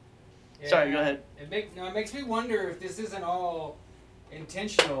 Yeah, Sorry, go ahead. It makes me wonder if this isn't all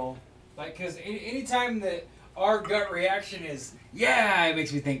intentional. Like, because anytime that our gut reaction is, yeah, it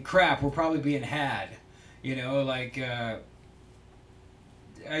makes me think, crap, we're probably being had.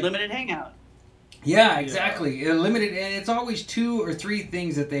 Limited hangout. Yeah, exactly. Limited, and it's always 2 or 3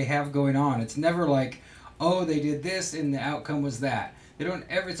 things that they have going on. It's never like, oh, they did this and the outcome was that. They don't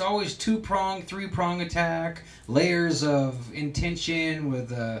ever. It's always 2-prong, 3-prong attack, layers of intention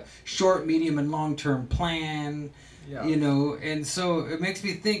with a short, medium, and long-term plan. Yeah. And so it makes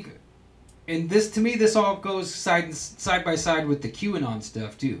me think. And this, to me, this all goes side by side with the QAnon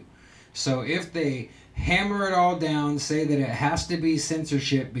stuff too. So if they hammer it all down, say that it has to be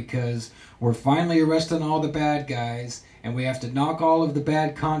censorship because we're finally arresting all the bad guys and we have to knock all of the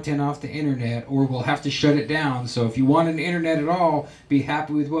bad content off the internet, or we'll have to shut it down. So if you want an internet at all, be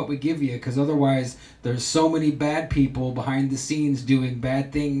happy with what we give you, because otherwise there's so many bad people behind the scenes doing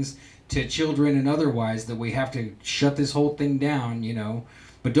bad things to children and otherwise that we have to shut this whole thing down,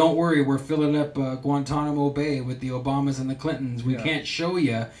 But don't worry, we're filling up Guantanamo Bay with the Obamas and the Clintons. We can't show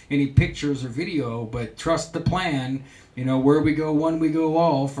you any pictures or video, but trust the plan. Where we go, one we go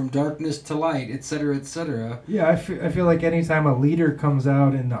all, from darkness to light, etc., etc. Yeah, I feel like anytime a leader comes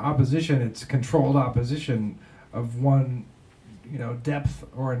out in the opposition, it's controlled opposition of one, depth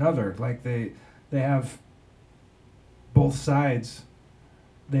or another. Like they have both sides.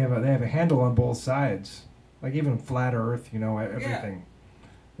 They have a handle on both sides. Like even flat Earth, everything.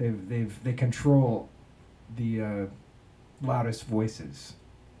 Yeah. They control the loudest voices.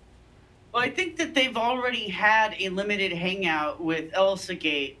 Well, I think that they've already had a limited hangout with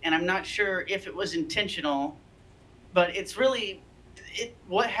ElsaGate, and I'm not sure if it was intentional, but it's really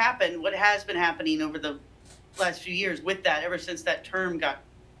what has been happening over the last few years with that, ever since that term got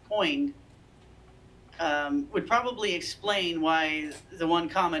coined, would probably explain why the one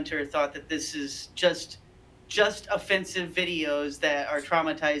commenter thought that this is just offensive videos that are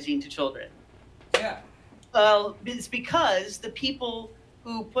traumatizing to children. Yeah. Well, it's because the people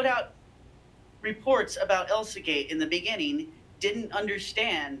who put out reports about ElsaGate in the beginning didn't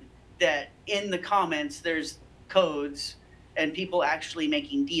understand that in the comments there's codes and people actually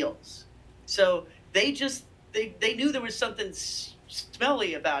making deals. So they knew there was something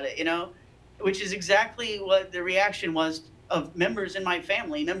smelly about it, which is exactly what the reaction was of members of my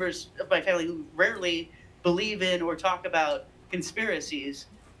family who rarely believe in or talk about conspiracies.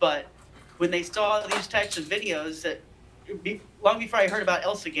 But when they saw these types of videos, that long before I heard about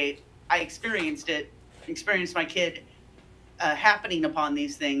ElsaGate, I experienced my kid happening upon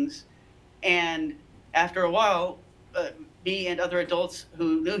these things. And after a while, me and other adults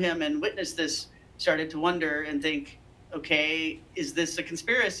who knew him and witnessed this started to wonder and think, okay, is this a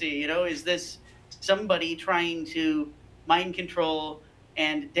conspiracy? Is this somebody trying to mind control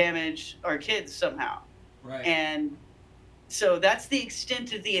and damage our kids somehow? Right. And so that's the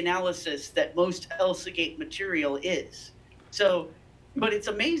extent of the analysis that most ElsaGate material is. So, but it's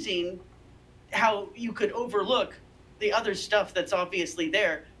amazing how you could overlook the other stuff that's obviously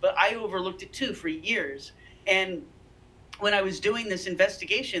there, but I overlooked it too for years. And when I was doing this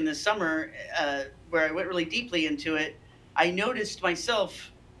investigation this summer, where I went really deeply into it, I noticed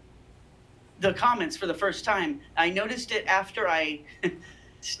myself the comments for the first time. I noticed it after I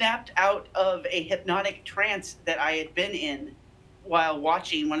snapped out of a hypnotic trance that I had been in while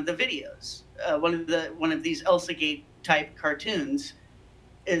watching one of the videos, one of these ElsaGate type cartoons.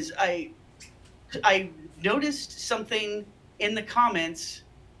 Is I noticed something in the comments,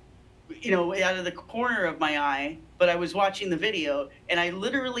 out of the corner of my eye, but I was watching the video, and I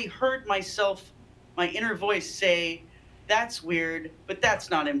literally heard myself, my inner voice say, "That's weird, but that's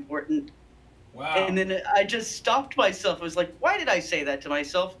not important." Wow. And then I just stopped myself. I was like, why did I say that to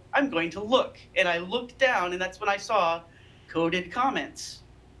myself? I'm going to look. And I looked down, and that's when I saw coded comments.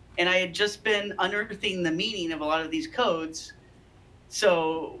 And I had just been unearthing the meaning of a lot of these codes.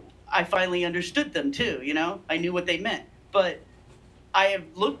 So I finally understood them too, I knew what they meant. But I have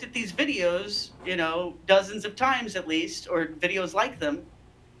looked at these videos, dozens of times at least, or videos like them,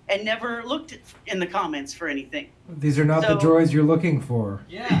 and never looked in the comments for anything. These are not the droids you're looking for.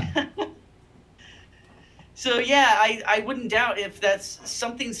 Yeah. So yeah, I wouldn't doubt if that's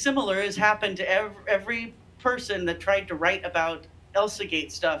something similar has happened to every person that tried to write about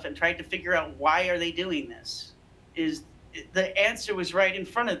ElsaGate stuff and tried to figure out why are they doing this. The answer was right in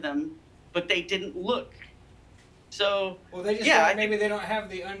front of them, but they didn't look. So Well, they just yeah, don't, maybe they don't have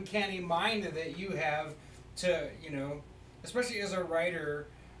the uncanny mind that you have to, especially as a writer.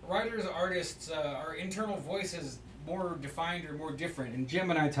 Writers, artists, our internal voice is more defined or more different. And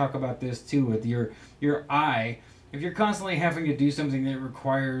Jim and I talk about this too with your eye. If you're constantly having to do something that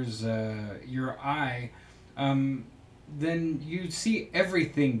requires your eye, then you see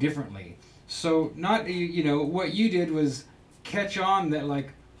everything differently. So not, what you did was catch on that,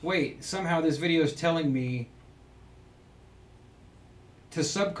 like, wait, somehow this video is telling me to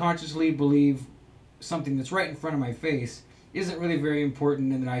subconsciously believe something that's right in front of my face isn't really very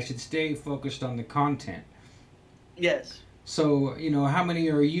important, and that I should stay focused on the content. Yes. So, how many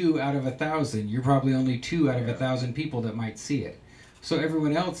are you out of 1,000? You're probably only 2 out of 1,000 people that might see it. So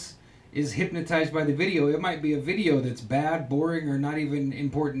everyone else is hypnotized by the video. It might be a video that's bad, boring, or not even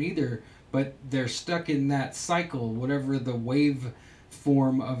important either, but they're stuck in that cycle, whatever the wave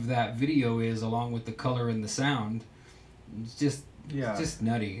form of that video is, along with the color and the sound. It's just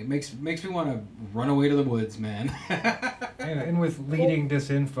nutty. It makes me want to run away to the woods, man. and with leading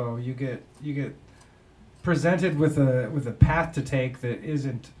disinfo, you get presented with a path to take that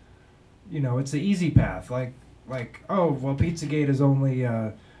isn't, it's the easy path. Like oh well, Pizzagate is only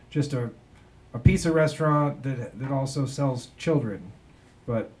just a pizza restaurant that also sells children,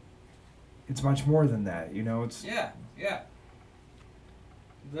 but it's much more than that. It's yeah.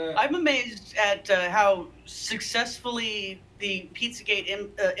 I'm amazed at how successfully the Pizzagate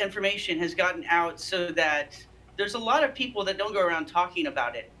information has gotten out, so that there's a lot of people that don't go around talking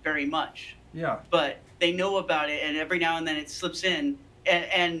about it very much. Yeah. But they know about it, and every now and then it slips in,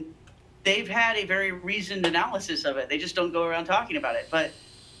 and they've had a very reasoned analysis of it. They just don't go around talking about it. But,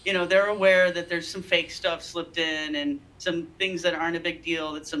 they're aware that there's some fake stuff slipped in and some things that aren't a big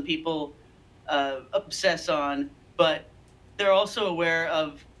deal that some people obsess on. But they're also aware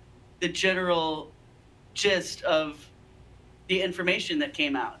of the general gist of the information that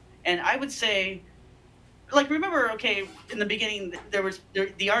came out. And I would say, like, remember, okay, in the beginning, there was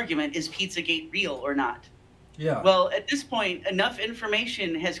the argument, is Pizzagate real or not? Yeah. Well, at this point, enough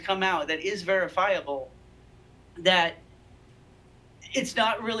information has come out that is verifiable that it's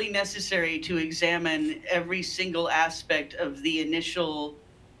not really necessary to examine every single aspect of the initial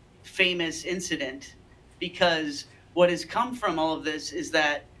famous incident, because what has come from all of this is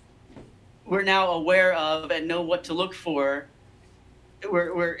that we're now aware of and know what to look for.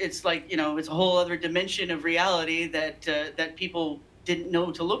 Where it's like, it's a whole other dimension of reality that people didn't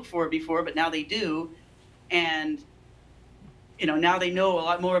know to look for before, but now they do. And, now they know a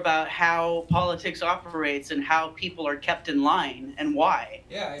lot more about how politics operates and how people are kept in line and why.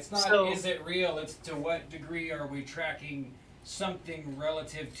 Yeah, it's not, is it real? It's to what degree are we tracking something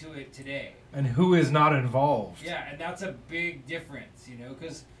relative to it today? And who is not involved? Yeah, and that's a big difference,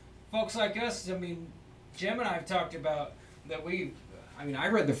 because folks like us, Jim and I have talked about that I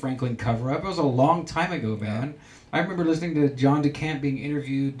read the Franklin cover-up. It was a long time ago, man. I remember listening to John DeCamp being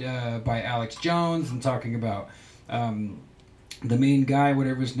interviewed by Alex Jones and talking about the main guy,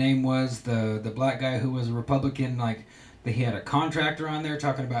 whatever his name was, the black guy who was a Republican, he had a contractor on there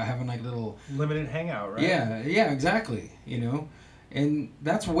talking about having little limited hangout, right? Yeah, exactly. And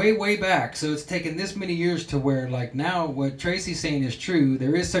that's way, way back. So it's taken this many years to where, now, what Tracy's saying is true.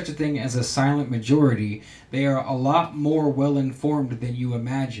 There is such a thing as a silent majority. They are a lot more well-informed than you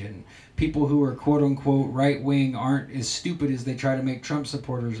imagine. People who are quote-unquote right-wing aren't as stupid as they try to make Trump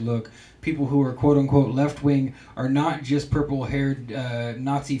supporters look. People who are quote-unquote left-wing are not just purple-haired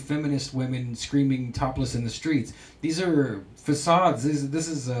Nazi feminist women screaming topless in the streets. These are facades. This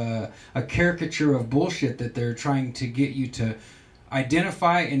is a caricature of bullshit that they're trying to get you to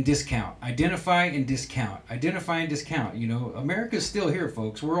identify and discount. Identify and discount. Identify and discount. America's still here,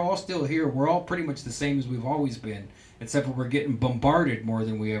 folks. We're all still here. We're all pretty much the same as we've always been, except for we're getting bombarded more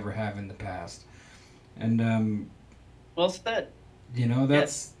than we ever have in the past. And well said.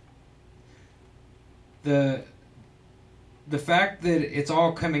 That's the fact that it's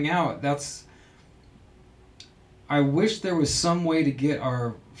all coming out. I wish there was some way to get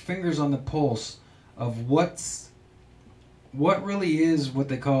our fingers on the pulse of what really is what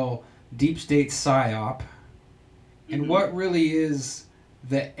they call deep state psyop, and what really is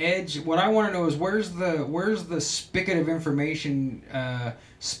the edge. What I want to know is where's the spigot of information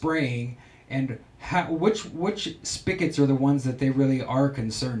spraying, and which spigots are the ones that they really are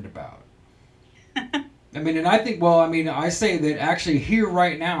concerned about. And I think, I say that actually here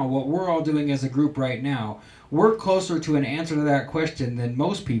right now, what we're all doing as a group right now, we're closer to an answer to that question than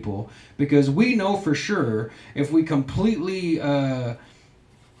most people, because we know for sure if we completely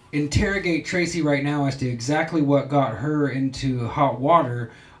interrogate Tracy right now as to exactly what got her into hot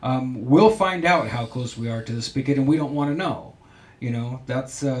water, we'll find out how close we are to the spigot, and we don't want to know. You know,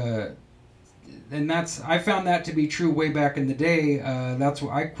 that's I found that to be true way back in the day. That's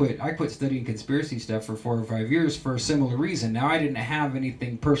why I quit studying conspiracy stuff for 4 or 5 years for a similar reason. Now, I didn't have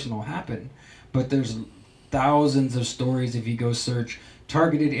anything personal happen, but there's thousands of stories if you go search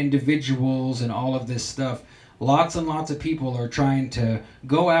targeted individuals and all of this stuff. Lots and lots of people are trying to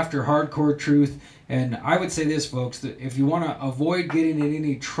go after hardcore truth. And I would say this, folks, that if you want to avoid getting in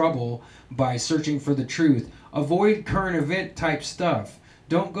any trouble by searching for the truth, avoid current event type stuff.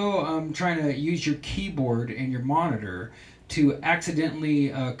 Don't go trying to use your keyboard and your monitor to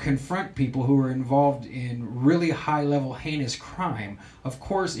accidentally confront people who are involved in really high-level heinous crime. Of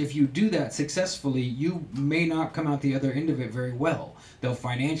course, if you do that successfully, you may not come out the other end of it very well. They'll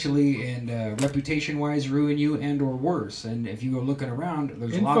financially and reputation-wise ruin you, and or worse. And if you go looking around,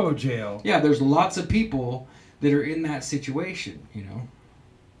 there's info jail. Yeah, there's lots of people that are in that situation. You know,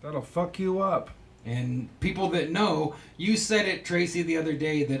 that'll fuck you up. And people that know, you said it, Tracy, the other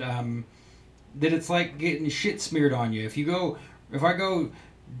day that that it's like getting shit smeared on you. If I go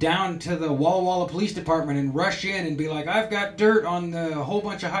down to the Walla Walla Police Department and rush in and be like, I've got dirt on the whole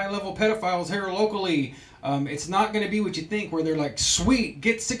bunch of high-level pedophiles here locally, it's not going to be what you think, where they're like, sweet,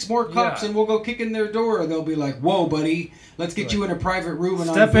 get 6 more cops and we'll go kick in their door. They'll be like, whoa, buddy, let's get you in a private room and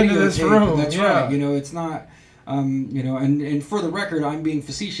step into this room. That's right. You know, it's not... you know, and for the record, I'm being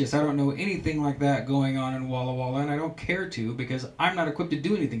facetious. I don't know anything like that going on in Walla Walla, and I don't care to, because I'm not equipped to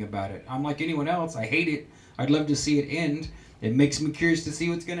do anything about it. I'm like anyone else. I hate it. I'd love to see it end. It makes me curious to see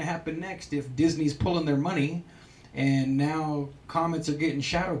what's going to happen next if Disney's pulling their money, and now comments are getting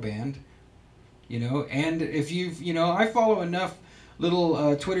shadow banned. You know, and if I follow enough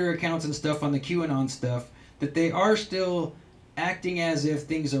little Twitter accounts and stuff on the QAnon stuff that they are still acting as if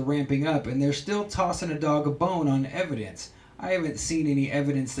things are ramping up, and they're still tossing a dog a bone on evidence. I haven't seen any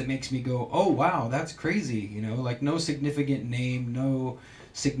evidence that makes me go, oh wow, that's crazy, you know, like no significant name, no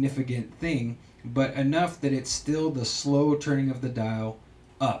significant thing, but enough that it's still the slow turning of the dial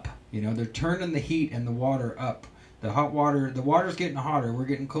up. You know, they're turning the heat and the water up. The water's getting hotter. We're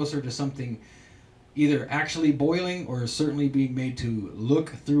getting closer to something either actually boiling or certainly being made to look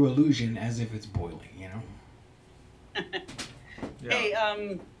through illusion as if it's boiling, you know? Yeah. Hey,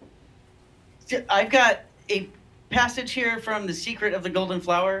 I've got a passage here from The Secret of the Golden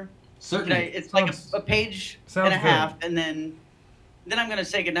Flower. Certainly. It's like a page and a half, and then I'm going to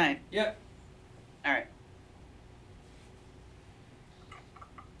say goodnight. Yep. All right.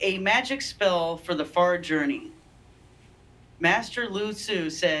 A magic spell for the far journey. Master Lu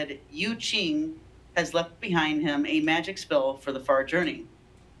Su said Yu Qing has left behind him a magic spell for the far journey.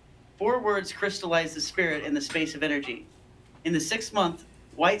 4 words crystallize the spirit in the space of energy. In the 6th month,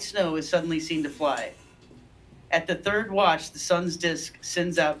 white snow is suddenly seen to fly. At the 3rd watch, the sun's disk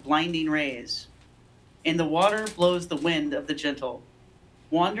sends out blinding rays. In the water blows the wind of the gentle.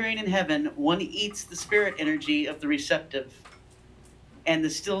 Wandering in heaven, one eats the spirit energy of the receptive, and the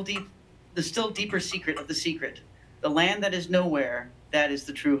still deeper secret of the secret. The land that is nowhere, that is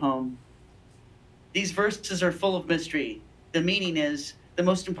the true home. These verses are full of mystery. The meaning is, the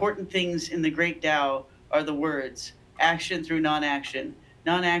most important things in the great Tao are the words, action through non-action.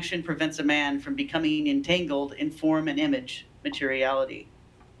 Non-action prevents a man from becoming entangled in form and image, materiality.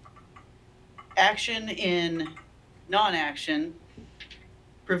 Action in non-action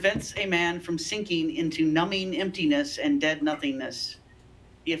prevents a man from sinking into numbing emptiness and dead nothingness.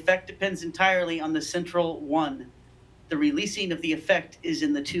 The effect depends entirely on the central one. The releasing of the effect is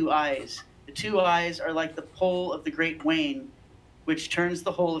in the 2 eyes. The 2 eyes are like the pole of the great wane, which turns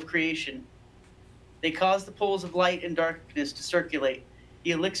the whole of creation. They cause the poles of light and darkness to circulate.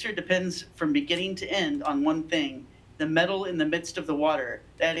 The elixir depends from beginning to end on one thing, the metal in the midst of the water,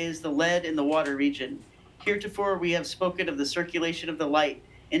 that is, the lead in the water region. Heretofore we have spoken of the circulation of the light,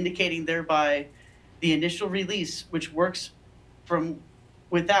 indicating thereby the initial release which works from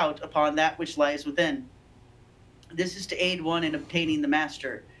without upon that which lies within. This is to aid one in obtaining the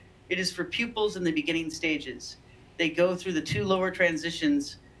master. It is for pupils in the beginning stages. They go through the 2 lower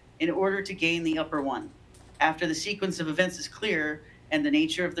transitions in order to gain the upper one. After the sequence of events is clear and the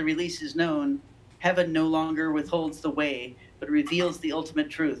nature of the release is known, heaven no longer withholds the way, but reveals the ultimate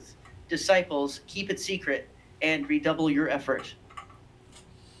truth. Disciples, keep it secret and redouble your effort.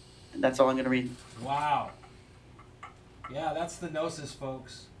 And that's all I'm going to read. Wow. Yeah, that's the gnosis,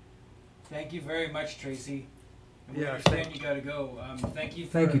 folks. Thank you very much, Tracy. And we understand you got to go. Thank you,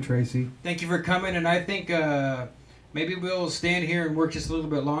 Tracy. Thank you for coming, and I think maybe we'll stand here and work just a little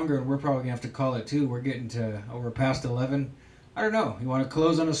bit longer, and we're probably going to have to call it, too. We're getting to over past 11. I don't know. You want to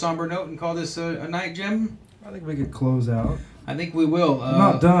close on a somber note and call this a night, Jim? I think we could close out. I think we will. I'm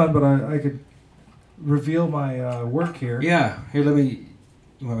not done, but I could reveal my work here. Yeah. Here, let me.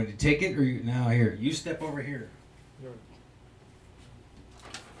 You want me to take it, or you? Now here, you step over here.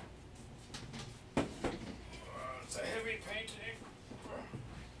 It's a heavy painting.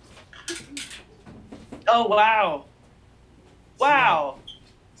 Oh wow! Wow!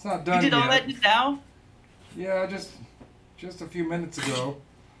 It's not done You did yet. all that just now? Yeah, just a few minutes ago.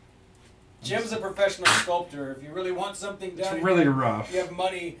 Jim's a professional sculptor. If you really want something done, It's really rough. if you have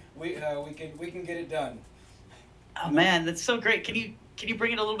money, we can get it done. Oh man, that's so great. Can you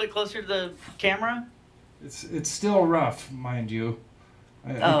bring it a little bit closer to the camera? It's still rough, mind you.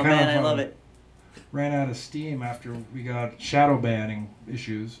 I Oh kind man, of, I love it. Ran out of steam after we got shadow banning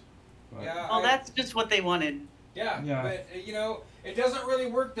issues. But Yeah. Well, that's just what they wanted. Yeah, Yeah. but it doesn't really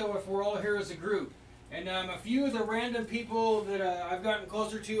work though if we're all here as a group. And a few of the random people that I've gotten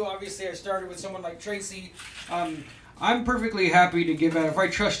closer to, obviously I started with someone like Tracy. I'm perfectly happy to give out. If I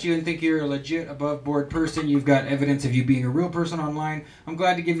trust you and think you're a legit above board person, you've got evidence of you being a real person online, I'm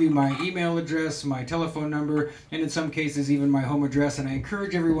glad to give you my email address, my telephone number, and in some cases even my home address. And I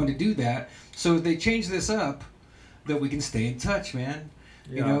encourage everyone to do that so if they change this up, that we can stay in touch, man.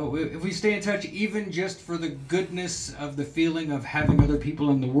 You Yeah. know, if we stay in touch, even just for the goodness of the feeling of having other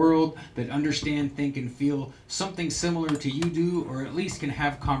people in the world that understand, think, and feel something similar to you do, or at least can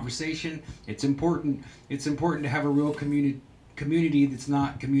have conversation, it's important. It's important to have a real community that's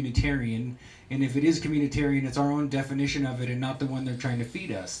not communitarian. And if it is communitarian, it's our own definition of it and not the one they're trying to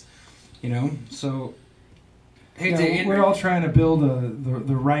feed us. You know? So, hey, yeah, we're all trying to build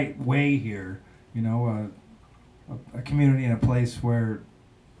the right way here. You know, a community and a place where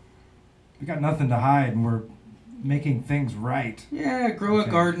we got nothing to hide, and we're making things right. Yeah, grow a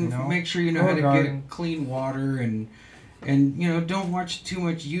Okay, garden. you know? Make sure you know Grow how a to garden. get clean water, and you know, don't watch too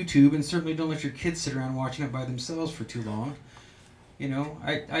much YouTube, and certainly don't let your kids sit around watching it by themselves for too long. You know,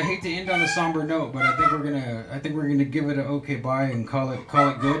 I hate to end on a somber note, but I think we're gonna give it a okay bye and call it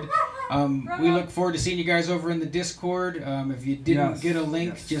good. We look forward to seeing you guys over in the Discord. If you didn't get a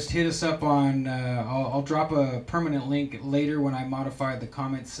link, just hit us up on. I'll drop a permanent link later when I modify the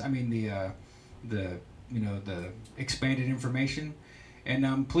comments. I mean the expanded information.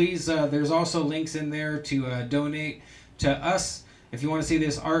 And please, there's also links in there to donate to us. If you want to see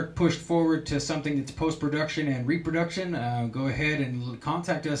this art pushed forward to something that's post-production and reproduction, go ahead and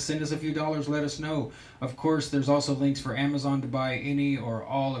contact us. Send us a few dollars. Let us know. Of course, there's also links for Amazon to buy any or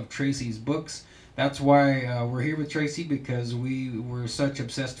all of Tracy's books. That's why we're here with Tracy, because we were such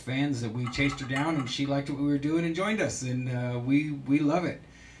obsessed fans that we chased her down, and she liked what we were doing and joined us, and we love it.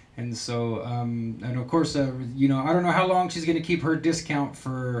 And so, and of course, you know, I don't know how long she's going to keep her discount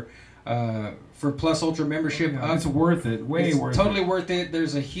for Plus Ultra membership. Yeah, it's worth it. Way worth it. Totally worth it.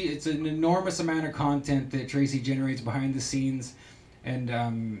 There's it's an enormous amount of content that Tracy generates behind the scenes,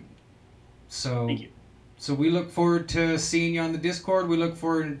 and so Thank you. so we look forward to seeing you on the Discord. We look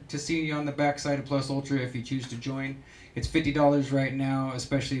forward to seeing you on the backside of Plus Ultra if you choose to join. It's $50 right now,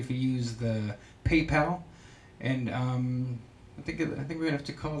 especially if you use the PayPal, and I think we're gonna have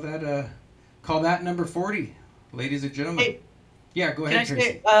to call that number 40, ladies and gentlemen. Hey, yeah, go can ahead, I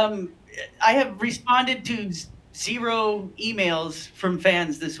Tracy. say, I have responded to 0 emails from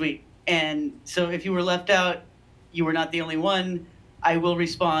fans this week, and so if you were left out, you were not the only one. I will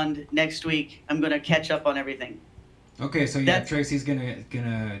respond next week. I'm going to catch up on everything. Okay, so yeah, That's- Tracy's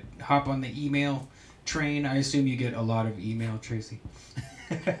gonna hop on the email train. I assume you get a lot of email, Tracy.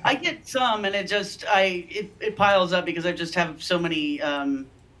 I get some, and it piles up because I just have so many,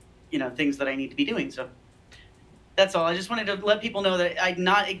 things that I need to be doing. So that's all. I just wanted to let people know that I'm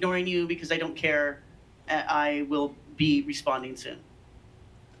not ignoring you because I don't care. I will be responding soon.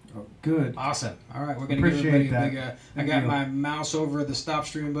 Oh, good. Awesome. All right, we're gonna Appreciate give everybody a that. big. I got my mouse over the stop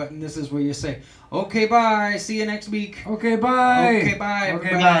stream button. This is where you say, "Okay, bye. See you next week." Okay, bye. Okay, bye. Okay,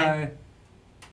 everybody. bye.